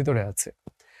রুমের ভিতরে আছে।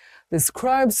 The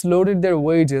scribes loaded their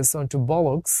wages onto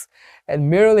bullocks and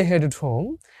merrily headed home.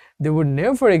 They would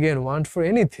never again want for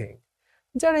anything.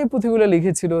 যারা এই পুঁথিগুলো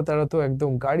লিখেছিল তারা তো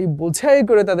একদম গাড়ি বোঝাই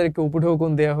করে তাদেরকে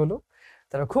উপঢৌকন দেয়া হলো,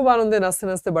 তারা খুব আনন্দে নাচতে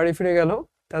নাচতে বাড়ি ফিরে গেল,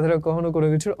 তাদের কখনো কোনো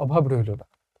কিছুর অভাব রইল না।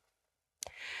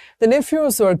 The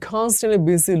nephews were constantly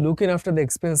busy looking after the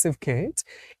expensive cage.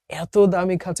 এত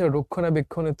দামি খাঁচার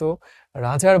রক্ষণাবেক্ষণে তো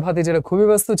রাজার ভাতিজারা খুবই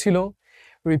ব্যস্ত ছিল।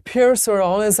 Repairs were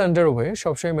always underway,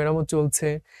 সবসময় মেরামত চলছে।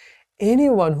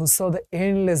 Anyone who saw the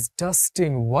endless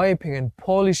dusting, wiping and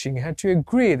polishing had to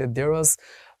agree that there was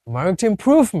marked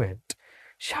improvement.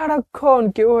 সারাক্ষণ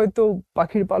কেউ হয়তো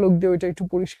পাখির পালক দিয়ে ওইটা একটু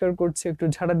পরিষ্কার করছে, একটু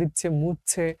ঝাড়া দিচ্ছে,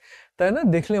 মুছছে, তাই না?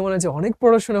 দেখলে মনে হয় যে অনেক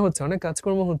পড়াশোনা হচ্ছে, অনেক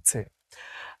কাজকর্ম হচ্ছে।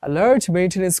 A large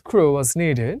maintenance crew was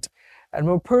needed and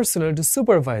more personnel to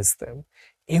supervise them.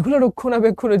 এগুলো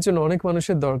রক্ষণাবেক্ষণের জন্য অনেক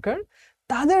মানুষের দরকার,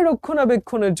 তাদের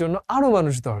রক্ষণাবেক্ষণের জন্য আরো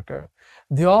মানুষ দরকার।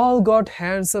 They all got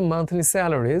handsome monthly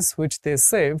salaries which they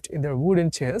saved in their wooden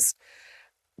chest.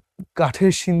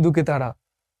 কাঠের সিন্ধুকে তারা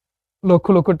লক্ষ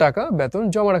লক্ষ টাকা বেতন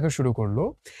জমা রাখা শুরু করলো।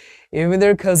 Even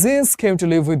their cousins came to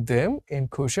live with them in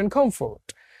cushion comfort.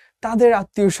 তাদের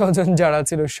আত্মীয় স্বজন যারা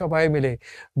ছিল সবাই মিলে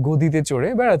গদিতে চড়ে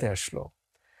বেড়াতে আসলো।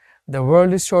 The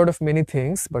world is short of many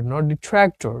things but not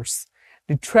detractors.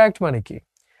 Detract মানে কি?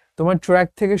 তোমার ট্র্যাক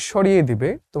থেকে সরিয়ে দিবে,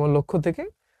 তোমার লক্ষ্য থেকে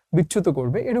বিচ্যুত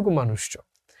করবে, এরকম মানুষজন।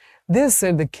 They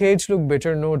said the cage looked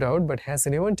better no doubt, but has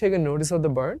anyone taken notice of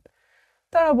the bird?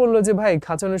 তারা বলল যে ভাই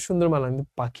খাঁচা অনেক সুন্দর মানান,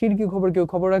 পাখির কি খবর, কেউ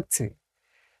খবর রাখছে?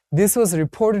 This was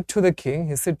reported to the king.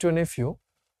 He said to a nephew,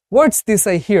 "What's this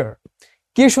I hear?"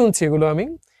 কি শুনছি এগুলো আমি?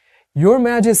 Your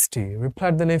Majesty,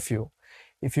 replied the nephew,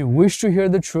 if you wish to hear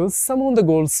the truth, summon the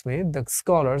goldsmith, the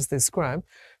scholars, the scribe,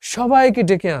 সবাইকে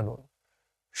ডেকে আনুন।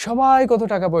 সবাই কত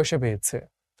টাকা পয়সা পেয়েছে,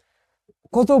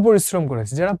 কত পরিশ্রম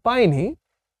করেছে, যারা পায়নি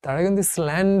তারা কিন্তু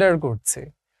স্ল্যান্ডার করছে।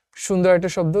 সুন্দর একটা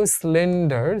শব্দ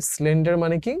স্লেন্ডার। স্লেন্ডার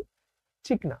মানে কি?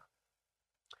 চিকনা,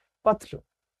 পাতলু,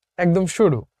 একদম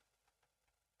সরু।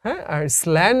 হ্যাঁ, আর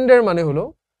স্ল্যান্ডার মানে হলো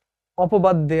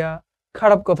অপবাদ দেয়া,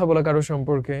 খারাপ কথা বলা কারো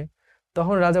সম্পর্কে।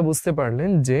 তখন রাজা বুঝতে পারলেন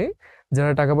যে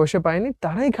যারা টাকা পয়সা পায়নি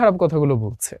তারাই খারাপ কথাগুলো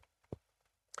বলছে।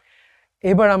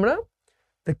 এবার আমরা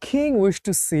The king wished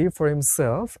to see for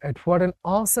himself at what an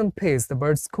awesome pace the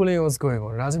bird schooling was going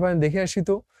on. রাজা ভাই দেখে আসি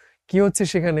তো কি হচ্ছে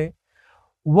সেখানে।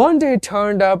 One day he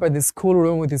turned up at the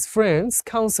schoolroom with his friends,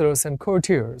 counselors and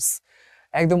courtiers.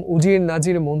 একদম উজির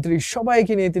নাজির মন্ত্রী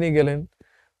সবাইকে নিয়ে তিনি গেলেন।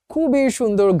 খুবই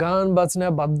সুন্দর গান বাজনা,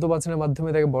 বাদ্য বাজনার মাধ্যমে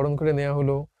তাকে বরণ করে নেওয়া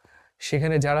হলো।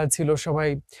 সেখানে যারা ছিল সবাই,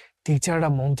 টিচাররা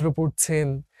মন্ত্র পড়ছেন,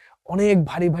 অনেক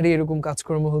ভারী ভারী এরকম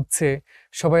কাজকর্ম হচ্ছে,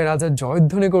 সবাই রাজার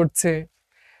জয়ধ্বনি করছে।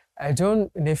 একজন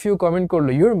নেফিউ কমেন্ট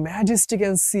করলো, Your Majesty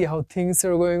can see how things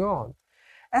are going on.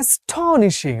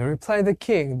 Astonishing, replied the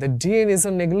king. The din is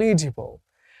negligible.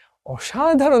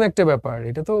 অসাধারণ একটা ব্যাপার,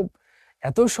 এটা তো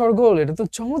এত সরগোল, এটা তো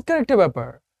চমৎকার একটা ব্যাপার,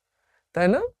 তাই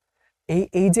না?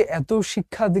 এই যে এত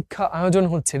শিক্ষা দীক্ষা আয়োজন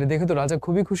হচ্ছে এটা দেখে তো রাজা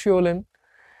খুবই খুশি হলেন,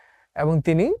 এবং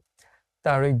তিনি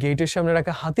তার ওই গেটের সামনে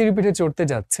রাখা হাতির পিঠে চড়তে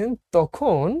যাচ্ছেন।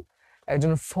 তখন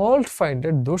একজন ফল্ট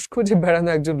ফাইন্ডার, দোষ খুঁজে বেড়ানো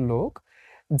একজন লোক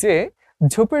যে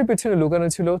ঝোপের পেছনে লুকানো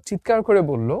ছিল, চিৎকার করে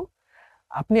বলল,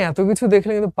 আপনি এত কিছু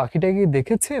দেখলেন কিন্তু পাখিটা কি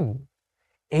দেখেছেন?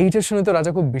 এইটা শুনে তো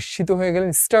রাজা খুব বিস্মিত হয়ে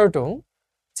গেলেন, স্টার্টং,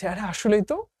 যে আরে আসলেই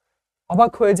তো,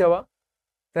 অবাক হয়ে যাওয়া,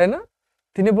 তাই না?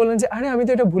 তিনি বললেন যে আরে আমি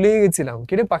তো এটা ভুলেই গেছিলাম,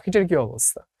 কিরে পাখিটার কি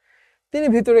অবস্থা? তিনি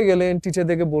ভিতরে গেলেন,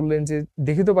 টিচারদেরকে বললেন যে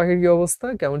দেখি তো পাখির কি অবস্থা,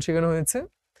 কেমন শেখানো হয়েছে।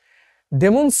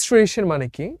 ডেমনস্ট্রেশন মানে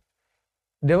কি?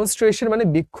 ডেমনস্ট্রেশন মানে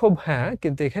বিক্ষোভ, হ্যাঁ,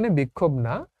 কিন্তু এখানে বিক্ষোভ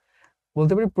না,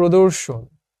 বলতে পারি প্রদর্শন।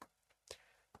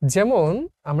 যেমন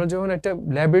আমরা যখন একটা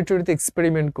ল্যাবরেটরিতে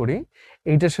এক্সপেরিমেন্ট করি,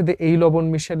 এইটার সাথে এই লবণ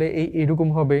মিশালে এইরকম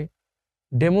হবে,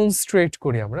 ডেমনস্ট্রেট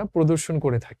করি আমরা, প্রদর্শন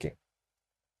করে থাকি।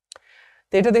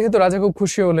 তো এটা দেখে তো রাজা খুব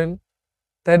খুশি হলেন,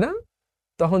 তাই না?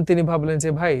 তখন তিনি ভাবলেন যে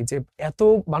ভাই, যে এত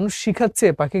মানুষ শিখাচ্ছে,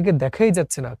 পাখিকে দেখাই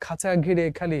যাচ্ছে না, খাঁচা ঘিরে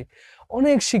খালি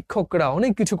অনেক শিক্ষকরা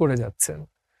অনেক কিছু করে যাচ্ছেন,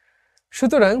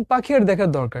 সুতরাং পাখি আর দেখার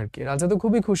দরকার কি? রাজা তো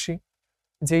খুবই খুশি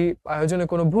যে আয়োজনে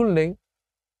কোনো ভুল নেই,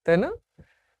 তাই না?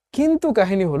 কিন্তু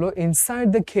কাহিনী হলো, inside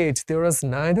the cage there was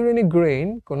neither any grain,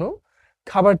 কোনো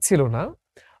খাবার ছিল না,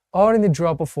 or any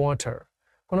drop of water,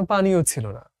 কোনো পানিও ছিল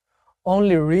না।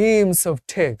 Only reams of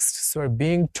texts were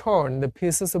being torn, the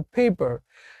pieces of paper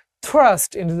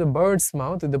thrust into the bird's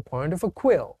mouth with the point of a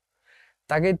quill.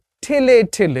 তাকে ঠেলে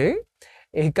ঠেলে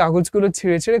এই কাগজগুলো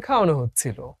ছিঁড়ে ছিঁড়ে খাওয়ানো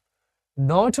হচ্ছিল।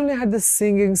 Not only had the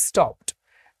singing stopped,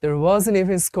 there wasn't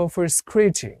even scope for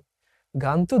screeching.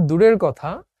 গান তো দূরের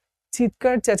কথা,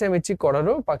 চিৎকার চেঁচামেচি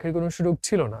করারও পাখির কোনো সুযোগ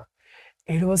ছিল না।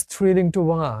 It was thrilling to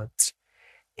watch.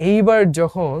 এইবার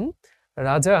যখন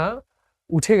রাজা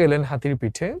উঠে গেলেন হাতির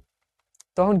পিঠে,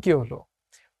 তখন কি হলো?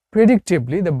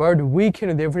 Predictably, the bird weakened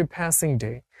with every passing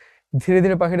day. ধীরে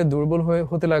ধীরে পাখিটা দুর্বল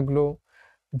হতে লাগলো,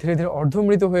 ধীরে ধীরে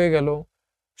অর্ধমৃত হয়ে গেল।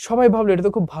 সবাই ভাবলো এটা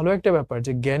তো খুব ভালো একটা ব্যাপার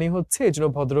যে জ্ঞানী হচ্ছে, এই জন্য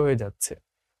ভদ্র হয়ে যাচ্ছে,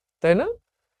 তাই না?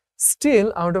 Still,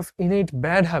 out of innate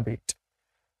bad habit,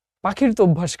 পাখির তো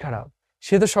অভ্যাস খারাপ,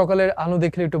 সে তো সকালের আলো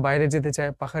দেখলে একটু বাইরে যেতে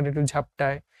চায়, পাখাটা একটু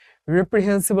ঝাপটায়।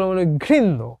 রেপ্রিহেন্সিবল মানে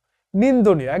ঘৃণ্য,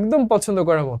 নিন্দনীয়, একদম পছন্দ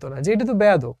করার মতো না, যে এটা তো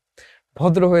বেয়াদব।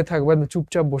 ভদ্র হয়ে থাকবে,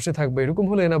 চুপচাপ বসে থাকবে, এরকম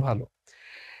হলে না ভালো।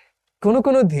 কোনো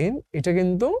কোনো দিন এটা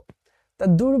কিন্তু তার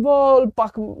দুর্বল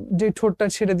যে ঠোঁটটা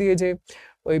ছেড়ে দিয়ে যে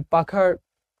ওই পাখার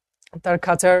তার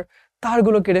খাঁচার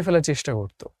তারগুলো কেটে ফেলার চেষ্টা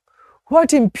করতো।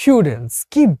 হোয়াট ইম্পিউডেন্স,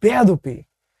 কি বেয়াদপি,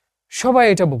 সবাই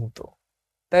এটা বলতো,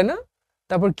 তাই না?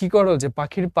 তারপর কি করো, যে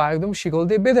পাখির পা একদম শিকল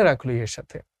দিয়ে বেঁধে রাখলো এর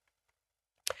সাথে,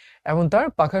 এবং তার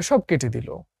পাখা সব কেটে দিল।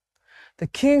 The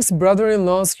king's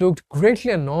brother-in-laws looked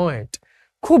greatly annoyed.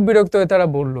 খুব বিরক্ত হয়ে তারা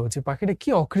বলল যে পাখিটা কি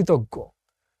অকৃতজ্ঞ,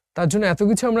 তার জন্য এত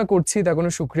কিছু আমরা করছি, তার কোনো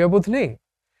শুকরিয়া বোধ নেই।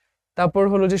 তারপর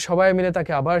হলো যে সবাই মিলে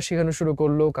তাকে আবার শেখানো শুরু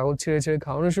করলো, কাগজ ছিঁড়ে ছিঁড়ে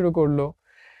খাওয়ানো শুরু করলো।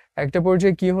 একটা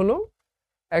পর্যায়ে কি হলো,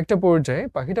 একটা পর্যায়ে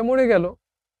পাখিটা মরে গেল।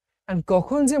 আর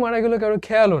কখন যে মারা গেল কারো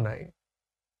খেয়ালও নাই।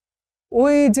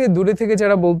 ওই যে দূরে থেকে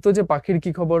যারা বলতো যে পাখির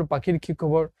কি খবর, পাখির কি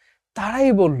খবর, তারাই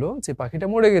বলল যে পাখিটা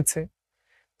মরে গেছে।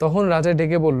 তখন রাজা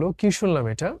ডেকে বলল, কি শুনলাম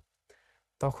এটা?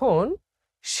 তখন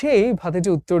সেই ভাতিজি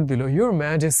উত্তর দিল, your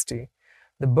majesty,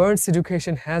 the birds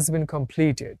education has been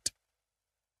completed.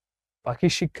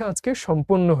 পাখির শিক্ষা আজকে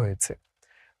সম্পন্ন হয়েছে।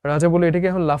 রাজা বলে, এটাকে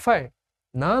এখন লাফায়?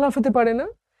 না, লাফাতে পারে না।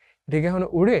 এটাকে এখন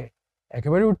উড়ে?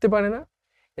 একেবারে উঠতে পারে না।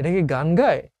 এটাকে গান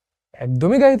গায়?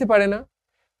 একদমই গাইতে পারে না।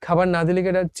 খাবার না দিলে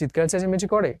এটা চিৎকার চেঁচামেচি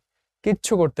করে?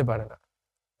 কিচ্ছু করতে পারে না।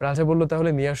 রাজা বলল, তাহলে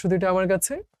নিয়ে আসো তো এটা আমার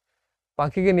কাছে।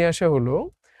 পাখিকে নিয়ে আসা হলো,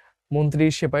 মন্ত্রী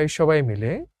সেপাই সবাই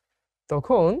মিলে।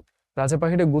 তখন রাজা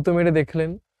পাখিটা গুঁতো মেরে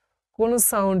দেখলেন কোনো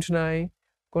সাউন্ড নাই,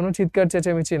 কোনো চিৎকার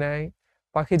চেঁচামেচি নাই,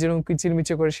 পাখি যেরকম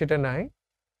কিচিরমিচে করে সেটা নাই।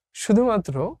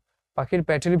 শুধুমাত্র পাখির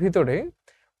পেটের ভিতরে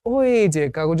ওই যে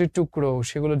কাগজের টুকরো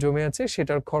সেগুলো জমে আছে,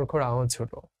 সেটার খড়খড় আওয়াজ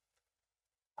হলো।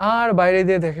 আর বাইরে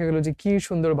দিয়ে দেখা গেল যে কি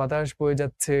সুন্দর বাতাস বয়ে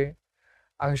যাচ্ছে,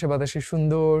 আকাশে বাতাসে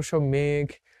সুন্দর সব মেঘ,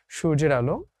 সূর্যের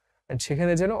আলো, আর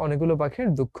সেখানে যেন অনেকগুলো পাখির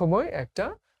দুঃখময় একটা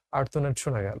আর্তনাদ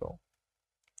শোনা গেল।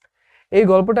 এই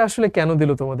গল্পটা আসলে কেন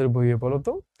দিল তোমাদের বইয়ে বলো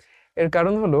তো? এর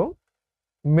কারণ হলো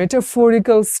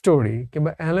মেটাফোরিক্যাল স্টোরি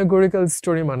কিংবা অ্যালেগোরিক্যাল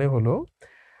স্টোরি মানে হলো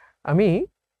আমি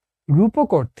রূপক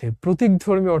অর্থে,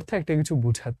 প্রতীকধর্মী অর্থে একটা কিছু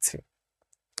বুঝাচ্ছি।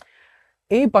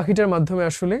 এই পাখিটার মাধ্যমে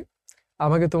আসলে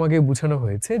আমাকে তোমাকে বোঝানো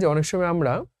হয়েছে যে অনেক সময়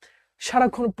আমরা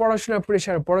সারাক্ষণ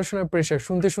পড়াশোনার প্রেশার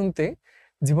শুনতে শুনতে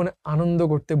জীবনে আনন্দ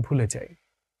করতে ভুলে যাই,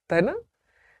 তাই না?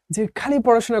 যে খালি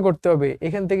পড়াশোনা করতে হবে,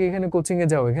 এখান থেকে এখানে কোচিং এ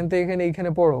যাও, এখান থেকে এখানে এইখানে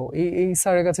পড়ো, এই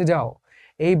স্যারের কাছে যাও,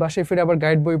 এই বাসায় ফিরে আবার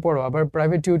গাইড বই পড়ো, আবার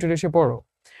প্রাইভেট টিউটর এসে পড়ো।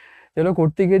 এগুলো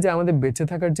করতে গিয়ে যে আমাদের বেঁচে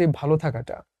থাকার যে ভালো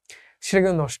থাকাটা, সেটা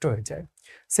কিন্তু নষ্ট হয়ে যায়।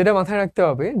 সেটা মাথায় রাখতে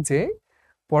হবে যে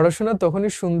পড়াশোনা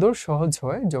তখনই সুন্দর সহজ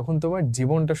হয় যখন তোমার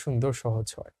জীবনটা সুন্দর সহজ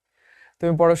হয়।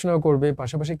 তুমি পড়াশোনাও করবে,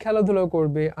 পাশাপাশি খেলাধুলাও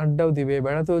করবে, আড্ডাও দিবে,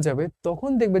 বেড়াতেও যাবে, তখন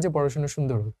দেখবে যে পড়াশোনা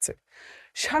সুন্দর হচ্ছে।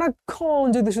 সারাক্ষণ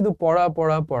যদি শুধু পড়া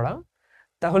পড়া পড়া,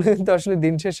 তাহলে কিন্তু আসলে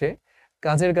দিন শেষে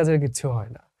কাজের কিছু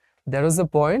হয় না। That was the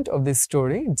point of this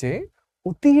story, যে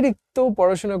অতিরিক্ত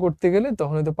পড়াশোনা করতে গেলে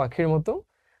তখন হয়তো পাখির মতো,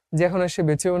 যে এখন আর সে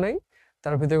বেঁচেও নাই,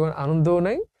 তার ভিতরে কোনো আনন্দও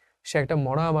নাই, সে একটা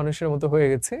মরা মানুষের মতো হয়ে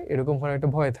গেছে, এরকম হওয়ার একটা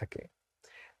ভয় থাকে।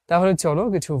 তাহলে চলো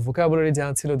কিছু ভোকাবুলারি যা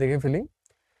ছিল দেখে ফেলি।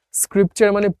 স্ক্রিপচার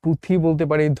মানে পুঁথি বলতে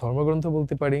পারি, ধর্মগ্রন্থ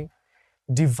বলতে পারি।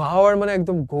 ডিভাওয়ার মানে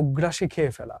একদম গোগ্রাসে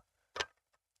খেয়ে ফেলা।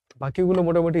 বাকিগুলো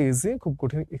মোটামুটি ইজি, খুব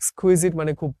কঠিন। এক্সকুইজিট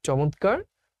মানে খুব চমৎকার,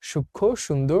 সূক্ষ্ম,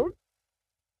 সুন্দর।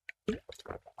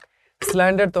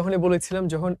 স্ল্যান্ডার তখনই বলেছিলাম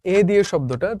যখন এ দিয়ে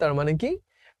শব্দটা, তার মানে কি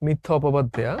মিথ্যা অপবাদ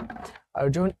দেয়া। আর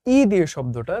যখন ই দিয়ে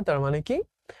শব্দটা, তার মানে কি,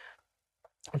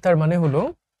 তার মানে হলো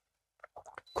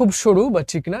খুব সরু বা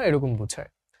ঠিক না, এরকম বোঝায়।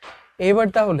 এবার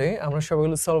তাহলে আমরা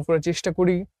সবগুলো সলভ করার চেষ্টা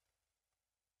করি,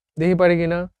 দেখি পারি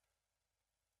কিনা।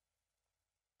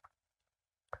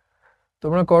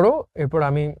 তোমরা করো, এরপর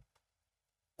আমি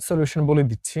সলিউশন বলে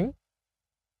দিচ্ছি।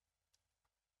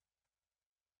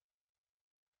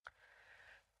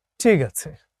 ঠিক আছে।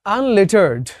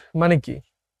 আনলেটার্ড মানে কি?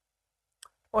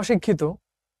 অশিক্ষিত।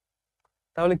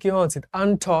 তাহলে কি হওয়া উচিত?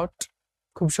 আনটট,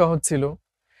 খুব সহজ ছিল।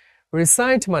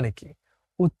 রিসাইট মানে কি?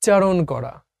 উচ্চারণ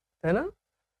করা, তাই না?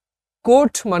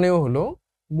 কোট মানেও হলো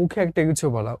মুখে একটা কিছু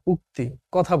বলা, উক্তি,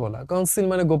 কথা বলা। কনসিল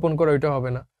মানে গোপন করা, ওইটা হবে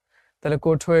না, তাহলে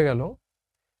কোট হয়ে গেল।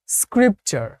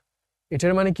 স্ক্রিপচার,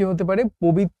 এটার মানে কি হতে পারে?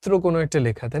 পবিত্র কোনো একটা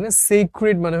লেখা, তাই না?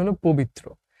 সেক্রেড মানে হলো পবিত্র।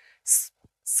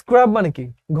 স্ক্রাব মানে কি?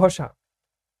 ঘষা।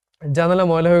 জানালা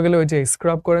ময়লা হয়ে গেলে ওই যে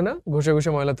স্ক্রাব করে না, ঘষে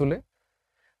ঘষে ময়লা তুলে,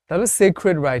 তাহলে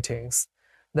সেক্রেড রাইটিংস।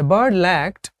 দ্য বার্ড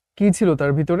ল্যাকড, কি ছিল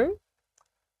তার ভিতরে?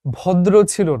 ভদ্র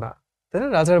ছিল না, তাই না?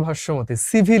 রাজার ভাষ্য মতে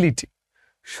সিভিলিটি,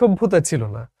 সভ্যতা ছিল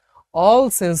না। All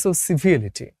sense of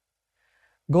civility.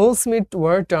 Goldsmith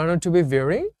war turn to be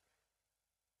very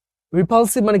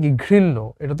repulsive মানে কি? ঘৃণ্য,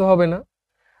 এটা তো হবে না।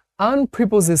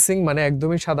 আনপ্রিপোজেসিং মানে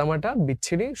একদমই সাদামাটা,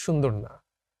 বিচ্ছিরি, সুন্দর না।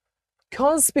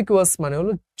 কনসপিকুয়াস মানে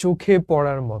হলো চোখে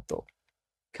পড়ার মতো।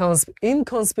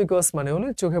 ইনকনসপিকুয়াস মানে হলো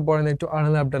চোখে পড়ে না, একটু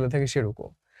আড়ালে আবডালে থাকে সেরকম।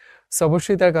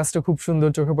 অবশ্যই তার কাজটা খুব সুন্দর,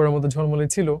 চোখে পড়ার মতো ঝলমলে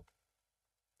ছিল।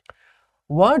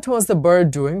 What was the bird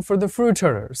doing for the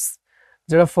ফ্রুটারার্স?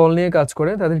 যারা ফল নিয়ে কাজ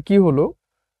করে তাদের কি হলো?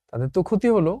 তাদের তো ক্ষতি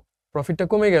হলো, প্রফিটটা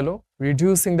কমে গেল,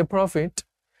 reducing the profit.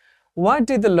 What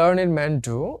did the learned man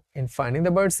do in finding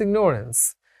the birds ignorance?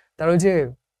 তারা ওই যে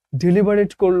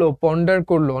ডেলিবারেট করলো, পন্ডার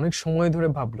করলো, অনেক সময় ধরে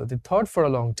ভাবলো, দি thought for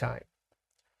a long time.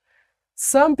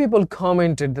 Some people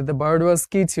commented that the bird ওয়াজ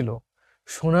কি ছিল?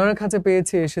 সোনার খাঁচা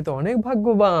পেয়েছে, সে তো অনেক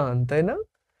ভাগ্যবান, তাই না?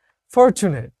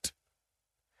 Fortunate.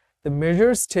 The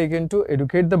measures taken to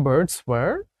educate the birds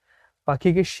were,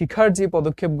 পাখিকে শিখার যে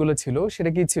পদক্ষেপগুলো ছিল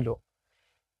সেটা কি ছিল?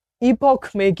 ইপক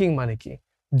মেকিং মানে কি?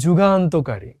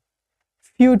 যুগান্তকারী।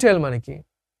 ফিউটাইল মানে কি?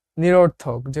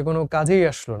 নিরর্থক, যে কোনো কাজেই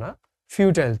আসলো না,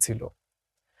 ফিউটাইল ছিল।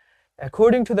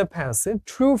 According to the passage,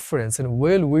 true friends and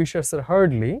well wishers are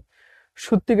hardly,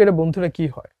 সত্যিকারের বন্ধুরা কি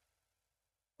হয়?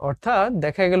 অর্থাৎ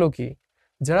দেখা গেল কি,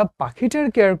 যারা পাখিটার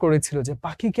কেয়ার করেছিল, যে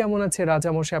পাখি কেমন আছে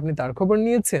রাজামশাই, আপনি তার খবর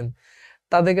নিয়েছেন,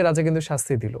 তাদেরকে রাজা কিন্তু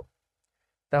শাস্তি দিল।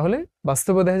 তাহলে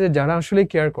বাস্তবে দেখা যায় যারা আসলে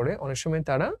কেয়ার করে অনেক সময়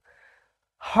তারা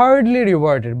হার্ডলি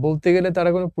রিওয়ার্ডেড, বলতে গেলে তারা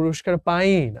কোনো পুরস্কার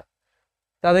পায়ই না,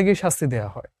 তাদেরকে শাস্তি দেওয়া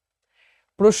হয়।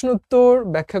 প্রশ্নোত্তর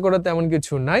ব্যাখ্যা করা তেমন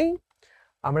কিছু নাই,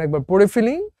 আমরা একবার পড়ে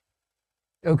ফেলি।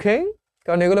 ওকে,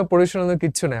 কারণ এগুলো পড়ে শোনানোর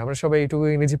কিচ্ছু নাই, আমরা সবাই এইটুকু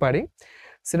ইংরেজি পারি,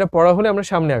 সেটা পড়া হলে আমরা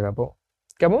সামনে আগাবো।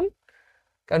 কেমন?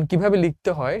 কারণ কিভাবে লিখতে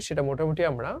হয় সেটা মোটামুটি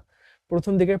আমরা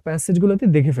প্রথম দিকের প্যাসেজগুলোতে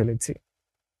দেখে ফেলেছি।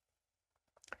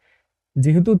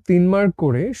 যেহেতু 3 মার্ক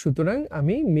করে, সুতরাং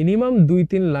আমি মিনিমাম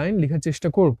 2-3 লাইন লেখার চেষ্টা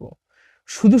করব।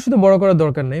 শুধু শুধু বড় করার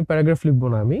দরকার নেই, প্যারাগ্রাফ লিখবো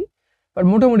না আমি, আর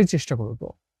মোটামুটি চেষ্টা করব।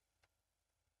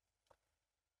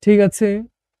 ঠিক আছে,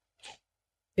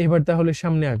 এবার তাহলে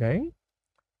সামনে আগাই।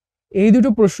 এই দুটো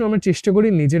প্রশ্ন আমরা চেষ্টা করি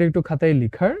নিজের একটু খাতায়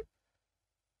লেখার,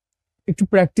 একটু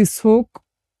প্র্যাকটিস হোক,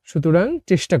 সুতরাং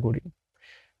চেষ্টা করি।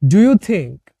 Do you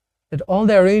think that all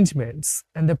the arrangements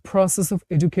and the process of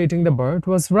educating the bird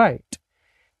was right?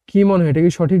 কি মনে হয়, এটা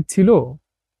কি সঠিক ছিল?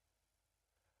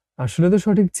 আসলে তো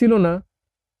সঠিক ছিল না,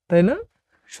 তাই না?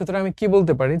 সুতরাং আমি কি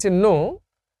বলতে পারি যে no,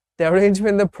 the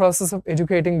arrangement, the process of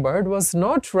educating bird was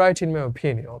not right in my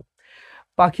opinion.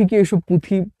 পাখি কি এসব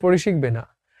পুঁথি পড়ে শিখবে না?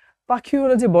 পাখি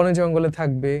ওরা যে বনে জঙ্গলে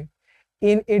থাকবে,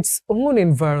 in its own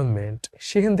environment,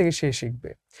 সেখান থেকে সে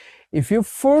শিখবে। If you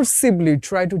forcibly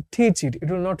try to teach it, it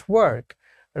will not work.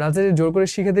 রাজা যে জোর করে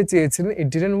শিখাতে চেয়েছিলেন, it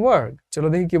didn't work. চলো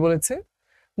দেখি কি বলেছে।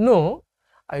 No,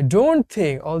 I don't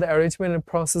think all the arrangement and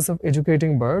process of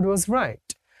educating bird was right.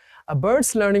 A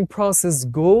bird's learning process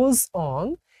goes on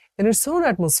in its own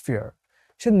atmosphere.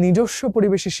 সে নিজস্ব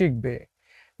পরিবেশে শিখবে।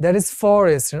 There is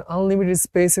forest and unlimited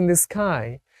space in the sky.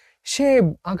 সে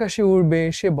আকাশে উড়বে,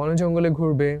 সে বনে জঙ্গলে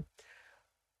ঘুরবে।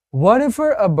 Whatever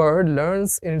a bird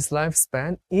learns in its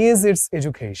lifespan is its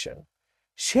education.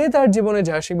 সে তার জীবনে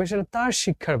যা শিখবে সেটা তার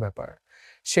শিক্ষার ব্যাপার।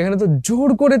 সেখানে তো জোর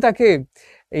করে তাকে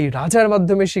এই রাজার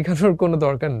মাধ্যমে শেখানোর কোনো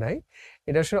দরকার নাই,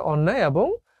 এটা আসলে অন্যায় এবং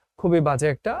খুবই বাজে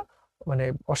একটা মানে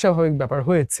অস্বাভাবিক ব্যাপার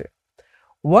হয়েছে।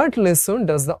 What lesson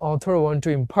does the author want to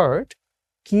impart?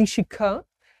 কি শিক্ষা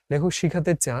লেখক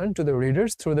শিখাতে চান to the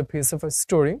readers through the piece of a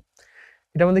story?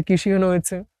 এটা আমাদের কি শেখানো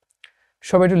হয়েছে?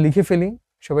 সবাই একটু লিখে ফেলি,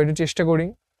 সবাই একটু চেষ্টা করি,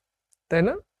 তাই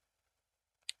না?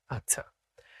 আচ্ছা,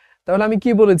 তাহলে আমি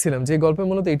কি বলেছিলাম যে গল্পে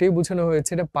মূলত এটাই বোঝানো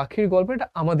হয়েছে, এটা পাখির গল্প, এটা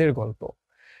আমাদের গল্প।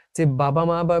 যে বাবা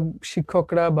মা বা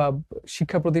শিক্ষকরা বা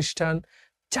শিক্ষা প্রতিষ্ঠান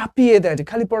চাপিয়ে দেয় যে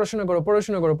খালি পড়াশোনা করো,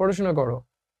 পড়াশোনা করো, পড়াশোনা করো,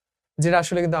 যেটা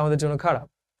আসলে কিন্তু আমাদের জন্য খারাপ।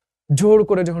 জোর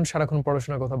করে যখন সারাক্ষণ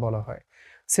পড়াশোনার কথা বলা হয়,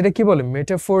 সেটা কি বলে?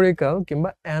 মেটাফরিক্যাল কিংবা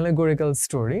অ্যালেগোরিক্যাল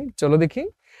স্টোরি। চলো দেখি।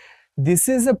 This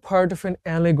is a part of an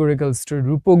অ্যালেগোরিক্যাল story,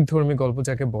 রূপকধর্মী গল্প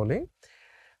যাকে বলে।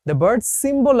 The bird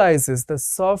symbolizes the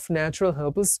soft, natural,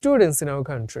 helpless students in our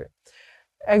country.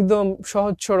 একদম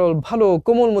সহজ সরল, ভালো,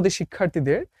 কোমলমতি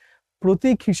শিক্ষার্থীদের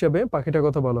প্রতীক হিসেবে পাখিটার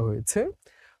কথা বলা হয়েছে।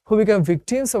 Who become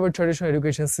victims of our traditional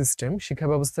education system, শিক্ষা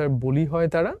ব্যবস্থার বলি হয়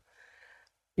তারা।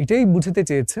 এটাই বুঝাতে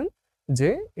চেয়েছেন যে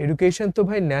এডুকেশন তো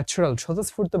ভাই ন্যাচারাল,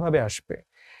 স্বতঃস্ফূর্তভাবে আসবে।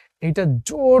 এটা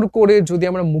জোর করে যদি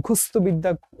আমরা মুখস্থ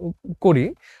বিদ্যা করি,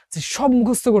 যে সব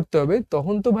মুখস্থ করতে হবে,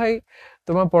 তখন তো ভাই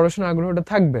তোমার পড়াশোনার আগ্রহটা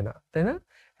থাকবে না, তাই না?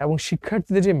 এবং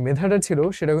শিক্ষার্থীদের যে মেধাটা ছিল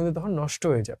সেটা কিন্তু তখন নষ্ট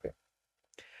হয়ে যাবে,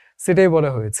 সেটাই বলা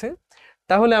হয়েছে।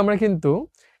 তাহলে আমরা কিন্তু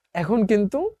এখন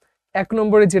কিন্তু 1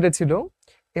 নম্বরে যেটা ছিল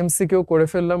এমসিকিউ করে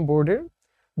ফেললাম বোর্ডের,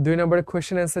 2 নম্বরে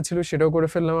কোয়েশ্চেন অ্যান্সার ছিল সেটাও করে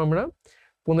ফেললাম আমরা,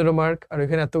 15 মার্ক, আর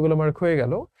এখানে এতগুলো মার্ক হয়ে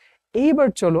গেল। এইবার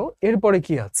চলো এরপরে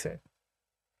কি আছে,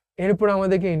 এরপর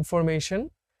আমাদেরকে ইনফরমেশন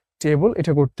টেবল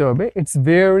এটা করতে হবে। ইটস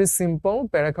ভেরি সিম্পল,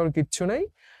 প্যারা খাওয়ার কিচ্ছু নাই।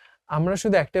 আমরা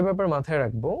শুধু একটা ব্যাপার মাথায়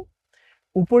রাখবো,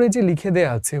 উপরে যে লিখে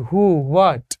দেয়া আছে হু,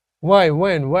 হোয়াট, ওয়াই,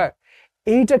 ওয়েন, ওয়্যার,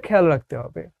 এইটা খেয়াল রাখতে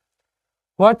হবে।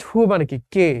 হোয়াট, হু মানে কি,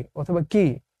 কে অথবা কি,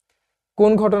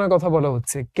 কোন ঘটনার কথা বলা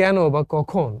হচ্ছে, কেন বা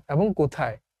কখন এবং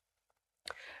কোথায়।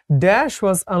 ড্যাশ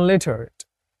ওয়াজ আনলেটার্ড,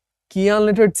 কি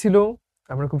আনলেটার্ড ছিল?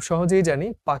 আমরা খুব সহজেই জানি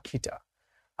পাখিটা।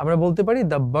 আমরা বলতে পারি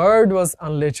দ্য বার্ড ওয়াজ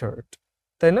আনলেটার্ড,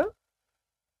 তাই না?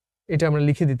 এটা আমরা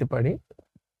লিখে দিতে পারি,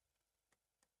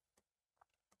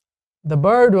 দ্য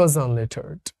বার্ড ওয়াজ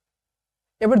আনলেটার্ড।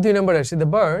 এবার 2 নম্বরে আসি, the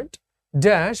bird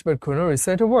dash but could not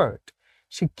recite a word,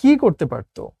 সে কি করতে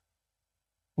পারতো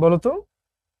বলতো?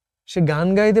 সে গান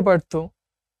গাইতে পারতো।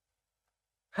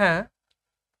 হ্যাঁ,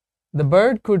 দ্য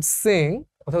বার্ড কুড সিং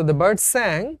অথবা the bird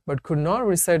স্যাং but could not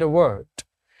recite a word.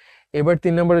 এবার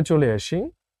 3 নম্বরে চলে আসি,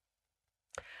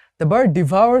 দ্য বার্ড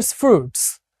ডিভাউরস ফ্রুটস,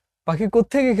 পাখি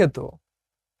কোত্থেকে খেত?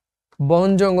 বন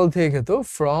জঙ্গল থেকে খেত,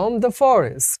 ফ্রম দ্য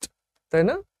ফরেস্ট, তাই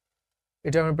না?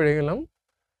 এটা আমরা পেরে গেলাম।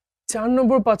 4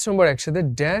 নম্বর 5 নম্বর একসাথে,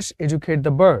 ড্যাশ এডুকেট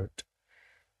দ্য বার্ড,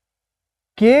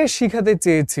 কে শিখাতে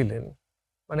চেয়েছিলেন?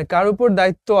 মানে কার উপর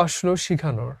দায়িত্ব আসলো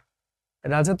শিখানোর?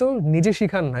 রাজা তো নিজে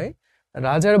শিখান নাই,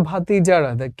 রাজার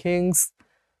ভাতিজারা, দ্য কিংস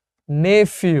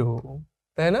নেফিউ,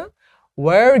 তাই না?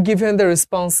 were given the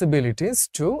responsibilities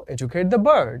to educate the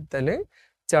bird, তাহলে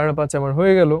 4 আর 5 আমার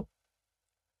হয়ে গেল।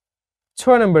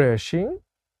 6 নম্বরে আসি,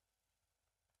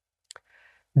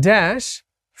 dash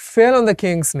fell on the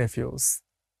king's nephews,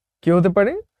 কি হতে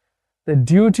পারে? the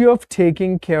duty of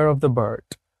taking care of the bird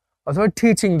অথবা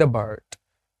teaching the bird,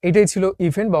 এটাই ছিল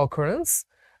ইভেন্ট বা অকারেন্স,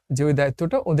 যে ওই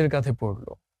দায়িত্বটা ওদের কাছে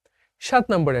পড়লো। 7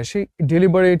 নম্বরে আসি,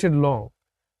 deliberated long,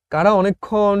 কারা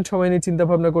অনেকক্ষণ সময় নিয়ে চিন্তা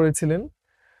ভাবনা করেছিলেন?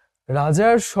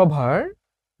 রাজার সভার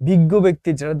বিজ্ঞ ব্যক্তি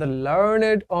যারা, the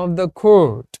learned of the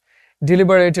court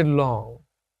deliberated long,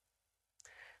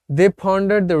 they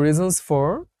pondered the reasons for,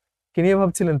 কি নিয়ে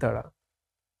ভাবছিলেন তারা?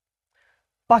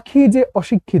 পাখি যে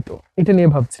অশিক্ষিত এটা নিয়ে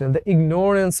ভাবছিলেন, the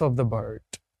ignorance of the bird।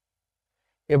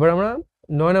 এবার আমরা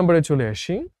 9 নম্বরে চলে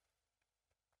আসি,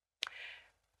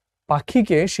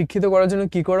 পাখিকে শিক্ষিত করার জন্য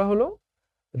কি করা হলো?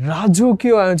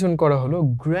 রাজকীয় আয়োজন করা হলো,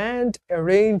 গ্র্যান্ড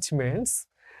অ্যারেঞ্জমেন্টস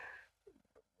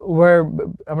ওয়ার,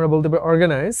 আমরা বলতে পারি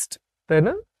অর্গানাইজড, তাই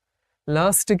না?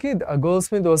 লাস্টে কি, দ্য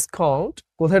গোল্ডস্মিথ ওয়াজ কল্ড,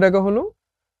 কোথায় ডাকা হলো?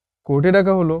 কোর্টে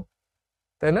ডাকা হলো,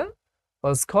 তাই না?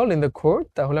 Was called in the court.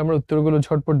 তাহলে আমরা উত্তরগুলো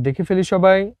ঝটপট দেখে ফেলি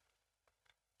সবাই।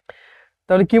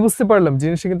 তাহলে কি বুঝতে পারলাম?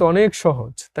 জিনিসটা কিন্তু অনেক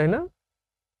সহজ, তাই না?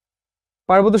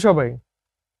 পারবো তো সবাই?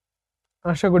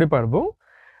 আশা করি পারবো।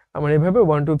 আমরা এভাবে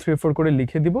 1 2 3 4 করে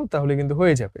লিখে দিব, তাহলে কিন্তু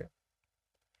হয়ে যাবে।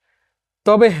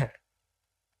 তবে হ্যাঁ,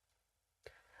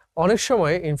 অনেক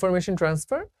সময় ইনফরমেশন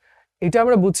ট্রান্সফার এটা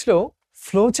আমরা বুঝলেও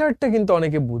ফ্লো চার্টটা কিন্তু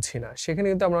অনেকে বুঝি না, সেখানে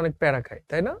কিন্তু আমরা অনেক প্যারা খাই,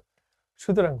 তাই না?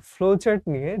 সুতরাং ফ্লো চার্ট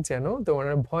নিয়ে যেন তোমার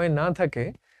ভয় না থাকে,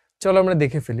 চলো আমরা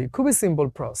দেখে ফেলি। খুবই সিম্পল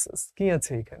প্রসেস। কি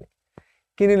আছে এখানে?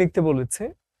 কি নিয়ে লিখতে বলেছে?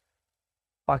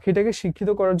 পাখিটাকে শিক্ষিত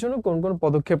করার জন্য কোন কোন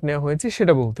পদক্ষেপ নেওয়া হয়েছে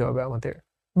সেটা বলতে হবে আমাদের।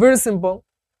 Very simple.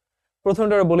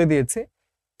 প্রথমটা বলে দিয়েছে,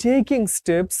 taking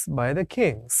steps by the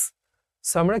Kings.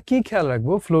 So আমরা কি খেয়াল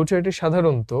রাখবো? ফ্লো চার্টে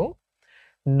সাধারণত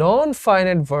নন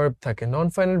ফাইনাইট ভার্ব থাকে। নন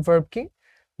ফাইনাইট ভার্ব কি?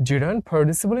 জিরান্ড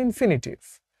পার্টিসিপল ইনফিনিটিভ।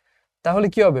 তাহলে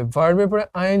কি হবে? ভার্বের পরে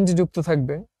আইএনজি যুক্ত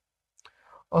থাকবে,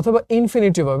 অথবা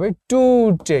ইনফিনিটিভ হবে টু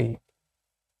টেক,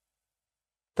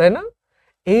 তাই না?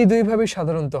 এই দুই ভাবে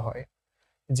সাধারণত হয়,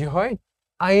 যে হয়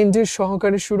আইএনজির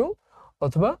সহকারে শুরু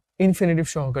অথবা ইনফিনিটিভ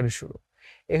সহকারে শুরু।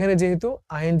 এখানে যেহেতু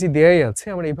আইএনজি দেয়াই আছে,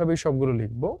 আমরা এইভাবেই সবগুলো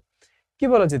লিখবো। কি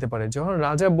বলা যেতে পারে? যখন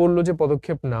রাজা বলল যে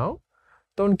পদক্ষেপ নাও,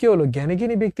 তখন কি হলো? জ্ঞানী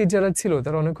জ্ঞানী ব্যক্তি যারা ছিল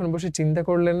তারা অনেকক্ষণ বসে চিন্তা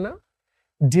করলেন না?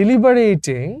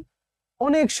 ডেলিবারেটিং,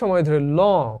 অনেক সময় ধরে,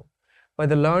 long by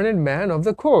the learned man of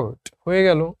the court হয়ে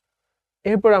গেল।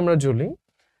 এরপর আমরা জ্বলি,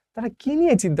 তারা কি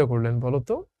নিয়ে চিন্তা করলেন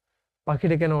বলতো?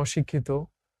 পাখিটা কেন অশিক্ষিত?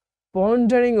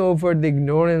 পন্ডারিং over the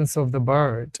ignorance of the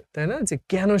bird, তাই না? যে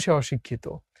কেন সে অশিক্ষিত।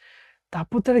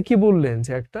 তারপর তারা কি বললেন?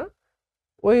 যে একটা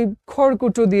ওই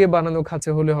খড়কুটো দিয়ে বানানো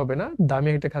খাঁচা হলে হবে না, দামি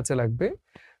একটা খাঁচা লাগবে।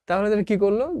 তাহলে তারা কি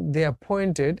করলো? দে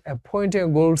appointed a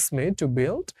goldsmith to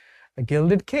build a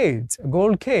gilded cage, a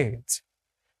gold cage।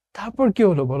 তারপর কি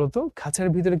হলো বলতো? খাঁচার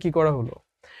ভিতরে কি করা হলো?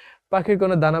 পাখির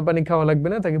কোনো দানা পানি খাওয়া লাগবে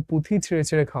না, তাকে পুঁথি ছেড়ে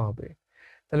ছেড়ে খাওয়াবে।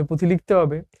 তাহলে পুঁথি লিখতে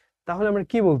হবে। তাহলে আমরা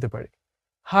কি বলতে পারি?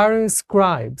 hiring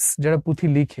scribes, যারা পুঁথি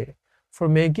লিখে, for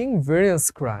making various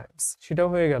scribes, সেটাও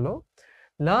হয়ে গেল।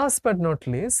 লাস্ট বাট নট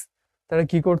লিস্ট, তারা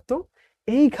কি করতো?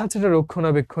 এই খাঁচাটা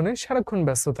রক্ষণাবেক্ষণে সারাক্ষণ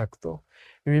ব্যস্ত থাকতো।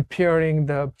 Repairing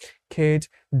the cage,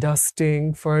 dusting,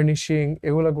 furnishing,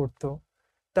 এগুলো করতো।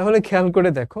 তাহলে খেয়াল করে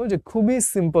দেখো যে খুবই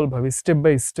সিম্পল ভাবে স্টেপ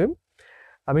বাই স্টেপ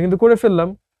আমি কিন্তু করে ফেললাম,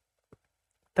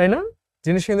 তাই না?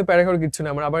 জিনিস কিন্তু প্যারা করার কিচ্ছু না।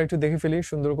 আমরা আবার একটু দেখে ফেলি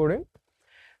সুন্দর করে।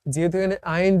 যেহেতু এখানে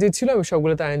আইএনজি ছিল, আমি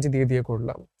সবগুলোতে আইএনজি দিয়ে দিয়ে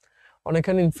করলাম।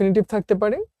 অনেকখানে ইনফিনিটিভ থাকতে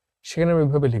পারে, সেখানে আমরা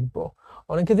এভাবে লিখবো।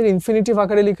 অনেক ক্ষেত্রে ইনফিনিটিভ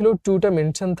আকারে লিখলেও টুটা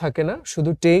মেনশন থাকে না,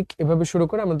 শুধু টেক এভাবে শুরু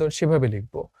করে আমরা সেভাবে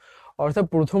লিখবো। অর্থাৎ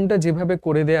প্রথমটা যেভাবে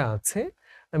করে দেয়া আছে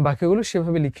বাকিগুলো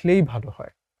সেভাবে লিখলেই ভালো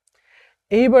হয়।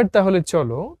 এইবার তাহলে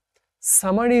চলো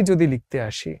সামারি যদি লিখতে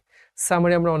আসি।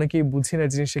 সামারি আমরা অনেকেই বুঝি না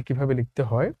জিনিসটা কিভাবে লিখতে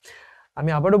হয়। আমি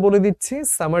আবারও বলে দিচ্ছি,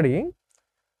 সামারি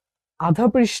আধা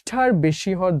পৃষ্ঠার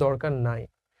বেশি হওয়ার দরকার নাই।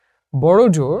 বড়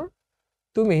জোর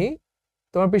তুমি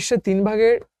তোমার পৃষ্ঠা 3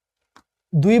 ভাগের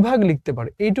 2 ভাগ লিখতে পারো,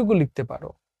 এইটুকু লিখতে পারো,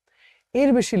 এর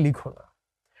বেশি লিখো না।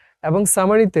 এবং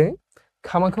সামারিতে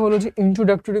খামাখা হলো যে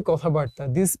ইন্ট্রোডাক্টরি কথাবার্তা,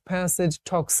 this passage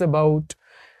talks about,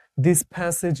 this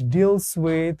passage deals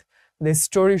with, the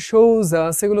story shows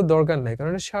আস, এগুলো দরকার নাই,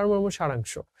 কারণ এটা সারমর্ম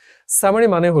সারাংশ। সামারি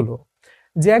মানে হলো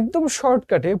যে একদম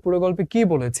শর্টকাটে পুরো গল্পে কি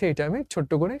বলেছে এটা আমি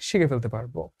ছোট্ট করে শিখে ফেলতে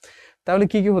পারবো। তাহলে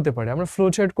কি কি হতে পারে? আমরা ফ্লো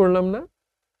চার্ট করলাম না,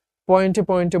 পয়েন্টে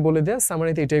পয়েন্টে বলে দেয়া।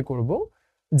 সামারিতে এটাই করব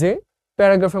যে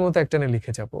প্যারাগ্রাফের মতো একটানে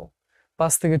লিখে যাব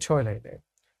 5 থেকে 6 লাইনে।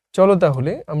 চলো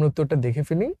তাহলে আমরা উত্তরটা দেখে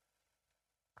ফেলি।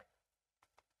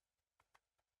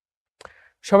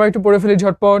 সবাই একটু পড়ে ফেলি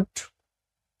ঝটপট।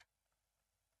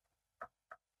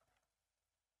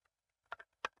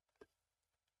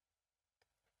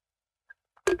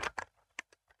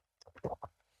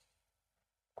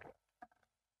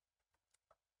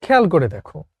 খেয়াল করে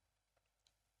দেখো,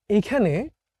 এখানে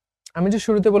আমি যে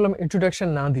শুরুতে বললাম ইন্ট্রোডাকশন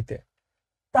না দিতে,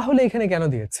 তাহলে এখানে কেন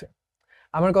দিয়েছে?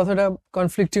 আমার কথাটা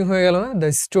কনফ্লিক্টিং হয়ে গেল না? The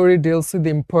story deals with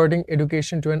imparting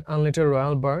education to an আনলেটার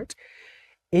royal bird.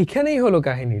 এইখানেই হলো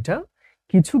কাহিনীটা।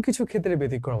 কিছু কিছু ক্ষেত্রে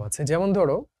ব্যতিক্রম আছে। যেমন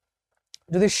ধরো,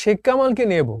 যদি শেখ কামালকে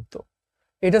নিয়ে বলতো,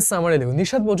 এটা সামারি দেবো,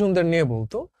 নিশাত মজুমদার নিয়ে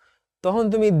বলতো, তখন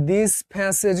তুমি দিস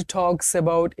প্যাসেজ টক্স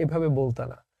অ্যাবাউট এভাবে বলতা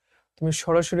না, তুমি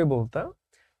সরাসরি বলতা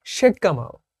Sheikh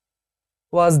Kamal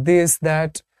was this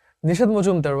that, Nishat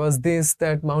Majumdar was this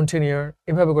that mountaineer,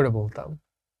 এভাবে করে বলতাম।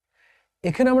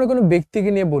 এখানে আমরা কোনো ব্যক্তিকে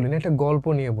নিয়ে বলি না, একটা গল্প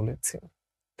নিয়ে বলেছি,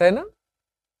 তাই না?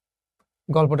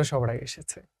 গল্পটা সবার আগে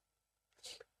এসেছে।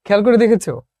 খেয়াল করে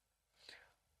দেখেছো?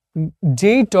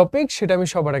 যেই টপিক সেটা আমি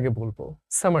সবার আগে বলবো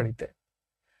সামারিতে।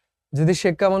 যদি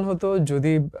শেখ কামাল হতো,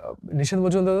 যদি নিশাত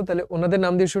মজুমদার হতো, তাহলে ওনাদের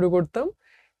নাম দিয়ে শুরু করতাম,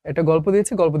 একটা গল্প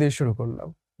দিয়েছি, গল্প দিয়ে শুরু করলাম,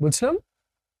 বুঝলাম?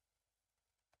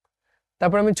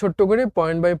 তারপর আমি ছোট্ট করে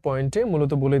পয়েন্ট বাই পয়েন্টে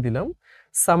মূলত বলে দিলাম।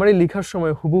 সামারি লেখার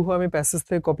সময় হুবহু আমি প্যাসেজ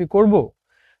থেকে কপি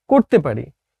করতে পারি,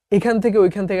 এখান থেকে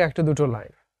ওইখান থেকে একটা দুটো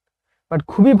লাইন, বাট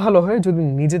খুবই ভালো হয় যদি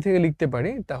নিজে থেকে লিখতে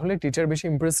পারি, তাহলে টিচার বেশি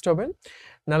ইমপ্রেসড হবেন।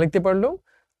 না লিখতে পারলেও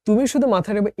তুমি শুধু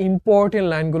মাথায় রাখবে ইম্পর্টেন্ট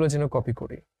লাইনগুলো যেন কপি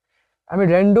করি। আমি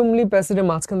র্যান্ডমলি প্যাসেজের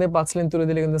মাঝখান থেকে 5 লাইন তুলে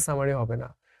দিলে কিন্তু সামারি হবে না,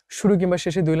 শুরু কিংবা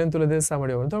শেষে 2 লাইন তুলে দিলে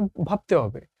সামারি হবে না। তখন ভাবতে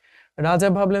হবে। রাজা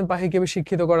ভাবলেন পাহিকে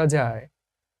শিক্ষিত করা যায়,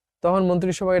 তখন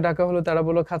মন্ত্রিসভায় ডাকা হলো, তারা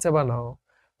বললো খাঁচা বানাও,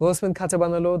 গোলস্মিথ খাঁচা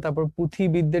বানালো, তারপর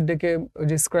পুঁথিবিদদের ডেকে ওই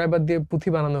যে স্ক্রাইবার দিয়ে পুঁথি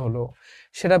বানানো হলো,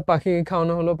 সেটা পাখিকে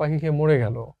খাওয়ানো হলো, পাখি খেয়ে মরে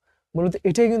গেল। মূলত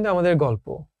এটাই কিন্তু আমাদের গল্প,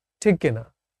 ঠিক কিনা?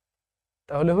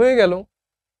 তাহলে হয়ে গেল।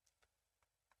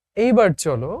 এইবার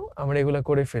চলো আমরা এগুলা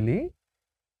করে ফেলি।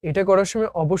 এটা করার সময়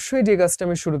অবশ্যই যে কাজটা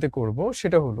আমি শুরুতে করব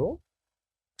সেটা হলো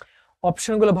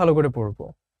অপশনগুলো ভালো করে পড়বো।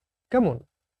 কেমন?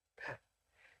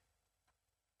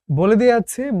 বলে দেয়া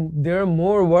আছে there are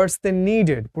more words than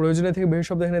needed, প্রয়োজনের থেকে বেশি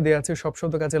শব্দ এখানে দেয়া আছে, সব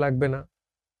শব্দ কাজে লাগবে না,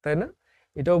 তাই না?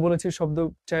 এটাও বলেছে শব্দ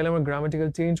চাইলে আমরা গ্রামাটিক্যাল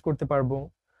চেঞ্জ করতে পারবো।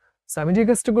 সো আমি যে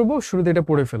কাজটা করবো, শুরুতে এটা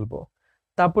পড়ে ফেলবো,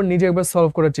 তারপর নিজে একবার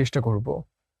সলভ করার চেষ্টা করব।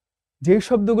 যে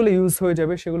শব্দগুলো ইউজ হয়ে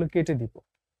যাবে সেগুলো কেটে দিব,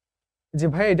 যে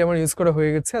ভাই এটা আমার ইউজ করা হয়ে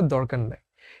গেছে আর দরকার নাই।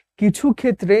 কিছু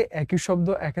ক্ষেত্রে একই শব্দ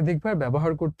একাধিকবার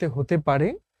ব্যবহার করতে হতে পারে,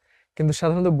 কিন্তু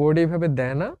সাধারণত বোর্ডে এইভাবে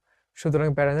দেয় না, সুতরাং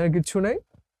প্যারানোর কিছু নাই।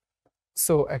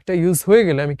 সো একটা ইউজ হয়ে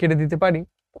গেলে আমি কেটে দিতে পারি।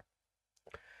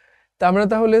 তা আমরা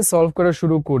তাহলে সলভ করা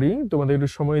শুরু করি, তোমাদের একটু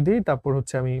সময় দিই, তারপর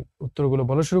হচ্ছে আমি উত্তরগুলো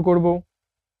বলা শুরু করব।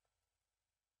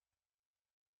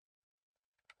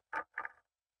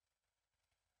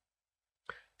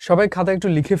 সবাই খাতা একটু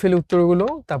লিখে ফেলে উত্তরগুলো,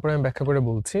 তারপর আমি ব্যাখ্যা করে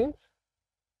বলছি।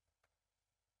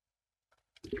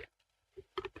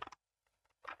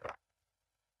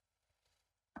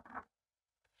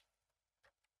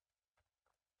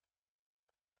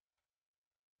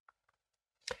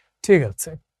 ঠিক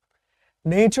আছে।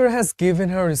 Nature has given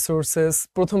her resources,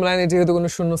 প্রথম লাইনে যেহেতু কোনো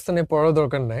শূন্যস্থানে পড়ার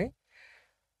দরকার নাই।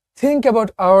 Think about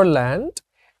our land,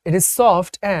 it is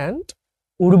soft and,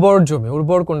 উর্বর জমি,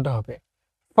 উর্বর কোনটা হবে?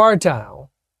 ফার্টাইল।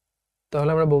 তাহলে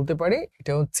আমরা বলতে পারি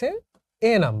এটা হচ্ছে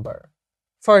এ নাম্বার,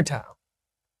 ফার্টাইল।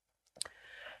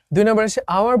 2 নাম্বার আছে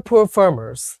hour poor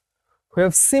farmers who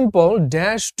have simple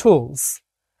dash tools,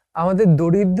 আমাদের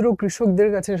দরিদ্র কৃষকদের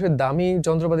কাছে দামি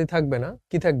যন্ত্রপাতি থাকবে না,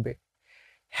 কি থাকবে?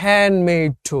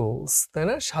 হ্যান্ডমেড টুলস, তাই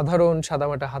না? সাধারণ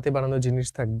সাদামাটা হাতে বানানো জিনিস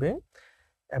থাকবে।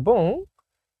 এবং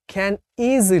ক্যান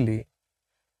ইজিলি,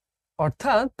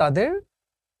 অর্থাৎ তাদের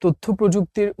তথ্য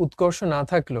প্রযুক্তির উৎকর্ষ না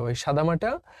থাকলেও এই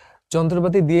সাদামাটা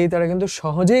যন্ত্রপাতি দিয়েই তারা কিন্তু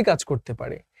সহজেই কাজ করতে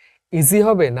পারে। ইজি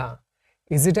হবে না,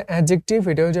 ইজিটা অ্যাডজেক্টিভ,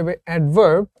 এটা হয়ে যাবে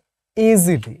অ্যাডভার্ব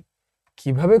ইজিলি।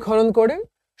 কিভাবে খনন করে?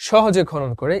 সহজে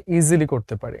খনন করে, ইজিলি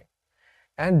করতে পারে।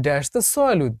 And dash the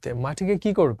soil with them, মাটিকে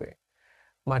কি করবে?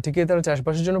 মাটিকে তারা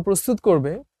চাষবাসের জন্য প্রস্তুত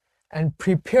করবে। And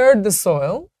prepare the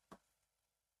soil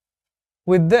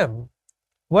with them.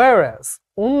 Whereas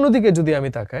অন্যদিকে যদি আমি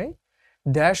তাকাই,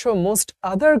 dash O most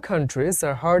other countries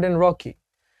are hard and Rocky.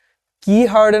 কি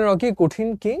হার্ড অ্যান্ড রকি? কঠিন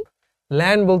কি?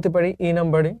 ল্যান্ড বলতে পারি ই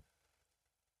নাম্বারে,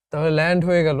 তাহলে ল্যান্ড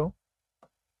হয়ে গেল,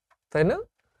 তাই না?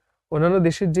 অন্যান্য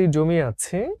দেশের যে জমি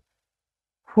আছে,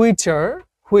 which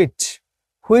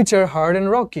are hard and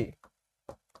Rocky,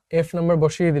 F number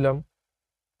বসিয়ে দিলাম।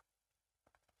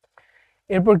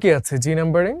 এরপর কি আছে জি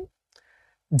নাম্বারে?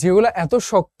 যেগুলো এত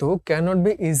শক্ত ক্যানট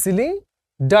বি ইজিলি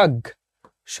ডাগ,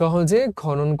 সহজে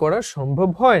খনন করা সম্ভব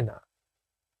হয় না।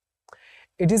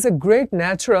 It is a great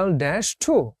natural dash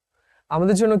two,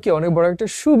 আমাদের জন্য কি অনেক বড় একটা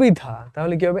সুবিধা,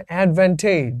 তাহলে কি হবে?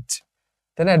 অ্যাডভান্টেজ,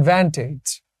 তাই না? অ্যাডভান্টেজ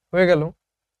হয়ে গেল।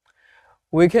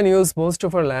 We can use most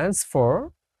of R lands for,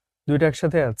 দুইটা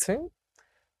একসাথে আছে,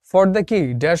 ফর দ্য কি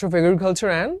ড্যাশ অফ এগ্রিকালচার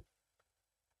অ্যান্ড,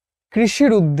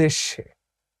 কৃষির উদ্দেশ্যে,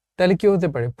 তাহলে কি হতে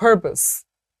পারে? Purpose,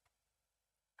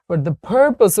 for the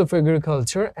purpose of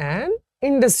agriculture and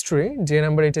industry, যে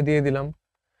নাম্বার এটা দিয়ে দিলাম।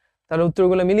 তাহলে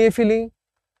উত্তরগুলো মিলিয়ে ফেলি।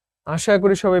 আশা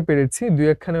করি সবাই পেরেছি, দুই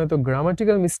একখানে হয়তো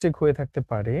গ্রামাটিক্যাল মিস্টেক হয়ে থাকতে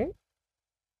পারে।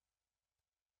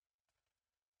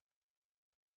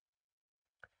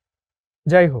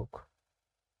 যাই হোক,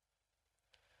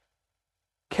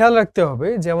 খেয়াল রাখতে হবে,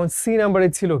 যেমন সি নাম্বারে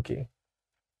ছিল কি,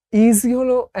 ইজি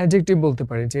হলো অ্যাডজেক্টিভ বলতে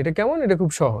পারি যে এটা কেমন, এটা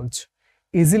খুব সহজ।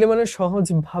 ইজিলি মানে সহজ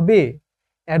ভাবে,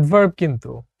 অ্যাডভার্ব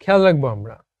কিন্তু, খেয়াল রাখবো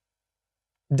আমরা।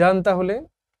 ডান। তাহলে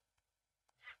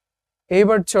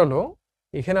এইবার চলো,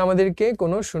 এখানে আমাদেরকে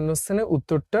কোনো শূন্যস্থানে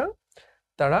উত্তরটা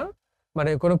তারা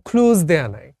মানে কোনো ক্লুজ দেয়া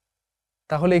নাই,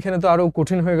 তাহলে এখানে তো আরো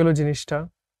কঠিন হয়ে গেল জিনিসটা।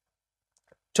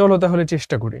 চলো তাহলে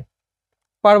চেষ্টা করি,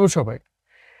 পারবো সবাই।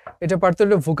 এটা পারতে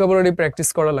হলে ভোকাবুলারি প্র্যাকটিস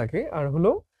করা লাগে, আর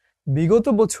হলো বিগত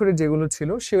বছরে যেগুলো ছিল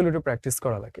সেগুলো একটু প্র্যাকটিস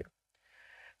করা লাগে।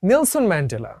 Nelson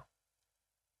Mandela,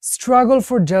 struggle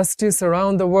for justice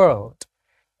around the world.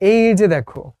 এই যে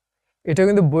দেখো, এটা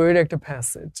কিন্তু বইয়ের একটা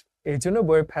প্যাসেজ, এই জন্য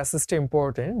বইয়ের প্যাসেজটা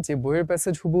ইম্পর্টেন্ট, যে বইয়ের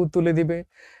প্যাসেজ হুবহু তুলে দিবে,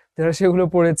 যারা সেগুলো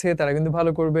পড়েছে তারা কিন্তু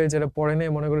ভালো করবে, যারা পড়ে নেই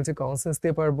মনে করেছে কনসেন্স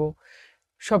দিয়ে পারবো,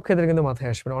 সব ক্ষেত্রে কিন্তু মাথায়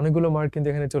আসবে না, অনেকগুলো মার্ক কিন্তু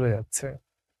এখানে চলে যাচ্ছে।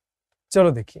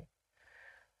 চলো দেখি।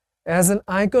 As an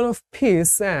icon of piece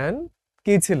and,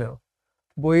 কি ছিল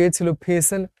বইয়ে? ছিল পিস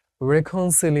অ্যান্ড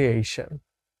রেকনসিলিয়েশন,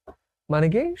 মানে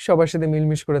কি সবার সাথে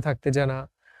মিলমিশ করে থাকতে জানা।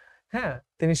 হ্যাঁ,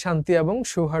 তিনি শান্তি এবং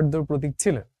সৌহার্দ্যের প্রতীক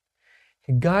ছিলেন।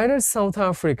 He guided South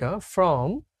Africa from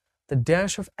the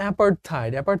dash of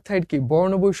apartheid. Apartheid কি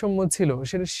বর্ণ বৈষম্য ছিল,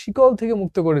 সেটা শিকল থেকে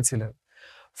মুক্ত করেছিলেন।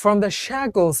 From the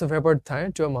shackles of apartheid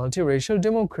to a multiracial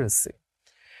democracy.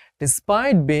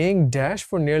 Despite being dashed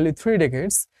for nearly 3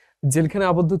 decades, জেলখানায়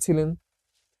আবদ্ধ ছিলেন।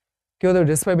 কেউ তো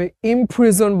despite being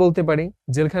imprisoned বলতে পারি,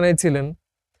 জেলখানায় ছিলেন।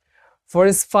 For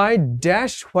his fight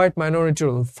dash white minority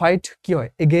rule. Fight কি হয়?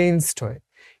 Against হয়,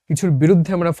 কিছুর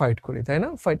বিরুদ্ধে আমরা ফাইট করি, তাই না?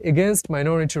 Fight against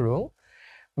minority rule.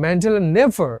 Mandela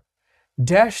never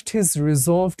dashed his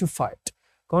resolve to fight.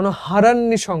 কোনো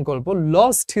হারাননি সংকল্প,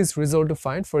 lost his resolve to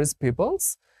fight for his people's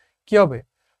কি হবে?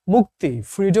 মুক্তি,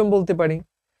 ফ্রিডম বলতে পারি।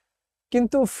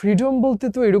 কিন্তু ফ্রিডম বলতে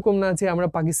তো এরকম না যে আমরা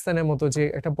পাকিস্তানের মতো যে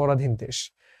একটা পরাধীন দেশ,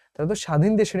 তারা তো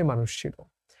স্বাধীন দেশেরই মানুষ ছিল।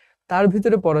 তার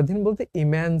ভিতরে পরাধীন বলতে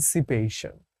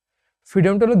ইম্যানসিপেশন।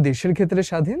 ফ্রিডমটা হলো দেশের ক্ষেত্রে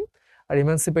স্বাধীন, আর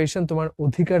ইম্যানসিপেশন তোমার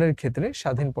অধিকারের ক্ষেত্রে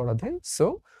স্বাধীন পরাধীন। সো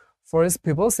ফর হিজ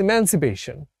পিপলস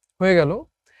ইম্যানসিপেশন হয়ে গেল।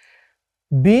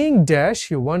 Being dash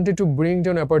he wanted to bring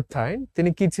down অ্যাপারথাইড, তিনি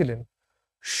কি ছিলেন?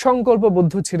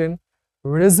 সংকল্পবদ্ধ ছিলেন,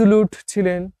 রেজুলুট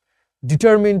ছিলেন,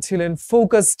 ডিটারমিন ছিলেন,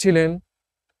 ফোকাস ছিলেন।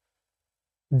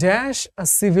 ড্যাশ আ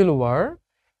সিভিল ওয়ার,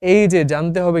 এই যে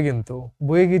জানতে হবে কিন্তু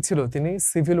বইয়ে কি ছিল, তিনি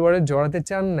সিভিল ওয়ারে জড়াতে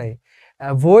চান নাই।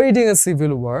 Avoiding a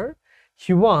civil war,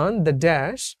 he one the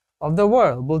dash of the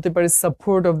world, বলতে পারি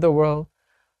support of the world,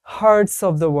 hertz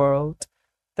of the world,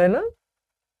 তাই না?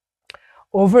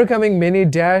 Overcoming many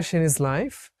dash in his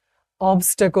life,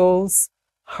 obstacles,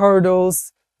 hurdles,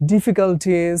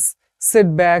 difficulties,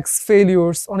 setbacks,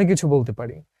 failures, অনেক কিছু বলতে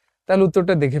পারি। তাহলে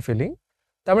উত্তরটা দেখে ফেলি।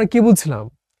 তার মানে কি বুঝলাম?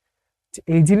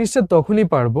 এই জিনিসটা তখনই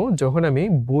পারবো যখন আমি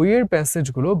বইয়ের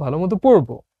প্যাসেজগুলো ভালো মতো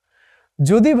পড়বো।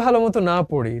 যদি ভালো মতো না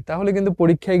পড়ি তাহলে কিন্তু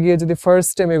পরীক্ষায় গিয়ে যদি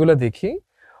ফার্স্ট টাইম এগুলো দেখি,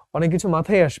 অনেক কিছু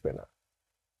মাথায় আসবে না,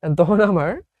 তখন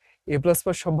আমার এ প্লাস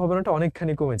পাওয়ার সম্ভাবনাটা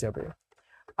অনেকখানি কমে যাবে।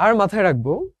 আর মাথায়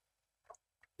রাখবো,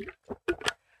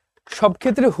 সব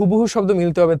ক্ষেত্রে হুবহু শব্দ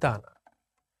মিলতে হবে তা না।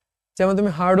 যেমন তুমি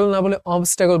হার্ডল না বলে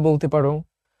অবস্ট্যাকল বলতে পারো,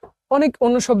 অনেক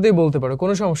অন্য শব্দেই বলতে পারো,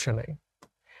 কোনো সমস্যা নাই।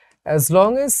 As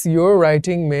long as your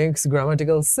writing makes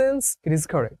grammatical sense, it is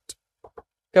correct.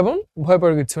 কেমন? ভয়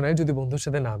পাওয়ার কিছু নাই যদি বন্ধুর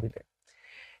সাথে না মিলে।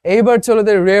 এইবার চলো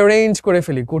রিঅ্যারেঞ্জ করে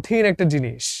ফেলি, কঠিন একটা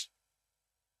জিনিস,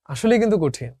 আসলে কিন্তু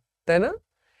কঠিন, তাই না?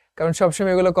 কারণ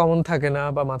সবসময় এগুলো কমন থাকে না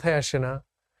বা মাথায় আসে না।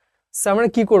 সো আমরা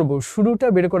কি করব, শুরুটা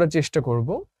বের করার চেষ্টা করব।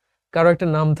 কারো একটা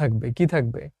নাম থাকবে, কি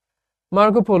থাকবে?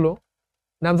 মার্কো পোলো,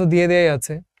 নাম তো দিয়ে দেয়াই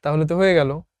আছে, তাহলে তো হয়ে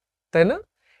গেল, তাই না?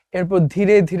 এরপর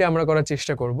ধীরে ধীরে আমরা করার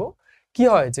চেষ্টা করব। কি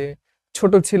হয় যে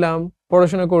ছোট ছিলাম,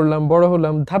 পড়াশোনা করলাম, বড়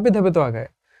হলাম, ধাপে ধাপে তো আগায়।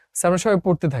 সো আমরা সবাই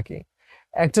পড়তে থাকি,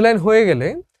 একটা লাইন হয়ে গেলে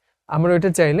আমরা ওইটা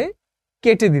চাইলে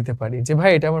কেটে দিতে পারি যে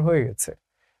ভাই এটা আমার হয়ে গেছে।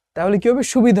 তাহলে কি হবে,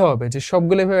 সুবিধা হবে যে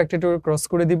সবগুলো এভাবে একটা করে ক্রস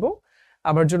করে দিব,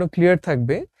 আমার জন্য ক্লিয়ার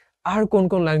থাকবে আর কোন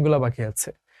কোন লাইনগুলো বাকি আছে।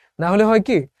 না হলে হয়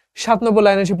কি, 7 নম্বর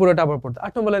লাইন এসে পুরোটা আবার পড়তে,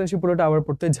 8 নম্বর লাইন এসে পুরোটা আবার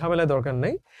পড়তে, ঝামেলা দরকার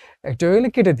নাই, একটা হয়ে গেলে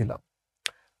কেটে দিলাম।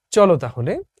 চলো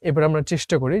তাহলে এবার আমরা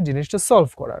চেষ্টা করি জিনিসটা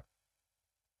সলভ করার।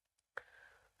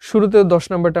 শুরুতে 10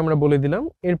 নম্বরটা আমরা বলে দিলাম,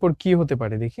 এরপর কি হতে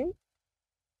পারে দেখি।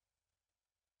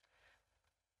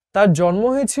 তার জন্ম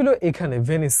হয়েছিল এখানে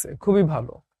ভেনিসে, খুবই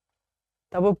ভালো।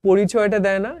 তারপর পরিচয়টা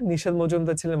দেয় না, নিশাত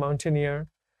মজুমদার ছিলেন মাউন্টেনিয়ার।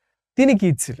 তিনি কি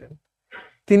ছিলেন?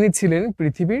 তিনি ছিলেন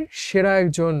পৃথিবীর সেরা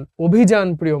একজন অভিযান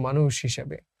প্রিয় মানুষ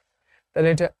হিসেবে। তাহলে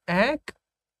এটা 1,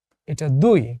 এটা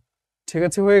 2, ঠিক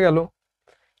আছে, হয়ে গেল।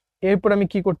 এরপর আমি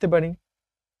কি করতে পারি,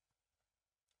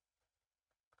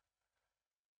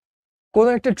 কোন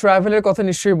একটা ট্রাভেলের কথা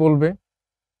নিশ্চয়ই বলবে।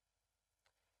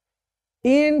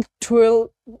 ইন 12,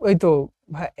 ওই তো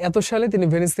ভাই, এত সালে তিনি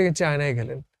ভেনিস থেকে চায়নায়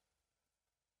গেলেন,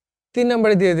 3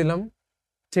 নম্বরে দিয়ে দিলাম,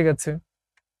 ঠিক আছে।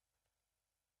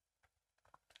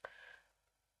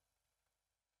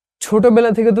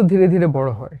 ছোটবেলা থেকে তো ধীরে ধীরে বড়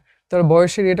হয়, তার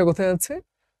বয়সের এটা কোথায় আছে,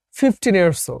 15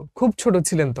 ইয়ার্স ওল্ড, খুব ছোট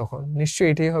ছিলেন তখন, নিশ্চয়ই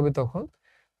এটাই হবে তখন।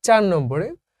 4 নম্বরে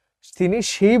তিনি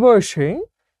সেই বয়সেই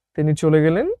তিনি চলে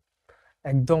গেলেন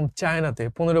একদম চায়নাতে,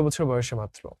 15 বছর বয়সে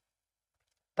মাত্র।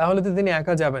 তাহলে তো তিনি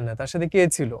একা যাবেন না, তার সাথে কে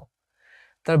ছিল?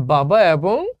 তার বাবা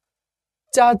এবং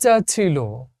চাচা ছিল,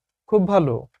 খুব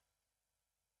ভালো।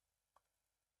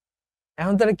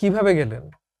 এখন তারা কিভাবে গেলেন?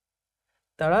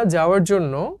 তারা যাওয়ার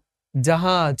জন্য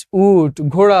জাহাজ, উট,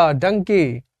 ঘোড়া, ডাঙ্কি,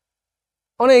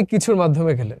 অনেক কিছুর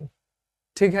মাধ্যমে গেলেন,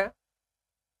 ঠিক হ্যাঁ।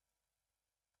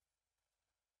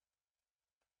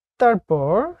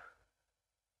 তারপর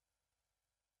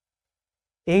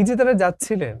এই যে তারা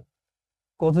যাচ্ছিলেন,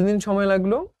 কতদিন সময়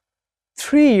লাগলো?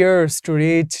 3 ইয়ার্স টু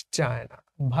রিচ চায়না।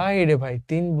 ভাই রে ভাই,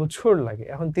 3 বছর লাগে,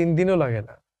 এখন 3 দিনও লাগে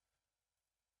না।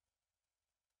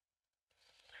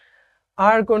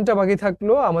 আর কোনটা বাকি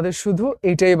থাকলো? আমাদের শুধু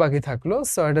এটাই বাকি থাকলো।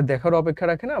 সো এটা দেখার অপেক্ষা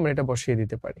রাখে না, আমরা এটা বসিয়ে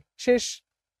দিতে পারি, শেষ।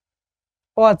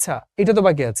 ও আচ্ছা, এটা তো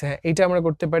বাকি আছে, হ্যাঁ, এটা আমরা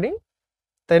করতে পারি,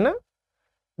 তাই না?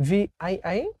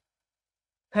 VII,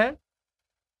 হ্যাঁ।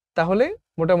 তাহলে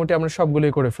মোটামুটি আমরা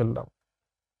সবগুলোই করে ফেললাম।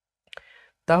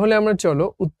 তাহলে আমরা চলো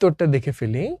উত্তরটা দেখে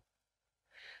ফেলি।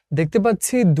 দেখতে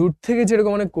পাচ্ছি দূর থেকে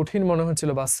যেরকম অনেক কঠিন মনে হচ্ছিল,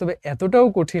 বাস্তবে এতটাও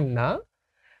কঠিন না,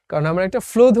 কারণ আমরা একটা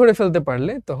ফ্লো ধরে ফেলতে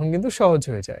পারলে তখন কিন্তু সহজ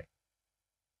হয়ে যায়।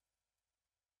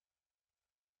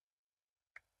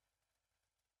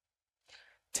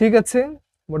 ঠিক আছে,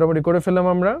 মোটামুটি করে ফেললাম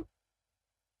আমরা।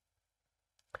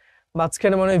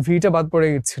 মাঝখানে মনে হয় ভিটা বাদ পড়ে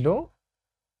গেছিল,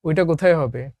 ওইটা কোথায়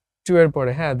হবে? 2 এর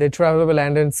পরে, হ্যাঁ, দে travel by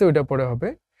land and see, ওইটা পরে হবে।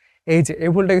 এই যে এই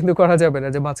ভুলটা কিন্তু করা যাবে না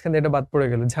যে মাঝখানে এটা বাদ পড়ে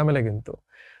গেল, ঝামেলা কিন্তু।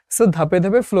 সো ধাপে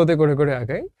ধাপে ফ্লোতে করে করে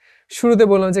আগাই। শুরুতে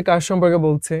বললাম যে কার সম্পর্কে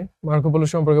বলছে, মার্কো পোলো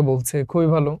সম্পর্কে বলছে, খুবই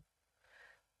ভালো।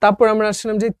 তারপর আমরা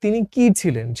আসলাম যে তিনি কি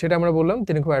ছিলেন, সেটা আমরা বললাম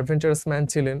তিনি খুব অ্যাডভেঞ্চারাস ম্যান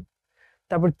ছিলেন।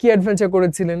 তারপর কি অ্যাডভেঞ্চার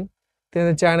করেছিলেন?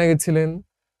 তিনি চায়না গেছিলেন,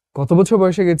 কত বছর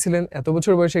বয়সে গেছিলেন? এত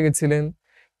বছর বয়সে গেছিলেন,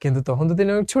 কিন্তু তখন তো তিনি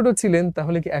অনেক ছোট ছিলেন।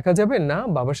 তাহলে কি একা যাবেন? না,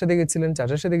 বাবার সাথে গেছিলেন,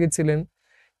 চাচার সাথে গেছিলেন।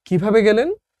 কিভাবে গেলেন?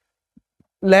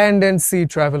 ল্যান্ড এন্ড সি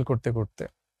ট্রাভেল করতে করতে,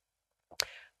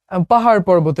 পাহাড়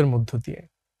পর্বতের মধ্য দিয়ে।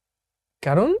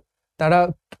 কারণ তারা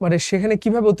মানে সেখানে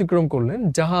কিভাবে অতিক্রম করলেন?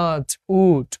 জাহাজ,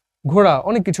 উট, ঘোড়া,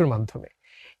 অনেক কিছুর মাধ্যমে।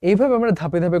 এইভাবে আমরা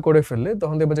ধাপে ধাপে করে ফেললে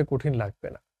তখন দেখবো যে কঠিন লাগবে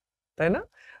না, তাই না?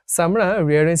 সো আমরা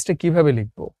রিয়ারেঞ্জটা কিভাবে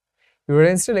লিখবো?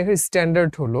 রিয়ারেঞ্জটা লেখার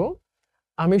স্ট্যান্ডার্ড হলো,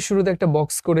 আমি শুরুতে একটা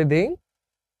বক্স করে দেই,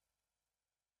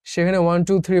 সেখানে 1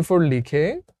 2 3 4 লিখে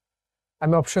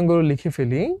আমি অপশনগুলো লিখে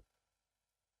ফেলি।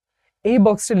 এই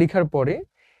বক্সটা লেখার পরে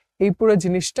এই পুরো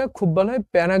জিনিসটা খুব ভালো হয়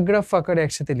প্যারাগ্রাফ আকারে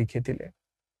একসাথে লিখে দিলে।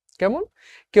 কেমন?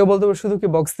 কেউ বলতে পারে শুধু কি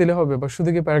বক্স দিলে হবে বা শুধু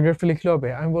কি প্যারাগ্রাফে লিখলে হবে?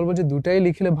 আমি বলবো যে দুটাই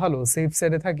লিখলে ভালো, সেফ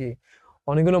সাইডে থাকি।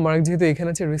 অনেকগুলো মার্ক যেহেতু এখানে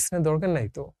আছে, রিস্ক নেওয়ার দরকার নাই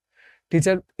তো।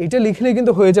 টিচার এটা লিখলে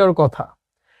কিন্তু হয়ে যাওয়ার কথা।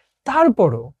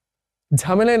 তারপরও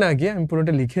ঝামেলায় না গিয়ে আমি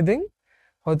পুরোটা লিখে দিই,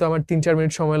 হয়তো আমার 3 4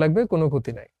 মিনিট সময় লাগবে, কোনো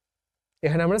ক্ষতি নাই।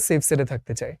 এখানে আমরা সেফ সাইডে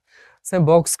থাকতে চাই।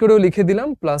 বক্স করেও লিখে দিলাম,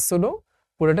 প্লাস হলো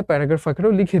পুরোটা প্যারাগ্রাফ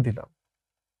আকারেও লিখে দিলাম।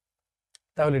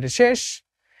 তাহলে এটা শেষ।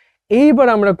 এইবার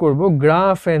আমরা করব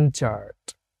গ্রাফ এন্ড চার্ট।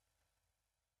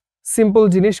 সিম্পল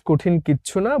জিনিস, কঠিন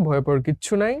কিচ্ছু না, ভয় পাওয়ার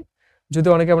কিচ্ছু নাই। যদি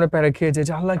অনেকে আমরা প্যারা খেয়ে যাই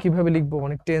যে আল্লাহ কিভাবে লিখবো,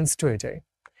 অনেক টেন্সড হয়ে যায়।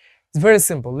 It's very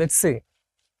simple, let's see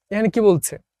এখানে কি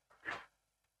বলছে।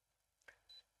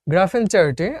 গ্রাফ এন্ড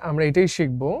চার্টে আমরা এটাই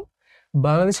শিখবো,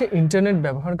 বাংলাদেশে ইন্টারনেট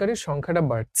ব্যবহারকারীর সংখ্যাটা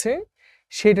বাড়ছে,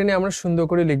 সেটা নিয়ে আমরা সুন্দর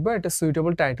করে লিখবো, একটা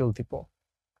সুইটেবল টাইটেল দিব।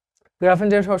 গ্রাফ এন্ড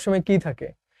চার্ট সবসময় কি থাকে,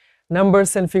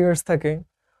 নাম্বারস এন্ড ফিগার্স থাকে,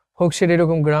 হোক সেটা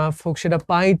এরকম গ্রাফ, হোক সেটা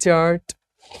পাই চার্ট,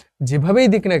 যেভাবেই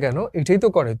দিক না কেন এটাই তো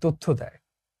করে, তথ্য দেয়।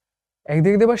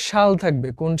 একদিকে দেবার সাল থাকবে,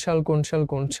 কোন সাল কোন সাল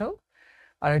কোন সাল,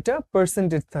 আর একটা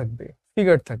পার্সেন্টেজ থাকবে,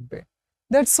 ফিগার থাকবে,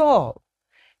 দ্যাটস অল।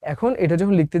 এখন এটা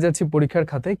যখন লিখতে যাচ্ছি পরীক্ষার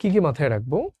খাতায়, কি কি মাথায়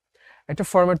রাখবো, একটা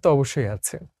ফরম্যাট তো অবশ্যই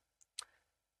আছে।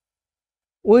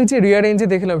 ওই যে রিয়ারেঞ্জে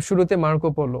দেখলাম শুরুতে মার্কো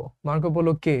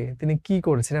পোলো কে, তিনি কি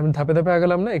করেছেন, আমি ধাপে ধাপে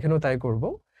আগালাম না, এখানেও তাই করব।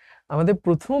 আমাদের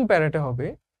প্রথম প্যারাটা হবে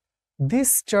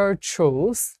this chart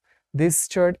shows, this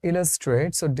chart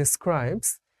illustrates or describes,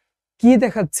 কি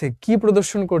দেখাচ্ছে, কি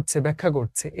প্রদর্শন করছে, ব্যাখ্যা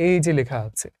করছে, এই যে লেখা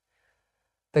আছে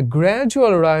the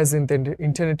gradual rise in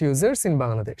internet users in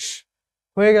Bangladesh.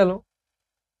 হয়ে গেল,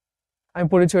 আমি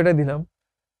পরিচয়টা দিলাম।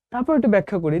 তারপর একটু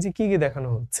ব্যাখ্যা করি যে কি কি দেখানো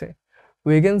হচ্ছে।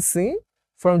 We can see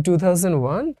from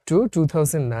 2001 to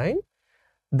 2009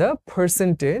 the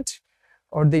percentage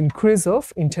or the increase of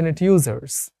internet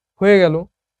users। হয়ে গেল।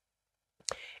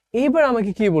 এইবার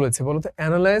আমাকে কি বলেছে বলতো,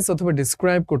 অ্যানালাইজ অথবা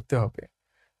ডিসক্রাইব করতে হবে।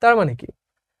 তার মানে কি,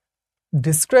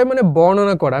 ডিসক্রাইব মানে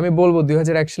বর্ণনা করা। আমি বলবো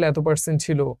 2001 সালে এত পার্সেন্ট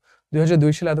ছিল,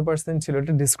 2002 সালে এত পার্সেন্ট ছিল,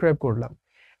 এটা ডিসক্রাইব করলাম।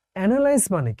 অ্যানালাইজ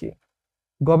মানে কি,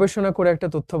 গবেষণা করে একটা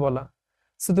তথ্য বলা।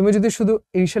 সো তুমি যদি শুধু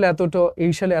এই সালে এতটা,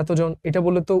 এই সালে এতজন, এটা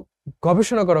বললে তো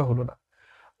গবেষণা করা হলো না।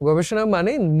 গবেষণা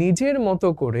মানে নিজের মতো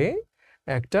করে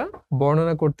একটা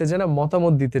বর্ণনা করতে জানা,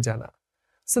 মতামত দিতে জানা।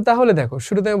 সো তাহলে দেখো,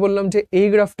 শুরুতে আমি বললাম যে এই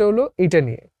গ্রাফটা হলো এইটা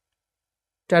নিয়ে,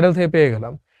 টাইটেল থেকে পেয়ে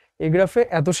গেলাম এই গ্রাফে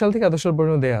এত সাল থেকে এত সাল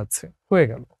পর্যন্ত দেয়া আছে, হয়ে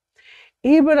গেল।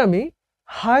 এইবার আমি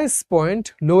হাইয়েস্ট পয়েন্ট,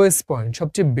 লোয়েস্ট পয়েন্ট,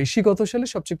 সবচেয়ে বেশি কত সালে,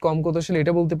 সবচেয়ে কম কত সালে,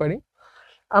 এটা বলতে পারি।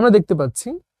 আমরা দেখতে পাচ্ছি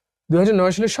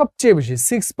 2009 সালে সবচেয়ে বেশি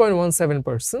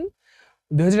 6.17%,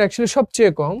 2001 সালে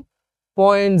সবচেয়ে কম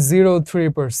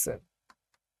 0.03%।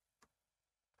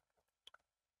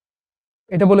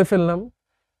 এটা বলে ফেললাম।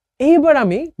 এইবার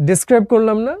আমি ডিসক্রাইব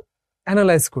করলাম না,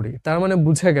 অ্যানালাইজ করি। তার মানে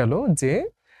বুঝা গেল যে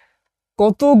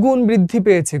কত গুণ বৃদ্ধি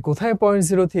পেয়েছে, কোথায়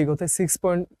 0.03, কোথায়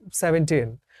 6.17,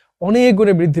 অনেক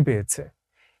গুণে বৃদ্ধি পেয়েছে।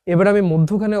 এবার আমি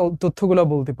মধ্যখানে তথ্যগুলো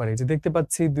বলতে পারি যে দেখতে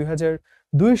পাচ্ছি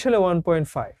 2002 সালে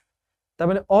 1.5, তার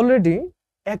মানে অলরেডি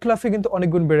 1 লাফে কিন্তু অনেক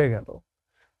গুণ বেড়ে গেল।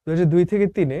 2002 থেকে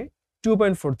 3-এ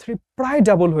 2.43, প্রায়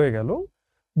ডাবল হয়ে গেল।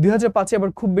 2005-এ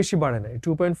আবার খুব বেশি বাড়ে নাই,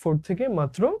 2.4 থেকে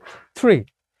মাত্র 3।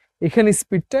 এখানে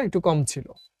স্পিডটা একটু কম ছিল,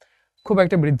 খুব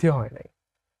একটা বৃদ্ধি হয় নাই।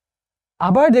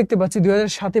 আবার দেখতে পাচ্ছি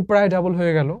 2007-এ প্রায় ডাবল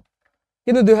হয়ে গেল,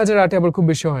 কিন্তু 2008-এ আবার খুব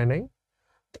বেশি হয় নাই।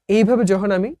 এইভাবে যখন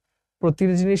আমি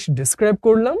প্রতিটি জিনিস ডিসক্রাইব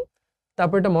করলাম,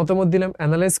 তারপর একটা মতামত দিলাম,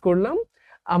 অ্যানালাইজ করলাম,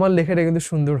 আমার লেখাটা কিন্তু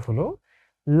সুন্দর হলো।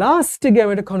 লাস্টে গিয়ে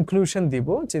আমি একটা কনক্লুশন দিব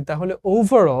যে তাহলে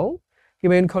ওভারঅল,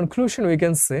 কিংবা in conclusion we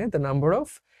can say the number of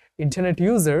internet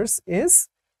users is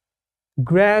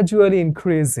gradually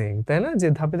increasing, তাই না? যে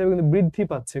ধাপে ধাপে কিন্তু বৃদ্ধি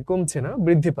পাচ্ছে, কমছে না,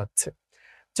 বৃদ্ধি পাচ্ছে।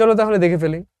 চলো তাহলে দেখে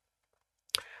ফেলি।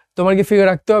 তোমার কি ফিগার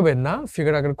রাখতে হবে? না,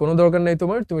 ফিগার রাখার কোনো দরকার নাই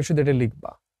তোমার, তুমি শুধু এটা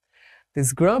লিখবা। This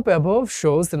graph above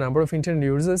shows the number of internet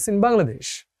users in Bangladesh.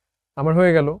 আমার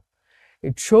হয়ে গেল।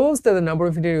 It shows that the number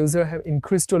of internet users have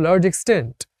increased to a large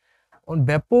extent.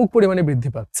 ব্যাপক পরিমাণে বৃদ্ধি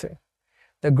পাচ্ছে।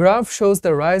 The graph shows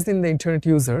the rise in the internet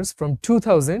users from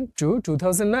 2000 to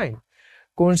 2009.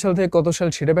 কোন সাল থেকে কত সাল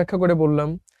সেটা ব্যাখ্যা করে বললাম।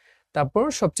 তারপর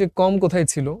সবচেয়ে কম কোথায়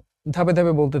ছিল, ধাপে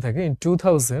ধাপে বলতে থাকে। In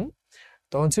 2000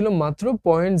 তখন ছিল মাত্র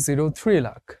 0.03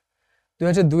 লাখ,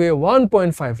 2002-এ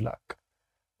 1.5 লাখ,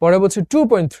 পরের বছর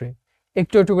 2.3,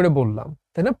 একটু একটু করে বললাম,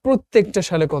 তাই না? প্রত্যেকটা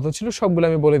সালে কত ছিল সবগুলো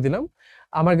আমি বলে দিলাম।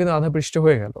 আমার কিন্তু আধা পৃষ্ঠা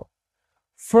হয়ে গেল।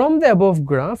 From the above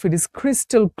graph, it is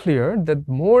crystal clear that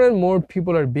more and more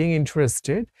people are being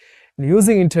interested in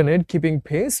using internet, keeping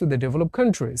pace with the developed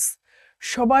countries.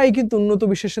 সবাই কিন্তু উন্নত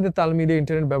বিশ্বের সাথে তাল মিলিয়ে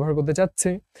ইন্টারনেট ব্যবহার করতে চাচ্ছে।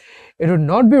 It would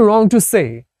not be wrong to say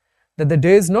that the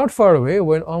day is not far away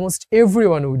when almost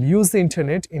everyone will use the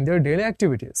internet in their daily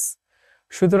activities.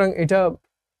 সুতরাং এটা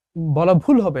বলা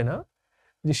ভুল হবে না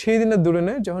যে সেই দিনের দূরে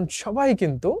নয় যখন সবাই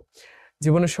কিন্তু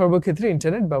জীবনের সর্বক্ষেত্রে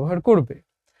ইন্টারনেট ব্যবহার করবে।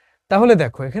 তাহলে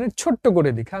দেখো এখানে ছোট্ট করে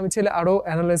লেখা, আমি চাইলে আরো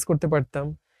অ্যানালাইজ করতে পারতাম।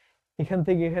 এখান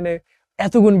থেকে এখানে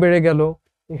এত গুণ বেড়ে গেল,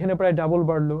 এখানে প্রায় ডাবল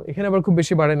বাড়লো, এখানে আবার খুব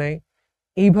বেশি বাড়ে নাই।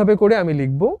 এইভাবে করে আমি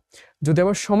লিখবো। যদি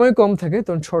আমার সময় কম থাকে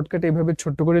তখন শর্টকাট এইভাবে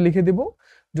ছোট্ট করে লিখে দিব।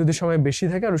 যদি সময় বেশি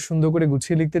থাকে আরো সুন্দর করে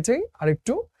গুছিয়ে লিখতে চাই, আর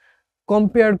একটু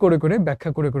কম্পেয়ার করে করে,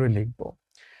 ব্যাখ্যা করে করে লিখবো।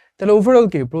 তাহলে ওভারঅল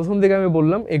কি প্রথম দিকে আমি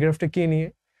বললাম এই গ্রাফটা কে নিয়ে,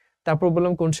 তারপর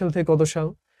বললাম কোন সাল থেকে কত সাল,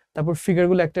 তারপর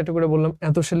ফিগারগুলো একটা একটা করে বললাম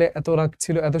এত সালে এত লাখ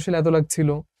ছিল, এত সালে এত লাখ ছিল,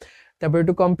 তারপর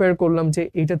একটু কম্পেয়ার করলাম যে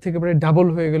এইটার থেকে প্রায় ডাবল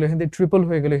হয়ে গেল, এখানে ট্রিপল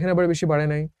হয়ে গেল, এখানে আবার বেশি বাড়ে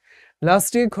নাই।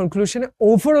 লাস্টে কনক্লুশনে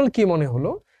ওভারঅল কি মনে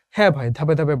হলো, হ্যাঁ ভাই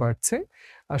ধাপে ধাপে বাড়ছে,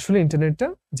 আসলে ইন্টারনেটটা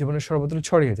জীবনের সর্বত্র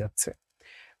ছড়িয়ে যাচ্ছে।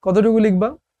 কতটুকু লিখবা?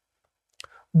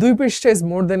 2 পৃষ্ঠা is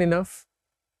more than enough,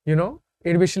 YONO,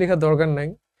 এর বেশি লেখার দরকার নাই।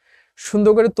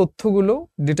 সুন্দর করে তথ্যগুলো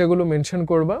ডেটাগুলো মেনশন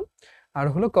করবা, আর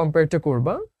হলো কম্পেয়ারটা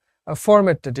করবা।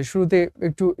 ফরম্যাটটা যে শুরুতে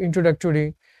একটু ইন্ট্রোডাক্টরি,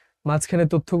 মাঝখানে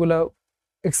তথ্যগুলো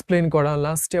এক্সপ্লেন করা,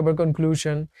 লাস্টে আবার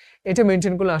কনক্লুশন, এটা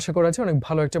মেনটেন করলে আশা করা যায় অনেক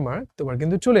ভালো একটা মার্ক তোমার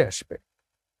কিন্তু চলে আসবে।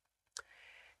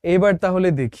 এবার তাহলে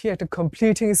দেখি একটা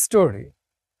completing story.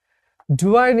 Do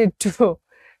I need to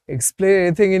explain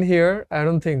anything in here? I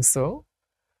don't think so.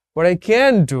 What I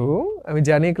can do, আমি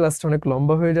জানি ক্লাসটা অনেক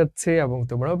লম্বা হয়ে যাচ্ছে এবং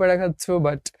তোমরাও প্যারা খাচ্ছ,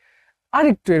 বাট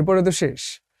আরেকটু, এরপরে তো শেষ।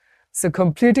 সো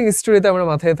কমপ্লিটিং স্টোরিতে আমরা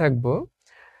মাথায় থাকবো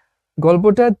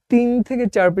গল্পটা 3 থেকে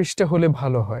 4 পৃষ্ঠা হলে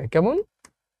ভালো হয়। কেমন?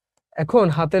 এখন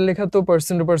হাতের লেখা তো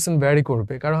পার্সন টু পার্সন ভ্যারি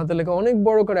করবে, কারণ হাতের লেখা অনেক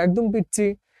বড় করে একদম পিচ্ছি,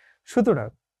 সুতরাং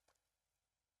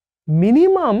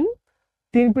মিনিমাম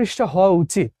 3 পৃষ্ঠা হওয়া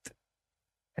উচিত।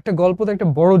 একটা গল্প তো একটা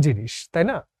বড় জিনিস, তাই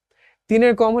না?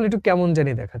 3-এর কম হলে একটু কেমন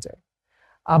জানি দেখা যায়।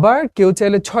 আবার কেউ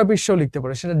চাইলে 6 পৃষ্ঠাও লিখতে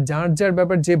পারে, সেটা যার যার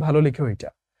ব্যাপার, যে ভালো লিখে ওইটা।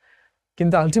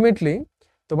 কিন্তু আলটিমেটলি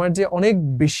তোমার যে অনেক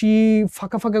বেশি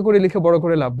ফাঁকা ফাঁকা করে লিখে বড়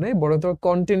করে লাভ নেই, বড় তোমার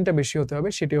কন্টেন্টটা বেশি হতে হবে,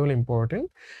 সেটাই হলো ইম্পর্টেন্ট।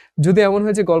 যদি এমন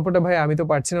হয় যে গল্পটা ভাই আমি তো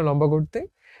পারছি না লম্বা করতে,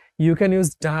 ইউ ক্যান ইউজ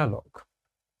ডায়ালগ।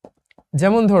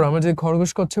 যেমন ধরো আমরা যে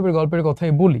খরগোশ কচ্ছপের গল্পের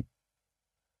কথাই বলি,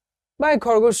 ভাই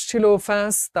খরগোশ ছিল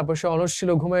ফ্যাস, তারপর সে অলস ছিল,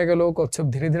 ঘুমায় গেল, কচ্ছপ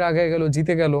ধীরে ধীরে আগে গেল,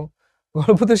 জিতে গেল,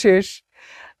 গল্প তো শেষ।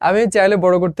 আমি চাইলে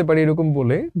বড় করতে পারি এরকম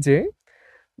বলে যে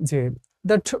যে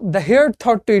the hare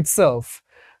thought to itself,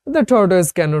 the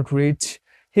tortoise cannot reach,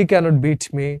 he cannot beat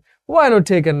me, why not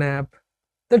take a nap?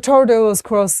 The tortoise was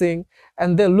crossing and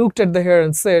they looked at the hare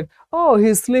and said, oh,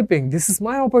 he's sleeping, this is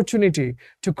my opportunity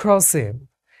to cross him.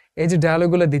 এই যে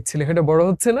ডায়ালগুলো দিচ্ছি, লেখাটা বড়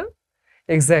হচ্ছে না?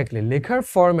 Exactly, লেখার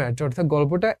format অর্থাৎ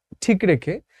গল্পটা ঠিক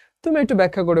রেখে তুমি একটু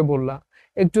ব্যাখ্যা করে বললা,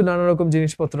 একটু নানা রকম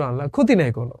জিনিসপত্র আনলা, ক্ষতি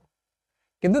নাই কোনো।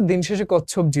 কিন্তু দিন শেষে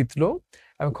কচ্ছপ জিতলো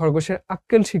এবং খরগোশের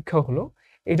আক্কেল শিক্ষা হলো,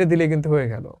 এটা দিলে কিন্তু হয়ে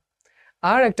গেল।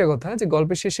 আর একটা কথা, যে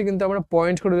গল্পের শেষে কিন্তু আমরা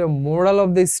পয়েন্ট করে মোরাল অফ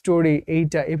দ্য স্টোরি,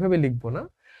 এইটা এভাবে লিখবো না,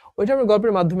 ওইটা আমরা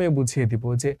গল্পের মাধ্যমে বুঝিয়ে দিব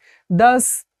যে দাস,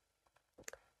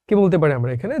 কি বলতে পারি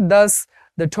আমরা এখানে, Das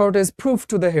the tortoise prove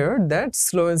to the hair that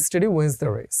slow and steady wins the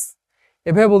race,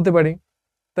 এভাবে বলতে পারি,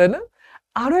 তাই না?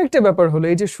 আরো একটা ব্যাপার হলো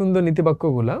এই যে সুন্দর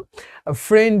নীতিবাক্যগুলা, a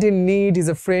friend in need is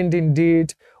a friend indeed,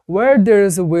 where there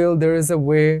is a will there is a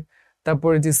way,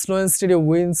 তারপরে যে slow and steady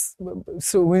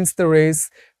wins the race,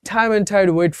 time and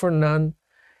tide wait for none,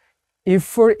 if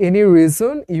for any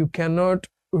reason you cannot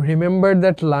remember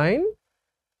that line,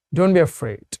 don't be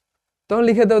afraid, তখন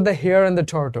লিখে দাও the hare and the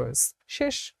tortoise,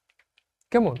 শেষ।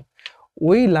 কেমন?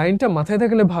 ওই লাইনটা মাথায়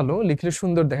থাকলে ভালো, লিখলে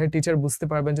সুন্দর দেখে, টিচার বুঝতে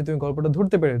পারবেন যে তুমি গল্পটা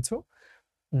ধরতে পেরেছো।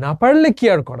 না পারলে কি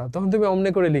আর করা, তখন তুমি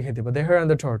অমনে করে লিখে দিবা the hare and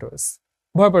the tortoise,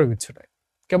 ভয় পাওয়ার কিছু নাই।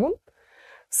 কেমন?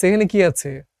 সেখানে কি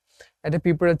আছে, একটা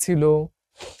পিঁপড়া ছিল,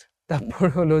 তারপর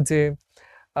হলো যে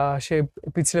সে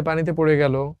পিছলে পানিতে পড়ে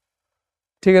গেল,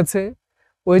 ঠিক আছে,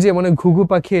 ওই যে মানে ঘুঘু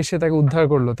পাখি এসে তাকে উদ্ধার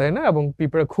করলো, তাই না? এবং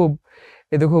পিঁপড়া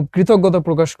এতে খুব কৃতজ্ঞতা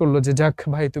প্রকাশ করলো যে যাক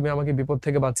ভাই তুমি আমাকে বিপদ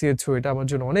থেকে বাঁচিয়েছো, এটা আমার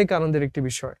জন্য অনেক আনন্দের একটি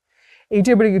বিষয়, এই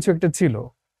টাইপের কিছু একটা ছিল,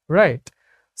 রাইট?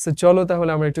 সো চলো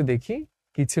তাহলে আমরা একটু দেখি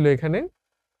কি ছিল এখানে।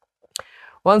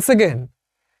 ওয়ান্স अगेन,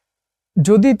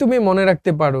 যদি তুমি মনে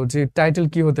রাখতে পারো যে টাইটেল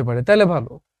কি হতে পারে তাহলে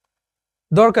ভালো,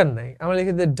 দরকার নাই আমরা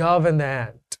লিখি the Dove and the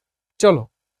ant. চলো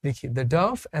দেখি the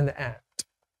Dove and the ant.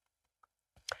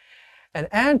 An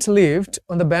ant lived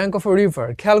on the bank of a river.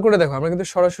 খেয়াল করে দেখো, আমরা কিন্তু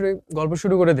সরাসরি গল্প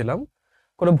শুরু করে দিলাম,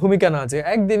 কোনো ভূমিকা না, যে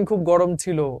একদিন খুব গরম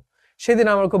ছিল, সেদিন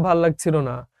আমার খুব ভালো লাগছিল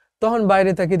না, তখন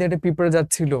বাইরে তাকিয়ে একটা পিঁপড়া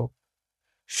যাচ্ছিল,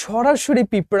 সরাসরি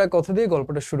পিঁপড়া কথা দিয়ে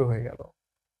গল্পটা শুরু হয়ে গেল,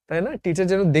 তাই না? টিচার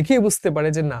যেন দেখেই বুঝতে পারে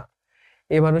যে না,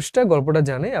 এই মানুষটা গল্পটা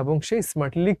জানে এবং সে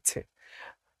স্মার্টলি লিখছে।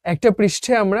 একটা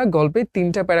পৃষ্ঠে আমরা গল্পে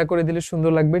 3টা প্যারা করে দিলে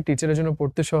সুন্দর লাগবে, টিচারের জন্য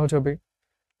পড়তে সহজ হবে,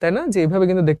 তাই না? যে এইভাবে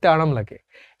কিন্তু দেখতে আরাম লাগে,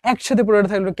 একসাথে পড়ে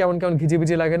থাকলে কেমন কেমন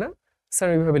ঘিজিবিজি লাগে না? স্যার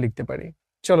এইভাবে লিখতে পারি।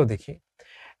 চলো দেখি।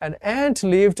 An ant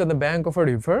lived on the bank of a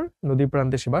river. নদী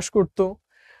প্রান্তে সে বাস করত।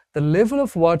 The level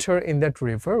of water in that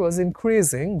river was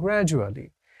increasing gradually.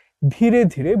 ধীরে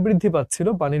ধীরে বৃদ্ধি পাচ্ছিল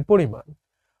পানির পরিমাণ।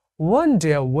 One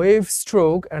day a wave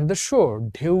struck at the shore.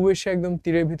 ঢেউ এসে একদম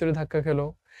তীরের ভিতরে ধাক্কা খেলো।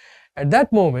 At that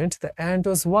moment the ant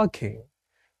was walking.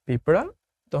 পিঁপড়া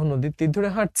তখন নদীর তীর ধরে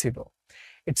হাঁটছিল।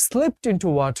 It slipped into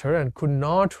water and could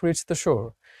not reach the shore.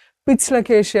 পিছলা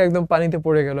খেয়ে সে একদম পানিতে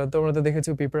পড়ে গেল। তোমরা তো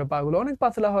দেখেছো পিঁপড়া পাগুলো অনেক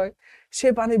পাতলা হয়, সে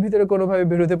পানির ভিতরে কোনোভাবে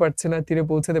বেরোতে পারছে না, তীরে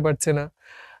পৌঁছাতে পারছে না।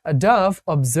 A dove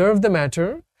observed the matter.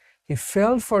 He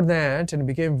fell for the ant and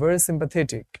became very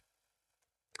sympathetic.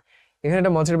 এখানে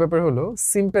একটা মজার ব্যাপার হলো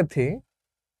সিম্প্যাথি,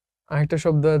 আরেকটা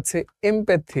শব্দ আছে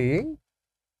এমপ্যাথি,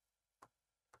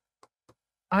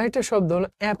 আরেকটা শব্দ হলো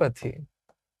অ্যাপ্যাথি।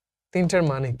 তিনটার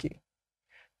মানে কি?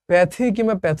 প্যাথি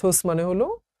কিংবা প্যাথোস মানে হলো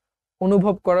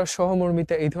অনুভব করা,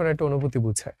 সহমর্মিতা, এই ধরনের একটা অনুভূতি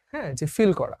বোঝায়, হ্যাঁ, যে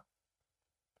ফিল করা।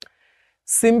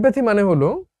 সিম্প্যাথি মানে হলো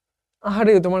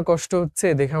আহারে তোমার কষ্ট হচ্ছে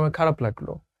দেখে আমার খারাপ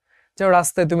লাগলো। যেমন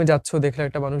রাস্তায় তুমি যাচ্ছ, দেখলে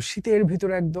একটা মানুষ শীতের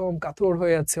ভিতরে একদম কাতর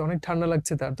হয়ে আছে, অনেক ঠান্ডা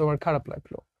লাগছে তার, তোমার খারাপ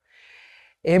লাগলো।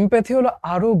 এমপ্যাথি হলো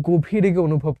আরো গভীরে গিয়ে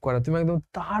অনুভব করা, তুমি একদম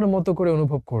তার মতো করে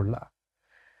অনুভব করলা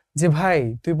যে ভাই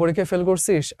তুই পরীক্ষায় ফেল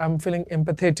করছিস, আই এম ফিলিং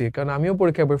এমপ্যাথেটিক, কারণ আমিও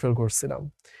পরীক্ষায় ফেল করছিলাম।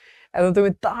 এবং তুমি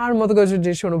তার মতো করে যে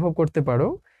জিনিস অনুভব করতে পারো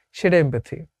সেটা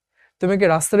এমপ্যাথি। তুমি কি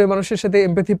রাস্তার ওই মানুষের সাথে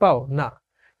এমপ্যাথি পাও না,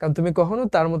 কারণ তুমি কখনো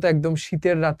তার মতো একদম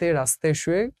শীতের রাতে রাস্তায়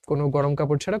শুয়ে কোনো গরম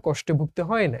কাপড় ছাড়া কষ্টে ভুগতে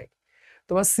হয় নাই।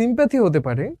 তোমার সিম্প্যাথি হতে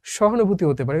পারে, সহানুভূতি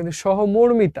হতে পারে, কিন্তু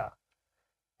সহমর্মিতা,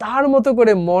 তার মতো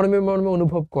করে মর্মে মর্মে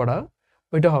অনুভব করা,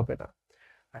 ওইটা হবে না।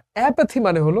 অ্যাপ্যাথি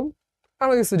মানে হলো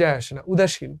আমার কিছু যায় আসে না,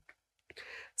 উদাসীন।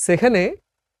 সেখানে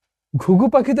ঘুঘু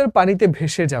পাখি তার পানিতে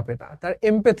ভেসে যাবে না, তার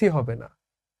এমপ্যাথি হবে না,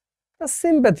 তার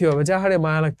সিম্প্যাথি হবে, যে হারে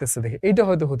মায়া লাগতেছে দেখে, এইটা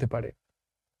হয়তো হতে পারে।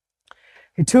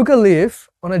 He took a leaf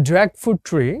on a jackfruit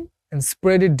tree and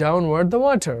spread it downward the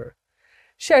water.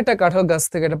 সে একটা কাঁঠাল গাছ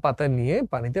থেকে একটা পাতা নিয়ে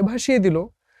পানিতে ভাসিয়ে দিল।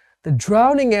 The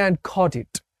drowning ant caught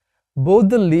it. Both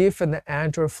the leaf and the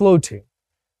ant were floating.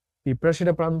 পিঁপড়া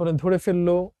সেটা প্রাণপণে ধরে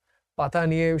ফেললো, পাতা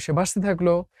নিয়ে সে ভাসতে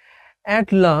থাকলো। At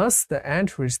last the ant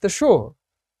reached the shore.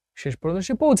 শেষ পর্যন্ত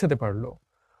সে পৌঁছাতে পারলো।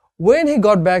 When he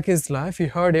got back his life, he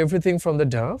heard everything from the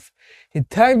dove. He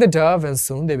thanked the dove and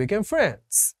soon they became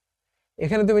friends.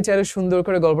 এখানে তুমি চাইলে সুন্দর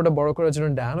করে গল্পটা বড় করার জন্য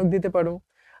ডায়ালগ দিতে পারো।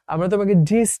 আমরা তোমাকে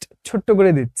জিস্ট ছোট্ট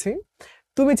করে দিচ্ছি,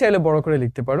 তুমি চাইলে বড় করে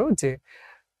লিখতে পারো যে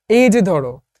এই যে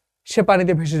ধরো সে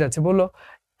পানিতে ভেসে যাচ্ছে, বললো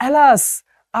alas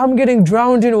I am getting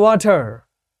drowned in water.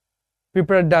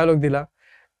 পিঁপড়ার ডায়ালগ দিলা।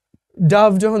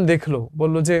 ডাভ যখন দেখলো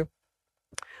বললো যে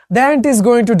the ant is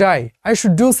going to die, I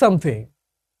should do something,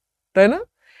 তাই না?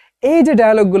 এই যে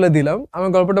ডায়ালগগুলো দিলাম, আমার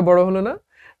গল্পটা বড় হলো না?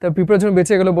 তা পিঁপড়া যখন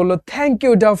বেঁচে গেল বললো thank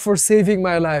you Dove for saving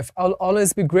my life, I will always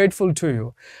be grateful to you.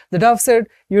 The Dove said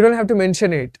you don't have to mention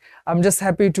it, I am just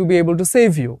happy to be able to save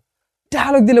you.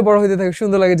 Dialogue দিলে বড় হইতে থাকে,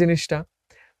 সুন্দর লাগে জিনিসটা।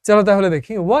 চলো তাহলে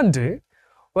দেখি। One day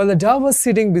while the dove was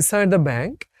sitting beside the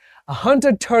bank, a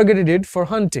hunter targeted it for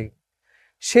hunting.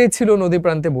 সে ছিল নদী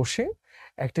প্রান্তে বসে,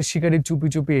 একটা শিকারী চুপি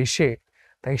চুপি এসে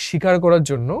তাকে শিকার করার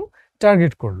জন্য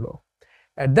টার্গেট করলো।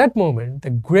 At that moment,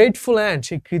 the grateful ant,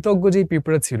 সেই কৃতজ্ঞ যেই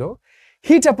পিঁপড়া ছিল,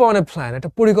 hit upon a plan, একটা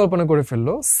পরিকল্পনা করে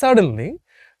ফেললো, suddenly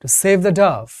to save the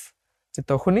dove, যে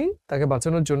তখনই তাকে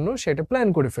বাঁচানোর জন্য সে একটা প্ল্যান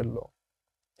করে ফেললো।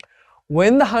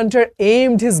 When the hunter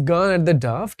aimed his gun at the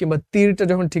dove, কিংবা তীরটা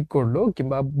যখন ঠিক করলো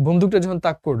কিংবা বন্দুকটা যখন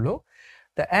তাক করলো,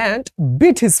 the ant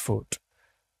bit his foot,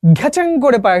 ঘ্যাচাং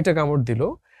করে পায়ে একটা কামড় দিল।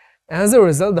 As a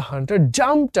result, the hunter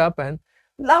jumped up and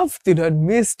laughed and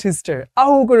missed his stare,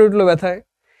 আউ করে উঠলো ব্যথায়।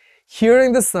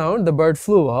 Hearing the sound, the bird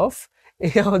flew off.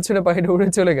 এই আওয়াজ শুনে পাখিটা উড়ে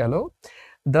চলে গেল।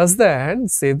 Thus the ant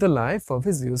saved the life of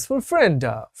his useful friend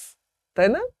dove. তাই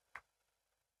না?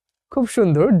 খুব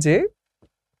সুন্দর যে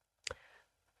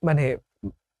মানে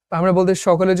আমরা বলতে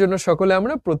সকলের জন্য সকলে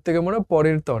আমরা, প্রত্যেকে আমরা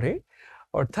পরের তরে,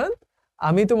 অর্থাৎ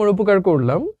আমি তোমার উপকার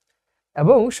করলাম,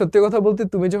 এবং সত্যি কথা বলতে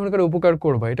তুমি যখন কারো উপকার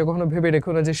করবা এটা কখনো ভেবে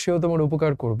রেখো না যে সেও তোমার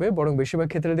উপকার করবে, বরং বেশিরভাগ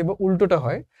ক্ষেত্রে দেখবা উল্টোটা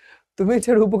হয়, তুমি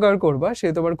যার উপকার করবা সে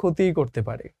তোমার ক্ষতিই করতে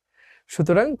পারে।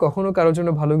 সুতরাং কখনো কারোর জন্য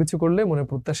ভালো কিছু করলে মনে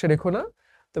প্রত্যাশা রেখো না,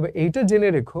 তবে এইটা জেনে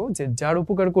রেখো যে যার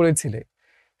উপকার করেছিলে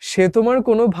সে তোমার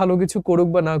কোনো ভালো কিছু করুক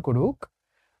বা না করুক,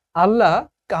 আল্লাহ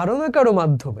কারো না কারো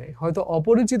মাধ্যমে, হয়তো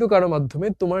অপরিচিত কারো মাধ্যমে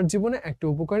তোমার জীবনে একটা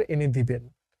উপকার এনে দিবেন।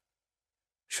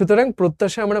 সুতরাং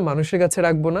প্রত্যাশা আমরা মানুষের কাছে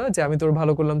রাখবো না যে আমি তোর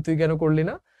ভালো করলাম তুই কেন করলি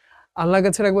না, আল্লাহর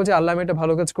কাছে রাখবো যে আল্লাহ আমি একটা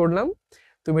ভালো কাজ করলাম,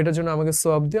 তুমি এটার জন্য আমাকে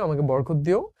সওয়াব দিও, আমাকে বরকত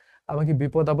দিও, আমাকে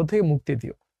বিপদ আপদ থেকে মুক্তি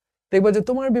দিও। দেখবা যে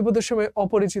তোমার বিপদের সময়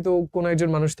অপরিচিত কোন একজন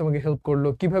মানুষ তোমাকে হেল্প করলো,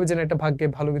 কিভাবে যেন একটা ভাগ্যে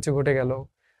ভালো কিছু ঘটে গেল,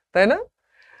 তাই না?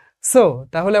 সো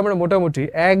তাহলে আমরা মোটামুটি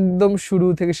একদম শুরু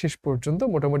থেকে শেষ পর্যন্ত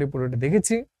মোটামুটি পুরোটা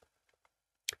দেখেছি।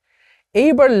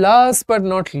 এইবার লাস্ট বাট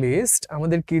নট লিস্ট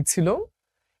আমাদের কি ছিল?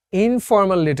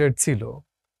 ইনফর্মাল লেটার ছিল,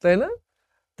 তাই না?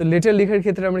 তো লেটার লেখার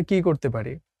ক্ষেত্রে আমরা কি করতে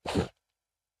পারি?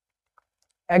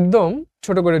 একদম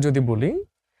ছোট করে যদি বলি,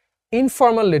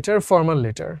 ইনফর্মাল লেটার, ফর্মাল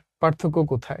লেটার পার্থক্য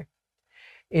কোথায়?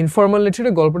 ইনফর্মাল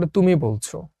লেটারে গল্পটা তুমি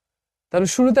বলছো, তাহলে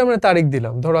শুরুতে আমরা তারিখ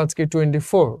দিলাম, ধরো আজকে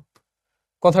 24,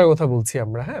 কথার কথা বলছি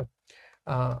আমরা, হ্যাঁ,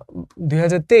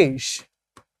 2023,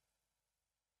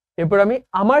 এরপর আমি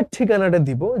আমার ঠিকানাটা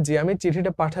দিব যে আমি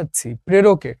চিঠিটা পাঠাচ্ছি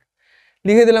প্রেরকের,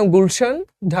 লিখে দিলাম গুলশান,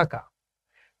 ঢাকা।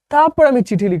 তারপর আমি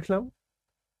চিঠি লিখলাম,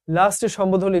 লাস্টে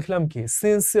সম্বোধন লিখলাম কি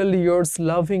সিনসিয়ারলি ইয়োর্স,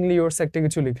 লাভিংলি ইয়োর্স, একটা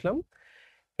কিছু লিখলাম।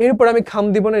 এরপর আমি খাম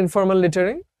দিব না ইনফর্মাল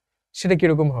লেটারে, সেটা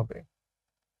কিরকম হবে?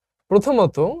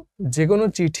 প্রথমত, যে কোনো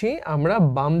চিঠি আমরা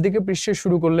বাম দিকে পৃষ্ঠে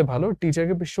শুরু করলে ভালো,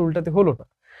 টিচারকে পৃষ্ঠে উল্টাতে হলো না।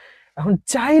 এখন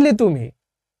চাইলে তুমি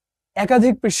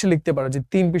একাধিক পৃষ্ঠে লিখতে পারো, যে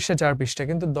 3 পৃষ্ঠা 4 পৃষ্ঠা,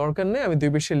 কিন্তু দরকার নেই, আমি 2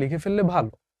 পৃষ্ঠায় লিখে ফেললে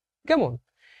ভালো। কেমন?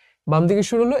 বাম দিকে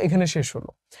শুরু হলো, এখানে শেষ হলো।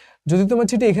 যদি তোমার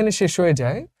চিঠি এখানে শেষ হয়ে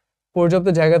যায়, পর্যাপ্ত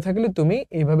জায়গা থাকলে তুমি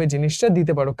এইভাবে জিনিসটা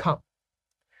দিতে পারো খাম।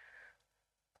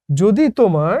 যদি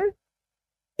তোমার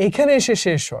এখানে এসে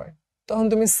শেষ হয়, তখন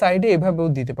তুমি সাইডে এভাবেও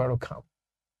দিতে পারো খাম।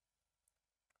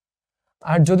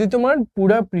 আর যদি তোমার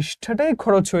পুরা পৃষ্ঠাটাই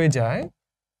খরচ হয়ে যায়,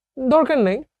 দরকার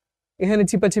নেই, এখানে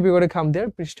চিপাচিপি করে খাম দেওয়ার,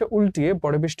 পৃষ্ঠা উল্টিয়ে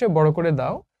পরের পৃষ্ঠায় বড় করে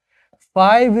দাও।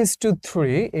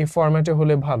 5:3 এই ফরম্যাটে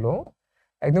হলে ভালো।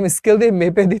 একদম স্কেল দিয়ে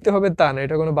মেপে দিতে হবে তা না,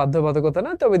 এটা কোনো বাধ্যবাধকতা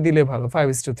না, তবে দিলে ভালো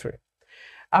 5:3।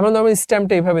 আমরা নর্মালি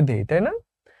স্ট্যাম্পটা এইভাবে দিই, তাই না?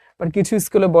 বাট কিছু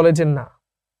স্কুলে বলে যে না,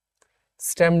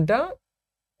 স্ট্যাম্পটা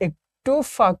একটু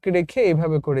ফাঁক রেখে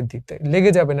এইভাবে করে দিতে,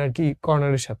 লেগে যাবেন আর কি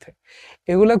কর্নারের সাথে।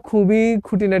 এগুলা খুবই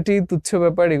খুঁটিনাটি তুচ্ছ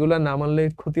ব্যাপার, এগুলা না মানলে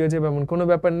ক্ষতি হয়ে যাবে এমন কোনো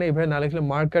ব্যাপার নেই। এভাবে না লিখলে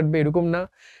মার্ক কাটবে এরকম না।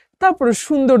 তারপরে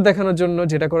সুন্দর দেখানোর জন্য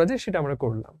যেটা করা যায় সেটা আমরা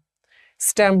করলাম,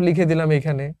 স্ট্যাম্প লিখে দিলাম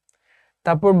এখানে।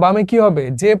 তারপর বামে কি হবে?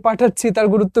 যে পাঠাচ্ছি তার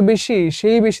গুরুত্ব বেশি,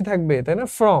 সেই বেশি থাকবে, তাই না?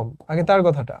 ফ্রম, আগে তার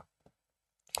কথাটা।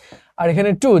 আর এখানে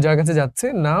টু, যার কাছে যাচ্ছে,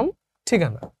 নাম,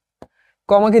 ঠিকানা।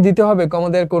 কমাকে দিতে হবে, কমা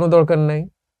দেওয়ার কোনো দরকার নাই।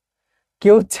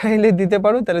 কেউ চাইলে দিতে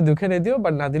পারো, তাহলে দুখানে দিও,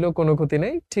 বাট না দিলেও কোনো ক্ষতি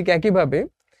নেই। ঠিক একইভাবে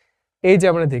এই যে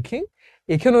আমরা দেখি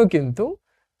এখানেও কিন্তু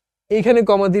এখানে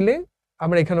কমা দিলে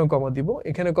আমরা এখানেও কমা দিব,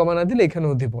 এখানে কমা না দিলে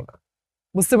এখানেও দিব না।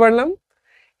 বুঝতে পারলাম?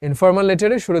 ইনফর্মাল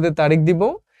লেটারে শুরুতে তারিখ দিব।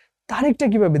 তারিখটা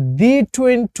কিভাবে? দি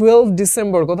 12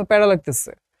 ডিসেম্বর, কত প্যারা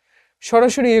লাগতেছে,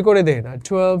 সরাসরি করে দেয় না,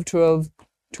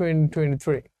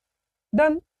 12/12/2023,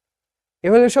 ডান।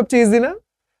 এভাবে সবচেয়ে ইজি না?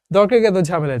 দরকার কি এত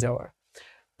ঝামেলা যাওয়ার?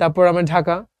 তারপর আমরা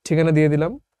ঢাকা, ঠিকানা দিয়ে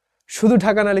দিলাম। শুধু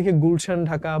ঢাকা না লিখে গুলশান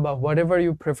ঢাকা বা হোয়াট এভার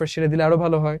ইউ প্রেফার সেটা দিলে আরো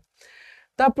ভালো হয়।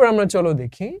 তারপর আমরা চলো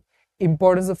দেখি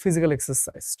ইম্পর্টেন্স অফ ফিজিক্যাল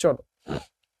এক্সারসাইজ। চলো।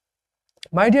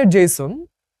 My dear Jason,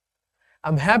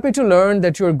 I'm happy to learn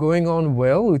that you are going on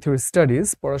well with your studies.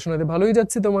 পড়াশোনাতে ভালোই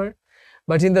যাচ্ছে তোমার।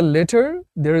 But in the letter,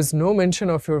 there is no mention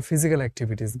of your physical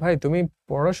activities. ভাই, তুমি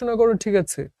পড়াশোনা করো ঠিক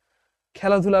আছে,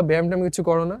 খেলাধুলা ব্যায়াম ট্যায়াম কিছু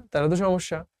করো না, তাহলে তো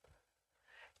সমস্যা।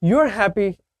 You are happy,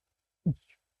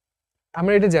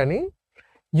 আমরা এটা জানি।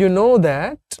 You know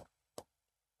that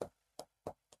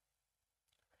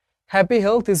happy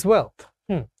health is wealth.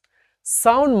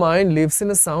 Sound mind lives in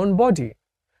a sound body.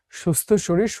 সুস্থ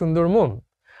শরীর সুন্দর মন।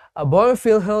 A boy of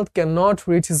ill health cannot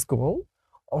reach his goal.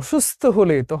 অসুস্থ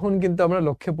হলে তখন কিন্তু আমরা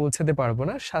লক্ষ্যে পৌঁছাতে পারবো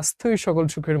না, স্বাস্থ্যই সকল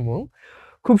সুখের মূল।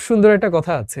 খুব সুন্দর একটা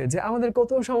কথা আছে যে আমাদের কত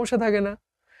সমস্যা থাকে না।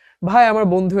 ভাই, আমার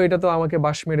বন্ধু এটা তো আমাকে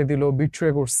বাঁশ মেরে দিল, বিট্রে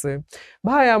করছে।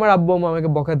 ভাই, আমার আব্বু আম্মা আমাকে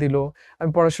বকা দিল, আমি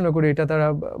পড়াশোনা করি এটা তারা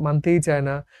মানতেই চায়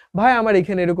না। ভাই, আমার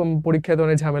এখানে এরকম পরীক্ষায় তো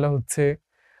অনেক ঝামেলা হচ্ছে।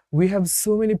 We have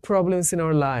so many problems in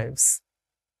our lives.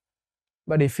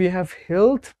 But if we have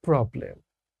health problem,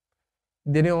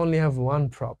 then you only have one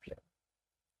problem.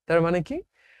 তার মানে কি?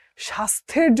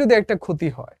 স্বাস্থ্যের যদি একটা ক্ষতি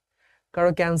হয়,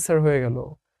 কারো ক্যান্সার হয়ে গেল,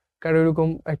 কারো এরকম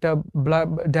একটা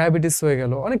ডায়াবেটিস হয়ে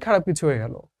গেল, অনেক খারাপ কিছু হয়ে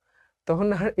গেল, তখন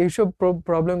আর এইসব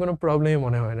প্রবলেম কোনো প্রবলেমই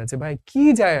মনে হয় না, যে ভাই কি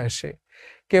যায় আসে,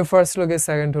 কে ফার্স্ট হলো কে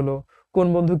সেকেন্ড হলো, কোন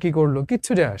বন্ধু কি করলো,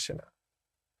 কিচ্ছু যায় আসে না।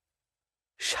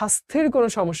 স্বাস্থ্যের কোনো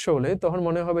সমস্যা হলে তখন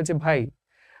মনে হবে যে ভাই,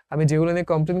 আমি যেগুলো নিয়ে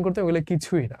কমপ্লেন করতাম ওগুলো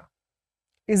কিছুই না,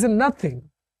 ইজ এ নাথিং,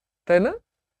 তাই না?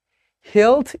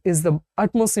 Health is the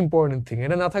utmost important thing,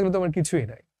 এটা না থাকলে তো আমার কিছুই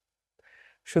নাই।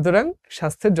 সুতরাং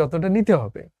স্বাস্থ্যের যত্নটা নিতে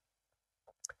হবে।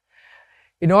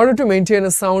 In order to maintain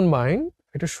a sound mind,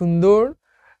 একটা সুন্দর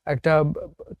একটা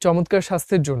চমৎকার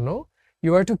স্বাস্থ্যের জন্য,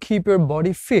 you are to keep your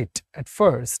body fit at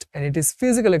first, and it is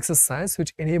physical exercise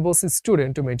which enables a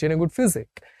student to maintain a good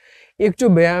physique. একটু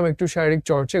ব্যায়াম, একটু শারীরিক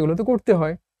চর্চা এগুলো তো করতে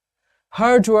হয়।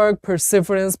 Hard work,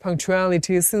 perseverance,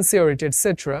 punctuality, sincerity, etc.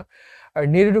 are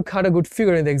needed to cut a good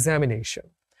figure in the examination.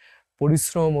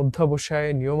 পরিশ্রম, অধ্যবসায়,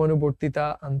 নিয়মানুবর্তিতা,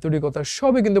 আন্তরিকতা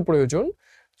সবই কিন্তু প্রয়োজন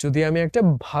যদি আমি একটা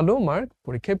ভালো মার্ক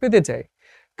পরীক্ষায় পেতে চাই।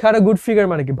 cut a good figure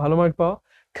মানে কি? ভালো মার্ক পাওয়া।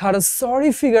 cut a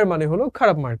sorry figure মানে হলো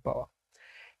খারাপ মার্ক পাওয়া।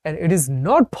 And it is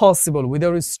not possible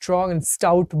without a strong and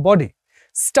stout body.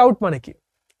 Stout মানে কি?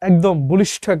 একদম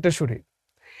বলিষ্ঠ একটা শরীর।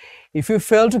 If you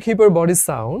fail to keep your body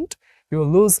sound, you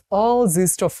will lose all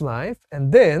zest of life, and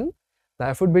then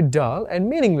life would be dull and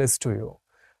meaningless to you.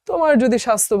 তোমার যদি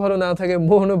স্বাস্থ্য ভালো না থাকে,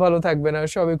 মনও ভালো থাকবে না,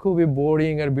 সবই খুবই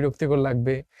বোরিং আর বিরক্তিকর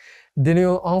লাগবে। Then you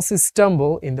will also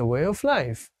stumble in the way of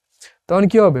life. তখন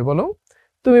কি হবে বলো?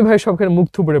 তুমি ভাই সবখানে মুখ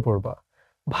থুবড়ে পড়বা,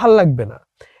 ভাল লাগবে না।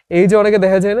 এই যে অনেকে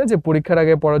দেখা যায় না যে পরীক্ষার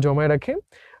আগে পড়া জমায় রাখে,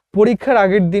 পরীক্ষার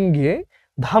আগের দিন গিয়ে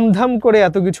ধামধাম করে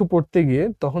এত কিছু পড়তে গিয়ে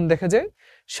তখন দেখা যায়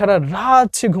সারা রাত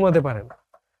সে ঘুমাতে পারে না।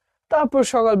 তারপর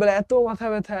সকালবেলা এত মাথা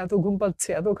ব্যথা, এত ঘুম পাচ্ছে,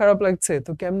 এত খারাপ লাগছে,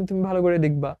 তো কেমন তুমি ভালো করে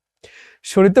দেখবা?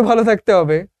 শরীর তো ভালো থাকতে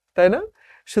হবে, তাই না?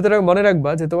 সুতরাং মনে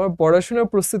রাখবা যে তোমার পড়াশোনার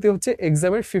প্রস্তুতি হচ্ছে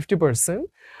এক্সামের 50%,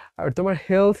 আর তোমার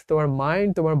হেলথ, তোমার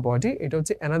মাইন্ড, তোমার বডি, এটা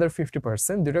হচ্ছে অ্যানাদার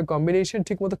 50%। দুটোর কম্বিনেশন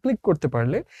ঠিক মতো ক্লিক করতে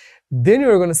পারলে দেন you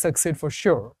R gonna succeed for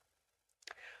sure.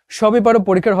 সবই পারো,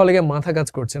 পরীক্ষার হলে গিয়ে মাথা কাজ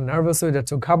করছে, নার্ভাস হয়ে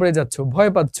যাচ্ছ, ঘাবড়ে যাচ্ছ,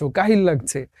 ভয় পাচ্ছ, কাহিল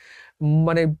লাগছে,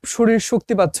 মানে শরীর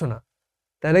শক্তি পাচ্ছ না,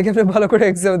 তাহলে কি আপনি ভালো করে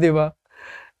এক্সাম দিবা,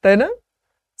 তাই না?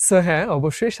 সো হ্যাঁ,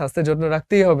 অবশ্যই স্বাস্থ্যের যত্ন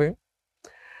রাখতেই হবে।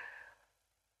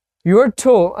 You are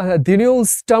told, then you'll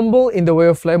stumble in the way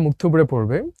of life, মুখ থুবড়ে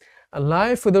পড়বে। A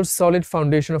life without solid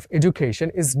foundation of education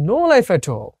is no life at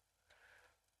all.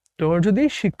 তোমার যদি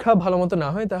শিক্ষা ভালো মতো না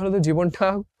হয় তাহলে তো জীবনটা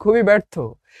খুবই ব্যর্থ।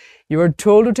 You are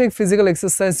told to take physical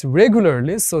exercise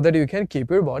regularly so that you can keep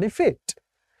your body fit.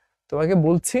 তোমাকে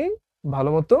বলছি ভালো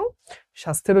মতো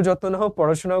স্বাস্থ্যেরও যত্ন নাও,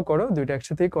 পড়াশোনাও করো, দুইটা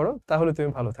একসাথেই করো, তাহলে তুমি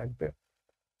ভালো থাকবে।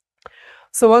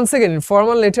 So once again,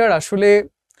 formal letter আসলে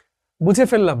বুঝে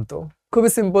ফেললাম তো, খুবই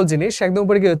সিম্পল জিনিস, একদম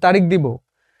উপরে কি তারিখ দিব,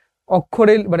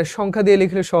 অক্ষরে মানে সংখ্যা দিয়ে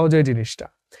লিখলে সহজ হয় জিনিসটা।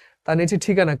 তার নিচে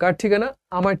ঠিকানা, কার ঠিকানা?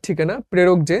 আমার ঠিকানা,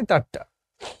 প্রেরক যে তারটা,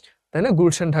 তাই না?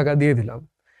 গুলশান ঢাকা দিয়ে দিলাম।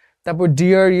 তারপর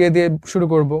ডিয়ার দিয়ে শুরু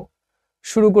করব।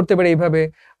 শুরু করতে পারি এইভাবে,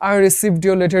 I received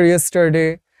your letter yesterday.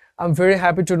 I'm very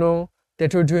happy to know that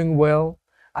you're doing well.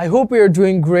 I hope you're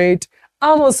doing great.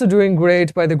 I'm also doing great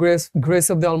by the grace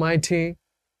of the Almighty.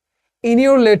 In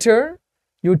your letter,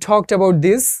 you talked about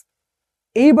this.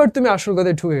 এইবার তুমি আসল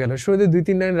কথায় ঢুকে গেল, শুরুতে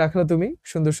 2-3 line রাখলো তুমি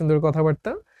সুন্দর সুন্দর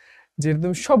কথাবার্তা, যেটা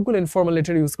তুমি সবগুলো ইনফর্মাল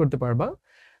লেটার ইউজ করতে পারবা।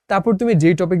 তারপর তুমি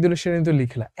যেই টপিক দিলো সেটা কিন্তু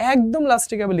লিখলা। একদম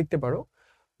লাস্টে আবার লিখতে পারো,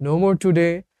 no more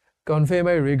today, convey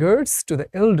my regards to the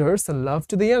elders and love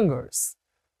to the youngers.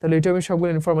 তাহলে এটা আমি সবগুলো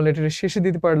ইনফর্মাল লেটারের শেষে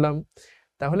দিতে পারলাম।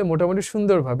 তাহলে মোটামুটি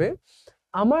সুন্দরভাবে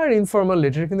আমার ইনফর্মাল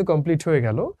লেটার কিন্তু কমপ্লিট হয়ে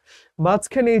গেল।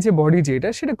 মাঝখানে এই যে বডি যেটা,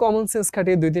 সেটা কমন সেন্স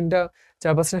খাটিয়ে 2-3টা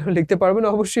 4-5টা লিখতে পারবো না?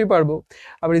 অবশ্যই পারবো।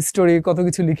 আবার স্টোরি কত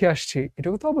কিছু লিখে আসছি,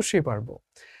 এটাও তো অবশ্যই পারবো।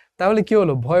 তাহলে কি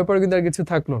হলো, ভয় পাওয়ার কিন্তু আর কিছু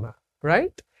থাকলো না,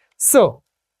 right? So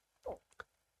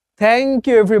thank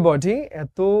you everybody,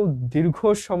 এত দীর্ঘ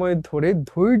সময় ধরে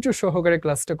ধৈর্য সহকারে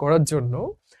ক্লাসটা করার জন্য।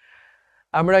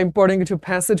 আমরা ইম্পর্টেন্ট কিছু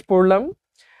প্যাসেজ পড়লাম,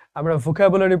 আমরা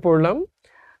ভোকাবুলারি পড়লাম,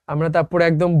 আমরা তারপরে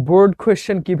একদম বোর্ড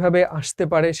কোয়েশ্চেন কিভাবে আসতে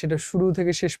পারে সেটা শুরু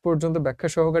থেকে শেষ পর্যন্ত ব্যাখ্যা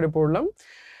সহকারে পড়লাম।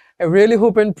 I really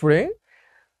hope and pray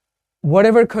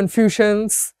whatever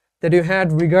confusions that you had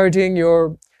regarding your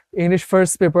English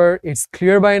first paper, it's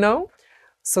clear by now.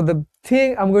 So the thing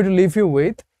I'm going to leave you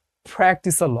with,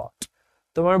 practice a lot.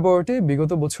 তোমার বোর্ডে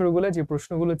বিগত বছরগুলো যে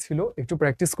প্রশ্নগুলো ছিল একটু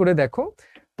practice করে দেখো,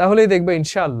 তাহলেই দেখবে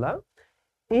ইনশাআল্লাহ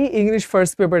এই ইংলিশ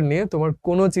ফার্স্ট পেপার নিয়ে তোমার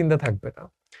কোনো চিন্তা থাকবে না।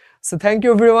 So thank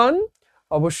you everyone.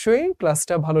 অবশ্যই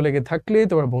ক্লাসটা ভালো লেগে থাকলে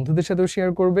তোমার বন্ধুদের সাথেও শেয়ার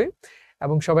করবে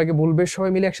এবং সবাইকে বলবে,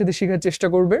 সবাই মিলে একসাথে শেখার চেষ্টা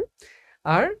করবে,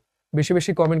 আর বেশি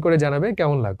বেশি কমেন্ট করে জানাবে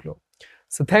কেমন লাগলো।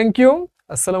 সো থ্যাংক ইউ,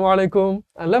 আসসালামু আলাইকুম,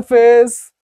 আল্লাহ হাফেজ।